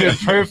 it would have been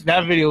perfect.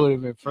 That video would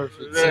have been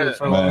perfect too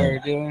for what we were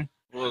doing.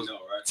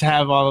 To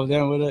have all of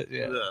them with it.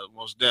 Yeah.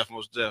 Most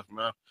definitely,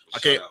 man.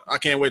 I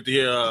can't wait to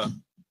hear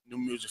new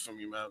music from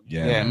you, man.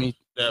 Yeah, me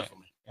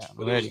definitely. Yeah,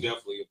 but it was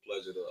definitely a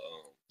pleasure to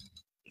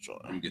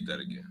let me get that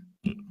again.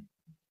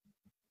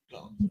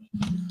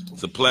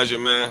 It's a pleasure,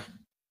 man.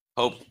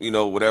 Hope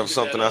whatever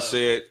something I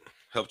said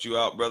helped you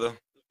out, brother,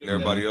 and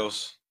everybody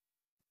else.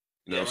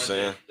 You know what I'm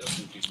saying?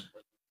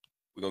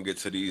 We're gonna get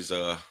to these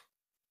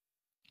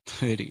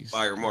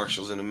fire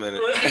marshals in a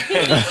minute.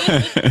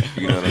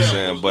 You know what I'm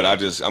saying? But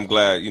I'm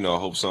glad, I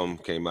hope something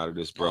came out of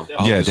this, bro.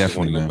 Yeah,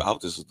 definitely, man. I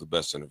hope this is the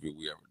best interview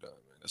we ever done,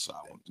 man. That's all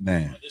I want.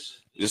 Man.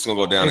 This is gonna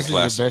go down in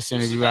class. This is the best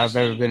interview I've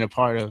ever been a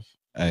part of.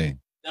 Hey.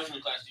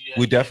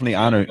 We're definitely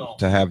honored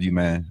to have you,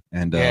 man,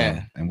 and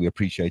we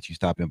appreciate you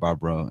stopping by,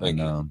 bro.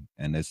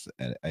 And it's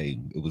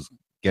it was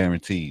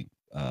guaranteed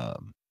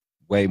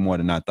way more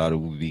than I thought it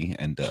would be,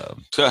 and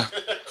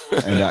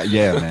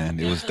yeah, man,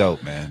 it was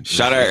dope, man.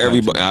 Shout out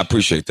everybody. I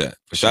appreciate that.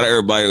 Shout out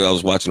everybody that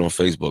was watching on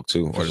Facebook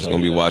too, or just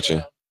gonna be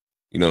watching.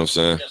 You know what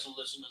I'm saying?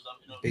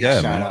 Yeah,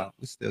 man.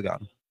 We still got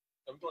them.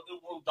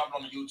 We'll drop it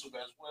on the YouTube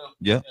as well.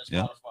 Yeah,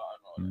 yeah.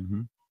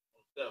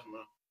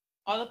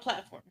 All the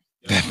platforms.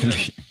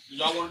 Definitely.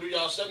 Y'all want to do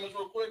y'all segments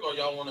real quick, or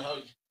y'all want to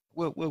help?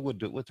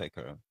 We'll take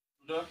care of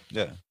it.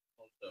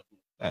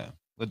 Yeah,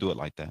 we'll do it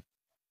like that.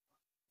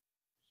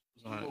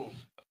 All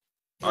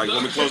right,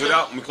 let me close it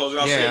out.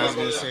 Yeah, I was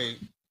gonna say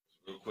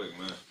real quick,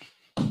 man.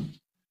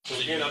 So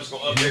again, I'm just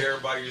gonna update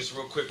everybody just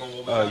real quick on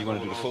what we you want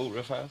to do the food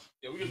real fast?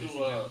 Yeah, we can do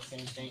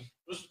same thing.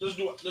 Let's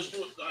do it.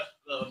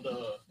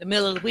 The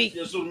middle of the week.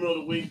 Let's do the middle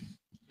of the week.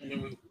 And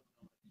then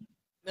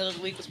middle of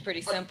the week was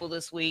pretty simple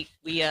this week.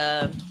 We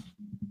all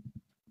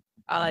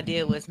I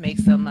did was make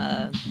some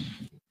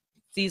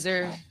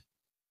Caesar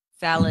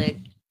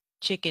salad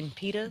chicken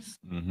pitas.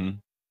 Mm-hmm.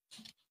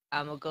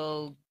 I'm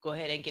gonna go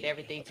ahead and get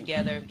everything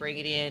together and bring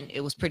it in.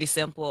 It was pretty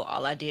simple.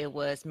 All I did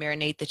was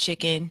marinate the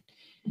chicken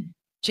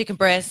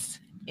breast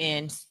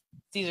in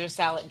Caesar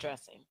salad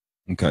dressing.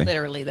 Okay.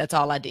 Literally, that's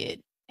all I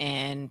did.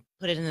 And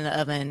put it in the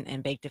oven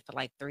and baked it for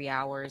like 3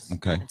 hours.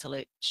 Okay. Until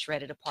it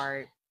shredded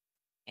apart,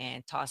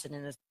 and toss it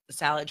in the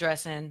salad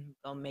dressing.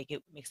 Go mix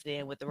it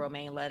in with the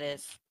romaine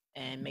lettuce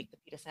and make the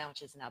pita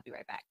sandwiches, and I'll be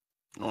right back.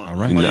 All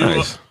right.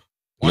 Nice.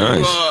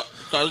 Nice.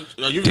 Are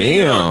you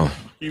Damn. Vegan?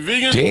 You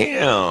vegan?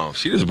 Damn.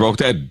 She just broke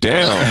that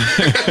down.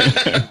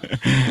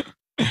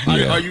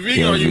 Are you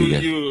vegan or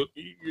you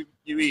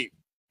eat?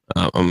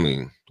 I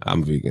mean,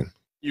 I'm vegan.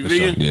 You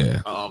vegan? Sure.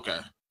 Yeah. Oh, okay.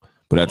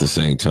 But at the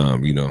same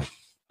time, you know,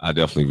 I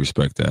definitely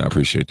respect that. I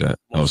appreciate that.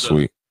 That was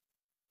sweet.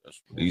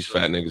 These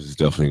fat niggas is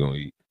definitely gonna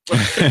eat.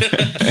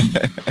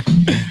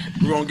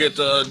 We're gonna get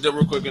dip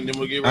real quick and then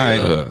we'll get all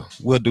right.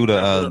 We'll do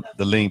the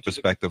lean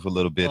perspective a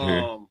little bit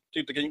here.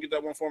 Tita, can you get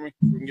that one for me?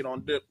 We can get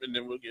on dip and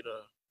then we'll get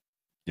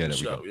yeah, there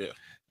we go. Yeah.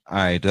 All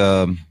right.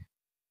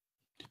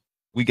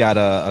 We got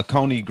a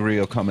Coney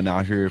Grill coming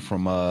out here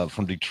from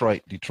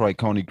Detroit. Detroit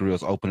Coney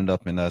Grill's opening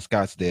up in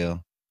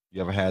Scottsdale.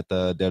 You ever had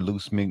their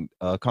loose meat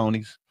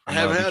Coneys? I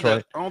haven't had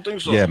that. I don't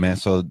think so. Yeah, man.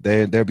 So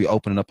they'll be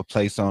opening up a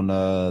place on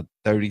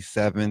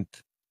 37th.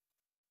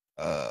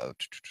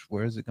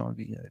 Where is it going to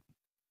be at?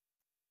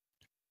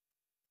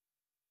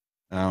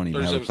 I don't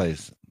even have a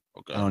place.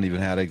 Okay. I don't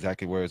even have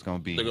exactly where it's going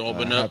to be. They're going to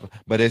open up,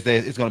 but it's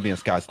going to be in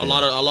Scottsdale.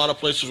 A lot of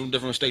places from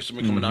different states have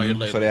been coming out here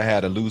lately. So they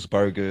had a loose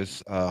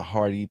burgers,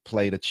 hearty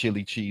plate of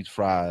chili cheese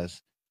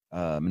fries,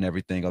 and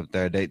everything up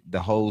there. The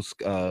whole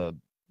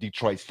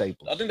Detroit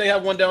staple. I think they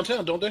have one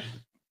downtown, don't they?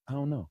 I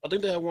don't know. I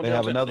think they have one. They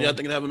have another. Yeah, I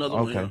think they have another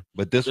one. Okay,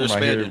 but this one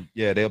right here,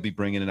 yeah, they'll be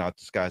bringing it out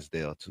to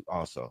Scottsdale too,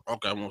 also.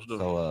 Okay, almost done.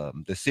 So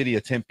the city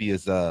of Tempe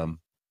is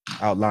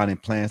outlining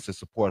plans to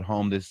support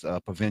homeless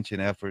prevention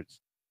efforts.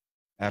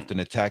 After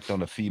an attack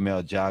on a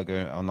female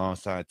jogger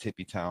alongside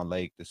Tempe Town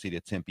Lake, the city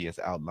of Tempe has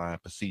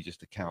outlined procedures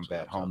to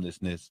combat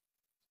homelessness.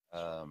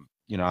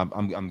 You know,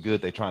 I'm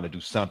good. They're trying to do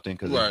something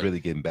because it's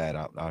really getting bad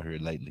out here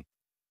lately.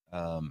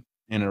 In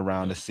and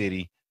around the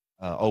city.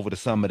 Over the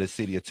summer, the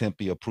city of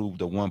Tempe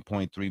approved a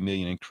 $1.3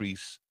 million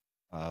increase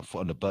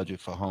for the budget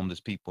for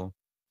homeless people.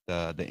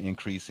 The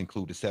increase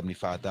included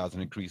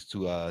 $75,000 increase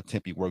to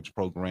Tempe Works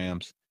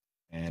programs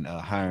and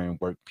hiring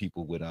work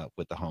people with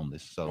the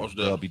homeless. So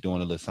they'll be doing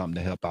a little something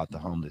to help out the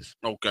homeless.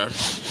 Okay.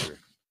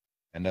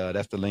 And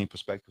that's the lean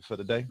perspective for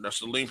the day.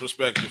 That's the lean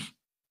perspective.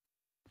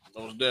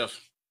 That was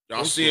deaf.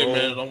 Y'all see it,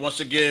 man.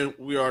 Once again,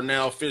 we are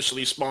now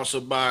officially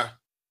sponsored by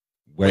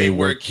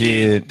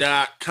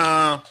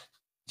WaywardKid.com.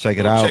 Check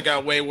it out. Check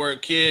out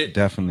Wayward Kid.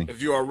 Definitely.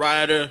 If you're a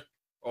writer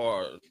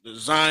or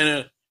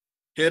designer,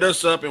 hit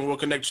us up and we'll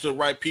connect you to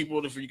the right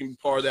people if you can be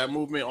part of that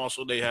movement.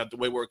 Also, they have the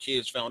Wayward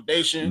Kids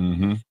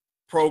Foundation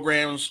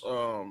programs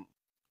to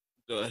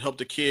help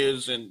the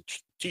kids and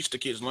teach the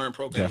kids, learn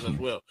programs as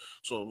well.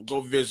 So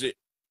go visit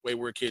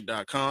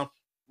WaywardKid.com.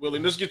 Willie,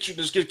 let's get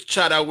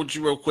chat out with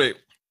you real quick.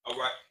 All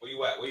right, where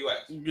you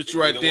at? Get you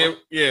right there.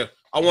 Yeah,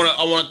 I want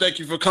to thank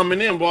you for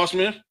coming in, boss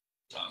man.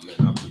 Oh, man,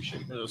 I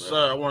appreciate it. Yes,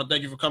 sir. I want to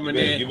thank you for coming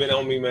in. You've been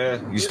on me,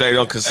 man. You stayed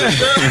on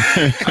consistent.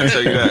 I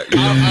tell you that.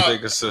 You stay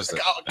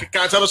consistent.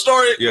 Can I tell a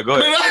story? Yeah, go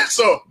ahead.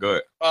 So, go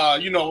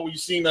ahead. You know, we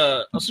seen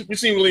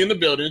Willie in the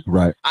building.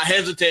 Right. I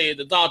hesitated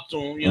to talk to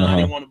him. You know, I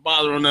didn't want to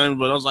bother him, nothing,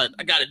 but I was like,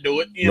 I got to do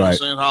it. You know what I'm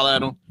saying? Holler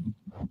at him.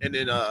 And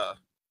then I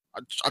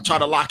tried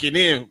to lock it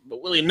in,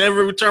 but Willie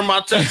never returned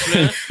my text,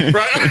 man.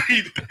 Right?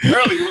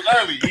 Early.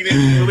 He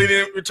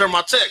didn't return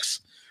my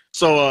text.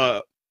 So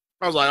I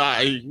was like, all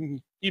right,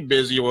 he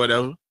busy or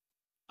whatever.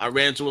 I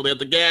ran to Willie at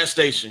the gas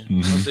station.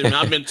 I said, man,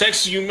 I've been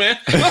texting you, man.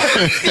 At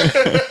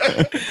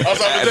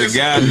the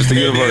gas, Mr.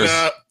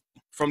 Universe.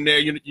 From there,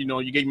 you know,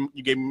 you gave me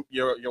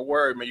your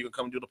word, man. You can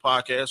come do the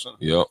podcast. And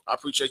I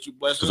appreciate you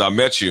blessing. Because I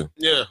met you.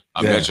 Yeah.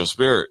 I met your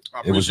spirit.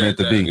 It was meant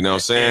to be. You know what I'm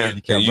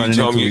saying? And you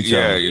told me,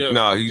 you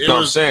know what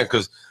I'm saying?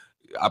 Because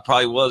I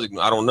probably was,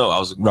 I don't know.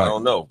 I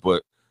don't know.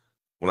 But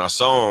when I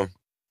saw him,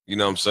 you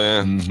know what I'm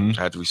saying?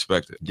 I had to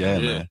respect it. Yeah,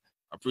 man.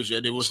 I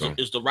appreciate it.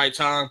 It's the right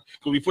time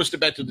because we pushed it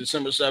back to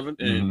December 7th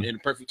and in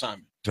perfect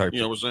timing. You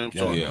know what I'm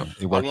saying? Yeah, so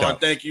I want to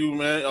thank you,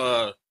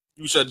 man.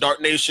 You said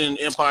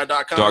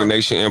DarkNationEmpire.com.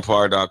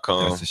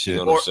 DarkNationEmpire.com. That's the shit.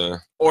 You know what I'm saying?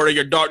 Order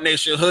your Dark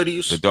Nation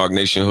hoodies. The Dark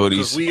Nation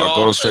hoodies.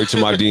 Go straight to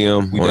my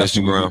DM on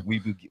Instagram. We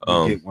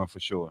get one for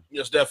sure.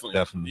 Yes,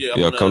 definitely. Yeah,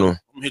 I'm gonna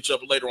hit you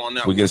up later on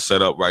that. We get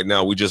set up right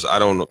now. I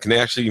don't know. Can they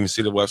actually even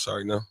see the website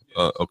right now?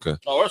 Okay.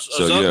 Oh,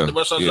 the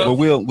website's up.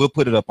 Well, we'll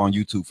put it up on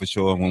YouTube for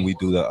sure when we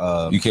do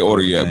the. You can't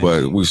order yet,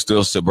 but we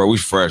still said, bro, we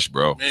fresh,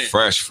 bro. Man.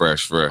 Fresh. I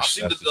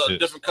see the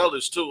different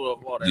colors too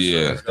of all that.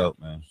 Yeah, that's dope,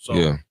 man. So,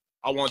 yeah.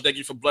 I want to thank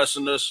you for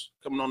blessing us,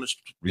 coming on this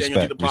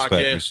Daniel the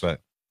podcast.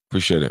 Respect.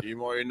 Appreciate it.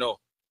 You already know.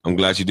 I'm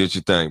glad you did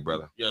your thing,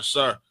 brother. Yes,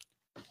 sir.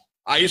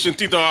 Aisha and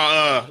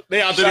Tita,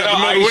 they out there. Shout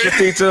out Aisha,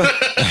 Tita.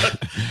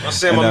 I'm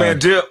saying my man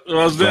Dip.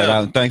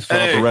 Thanks for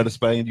Loretta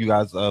Spain, you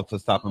guys for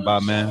stopping by,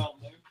 man.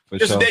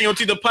 This is Daniel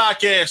Tita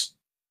podcast.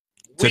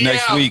 Till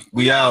next week,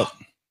 we out.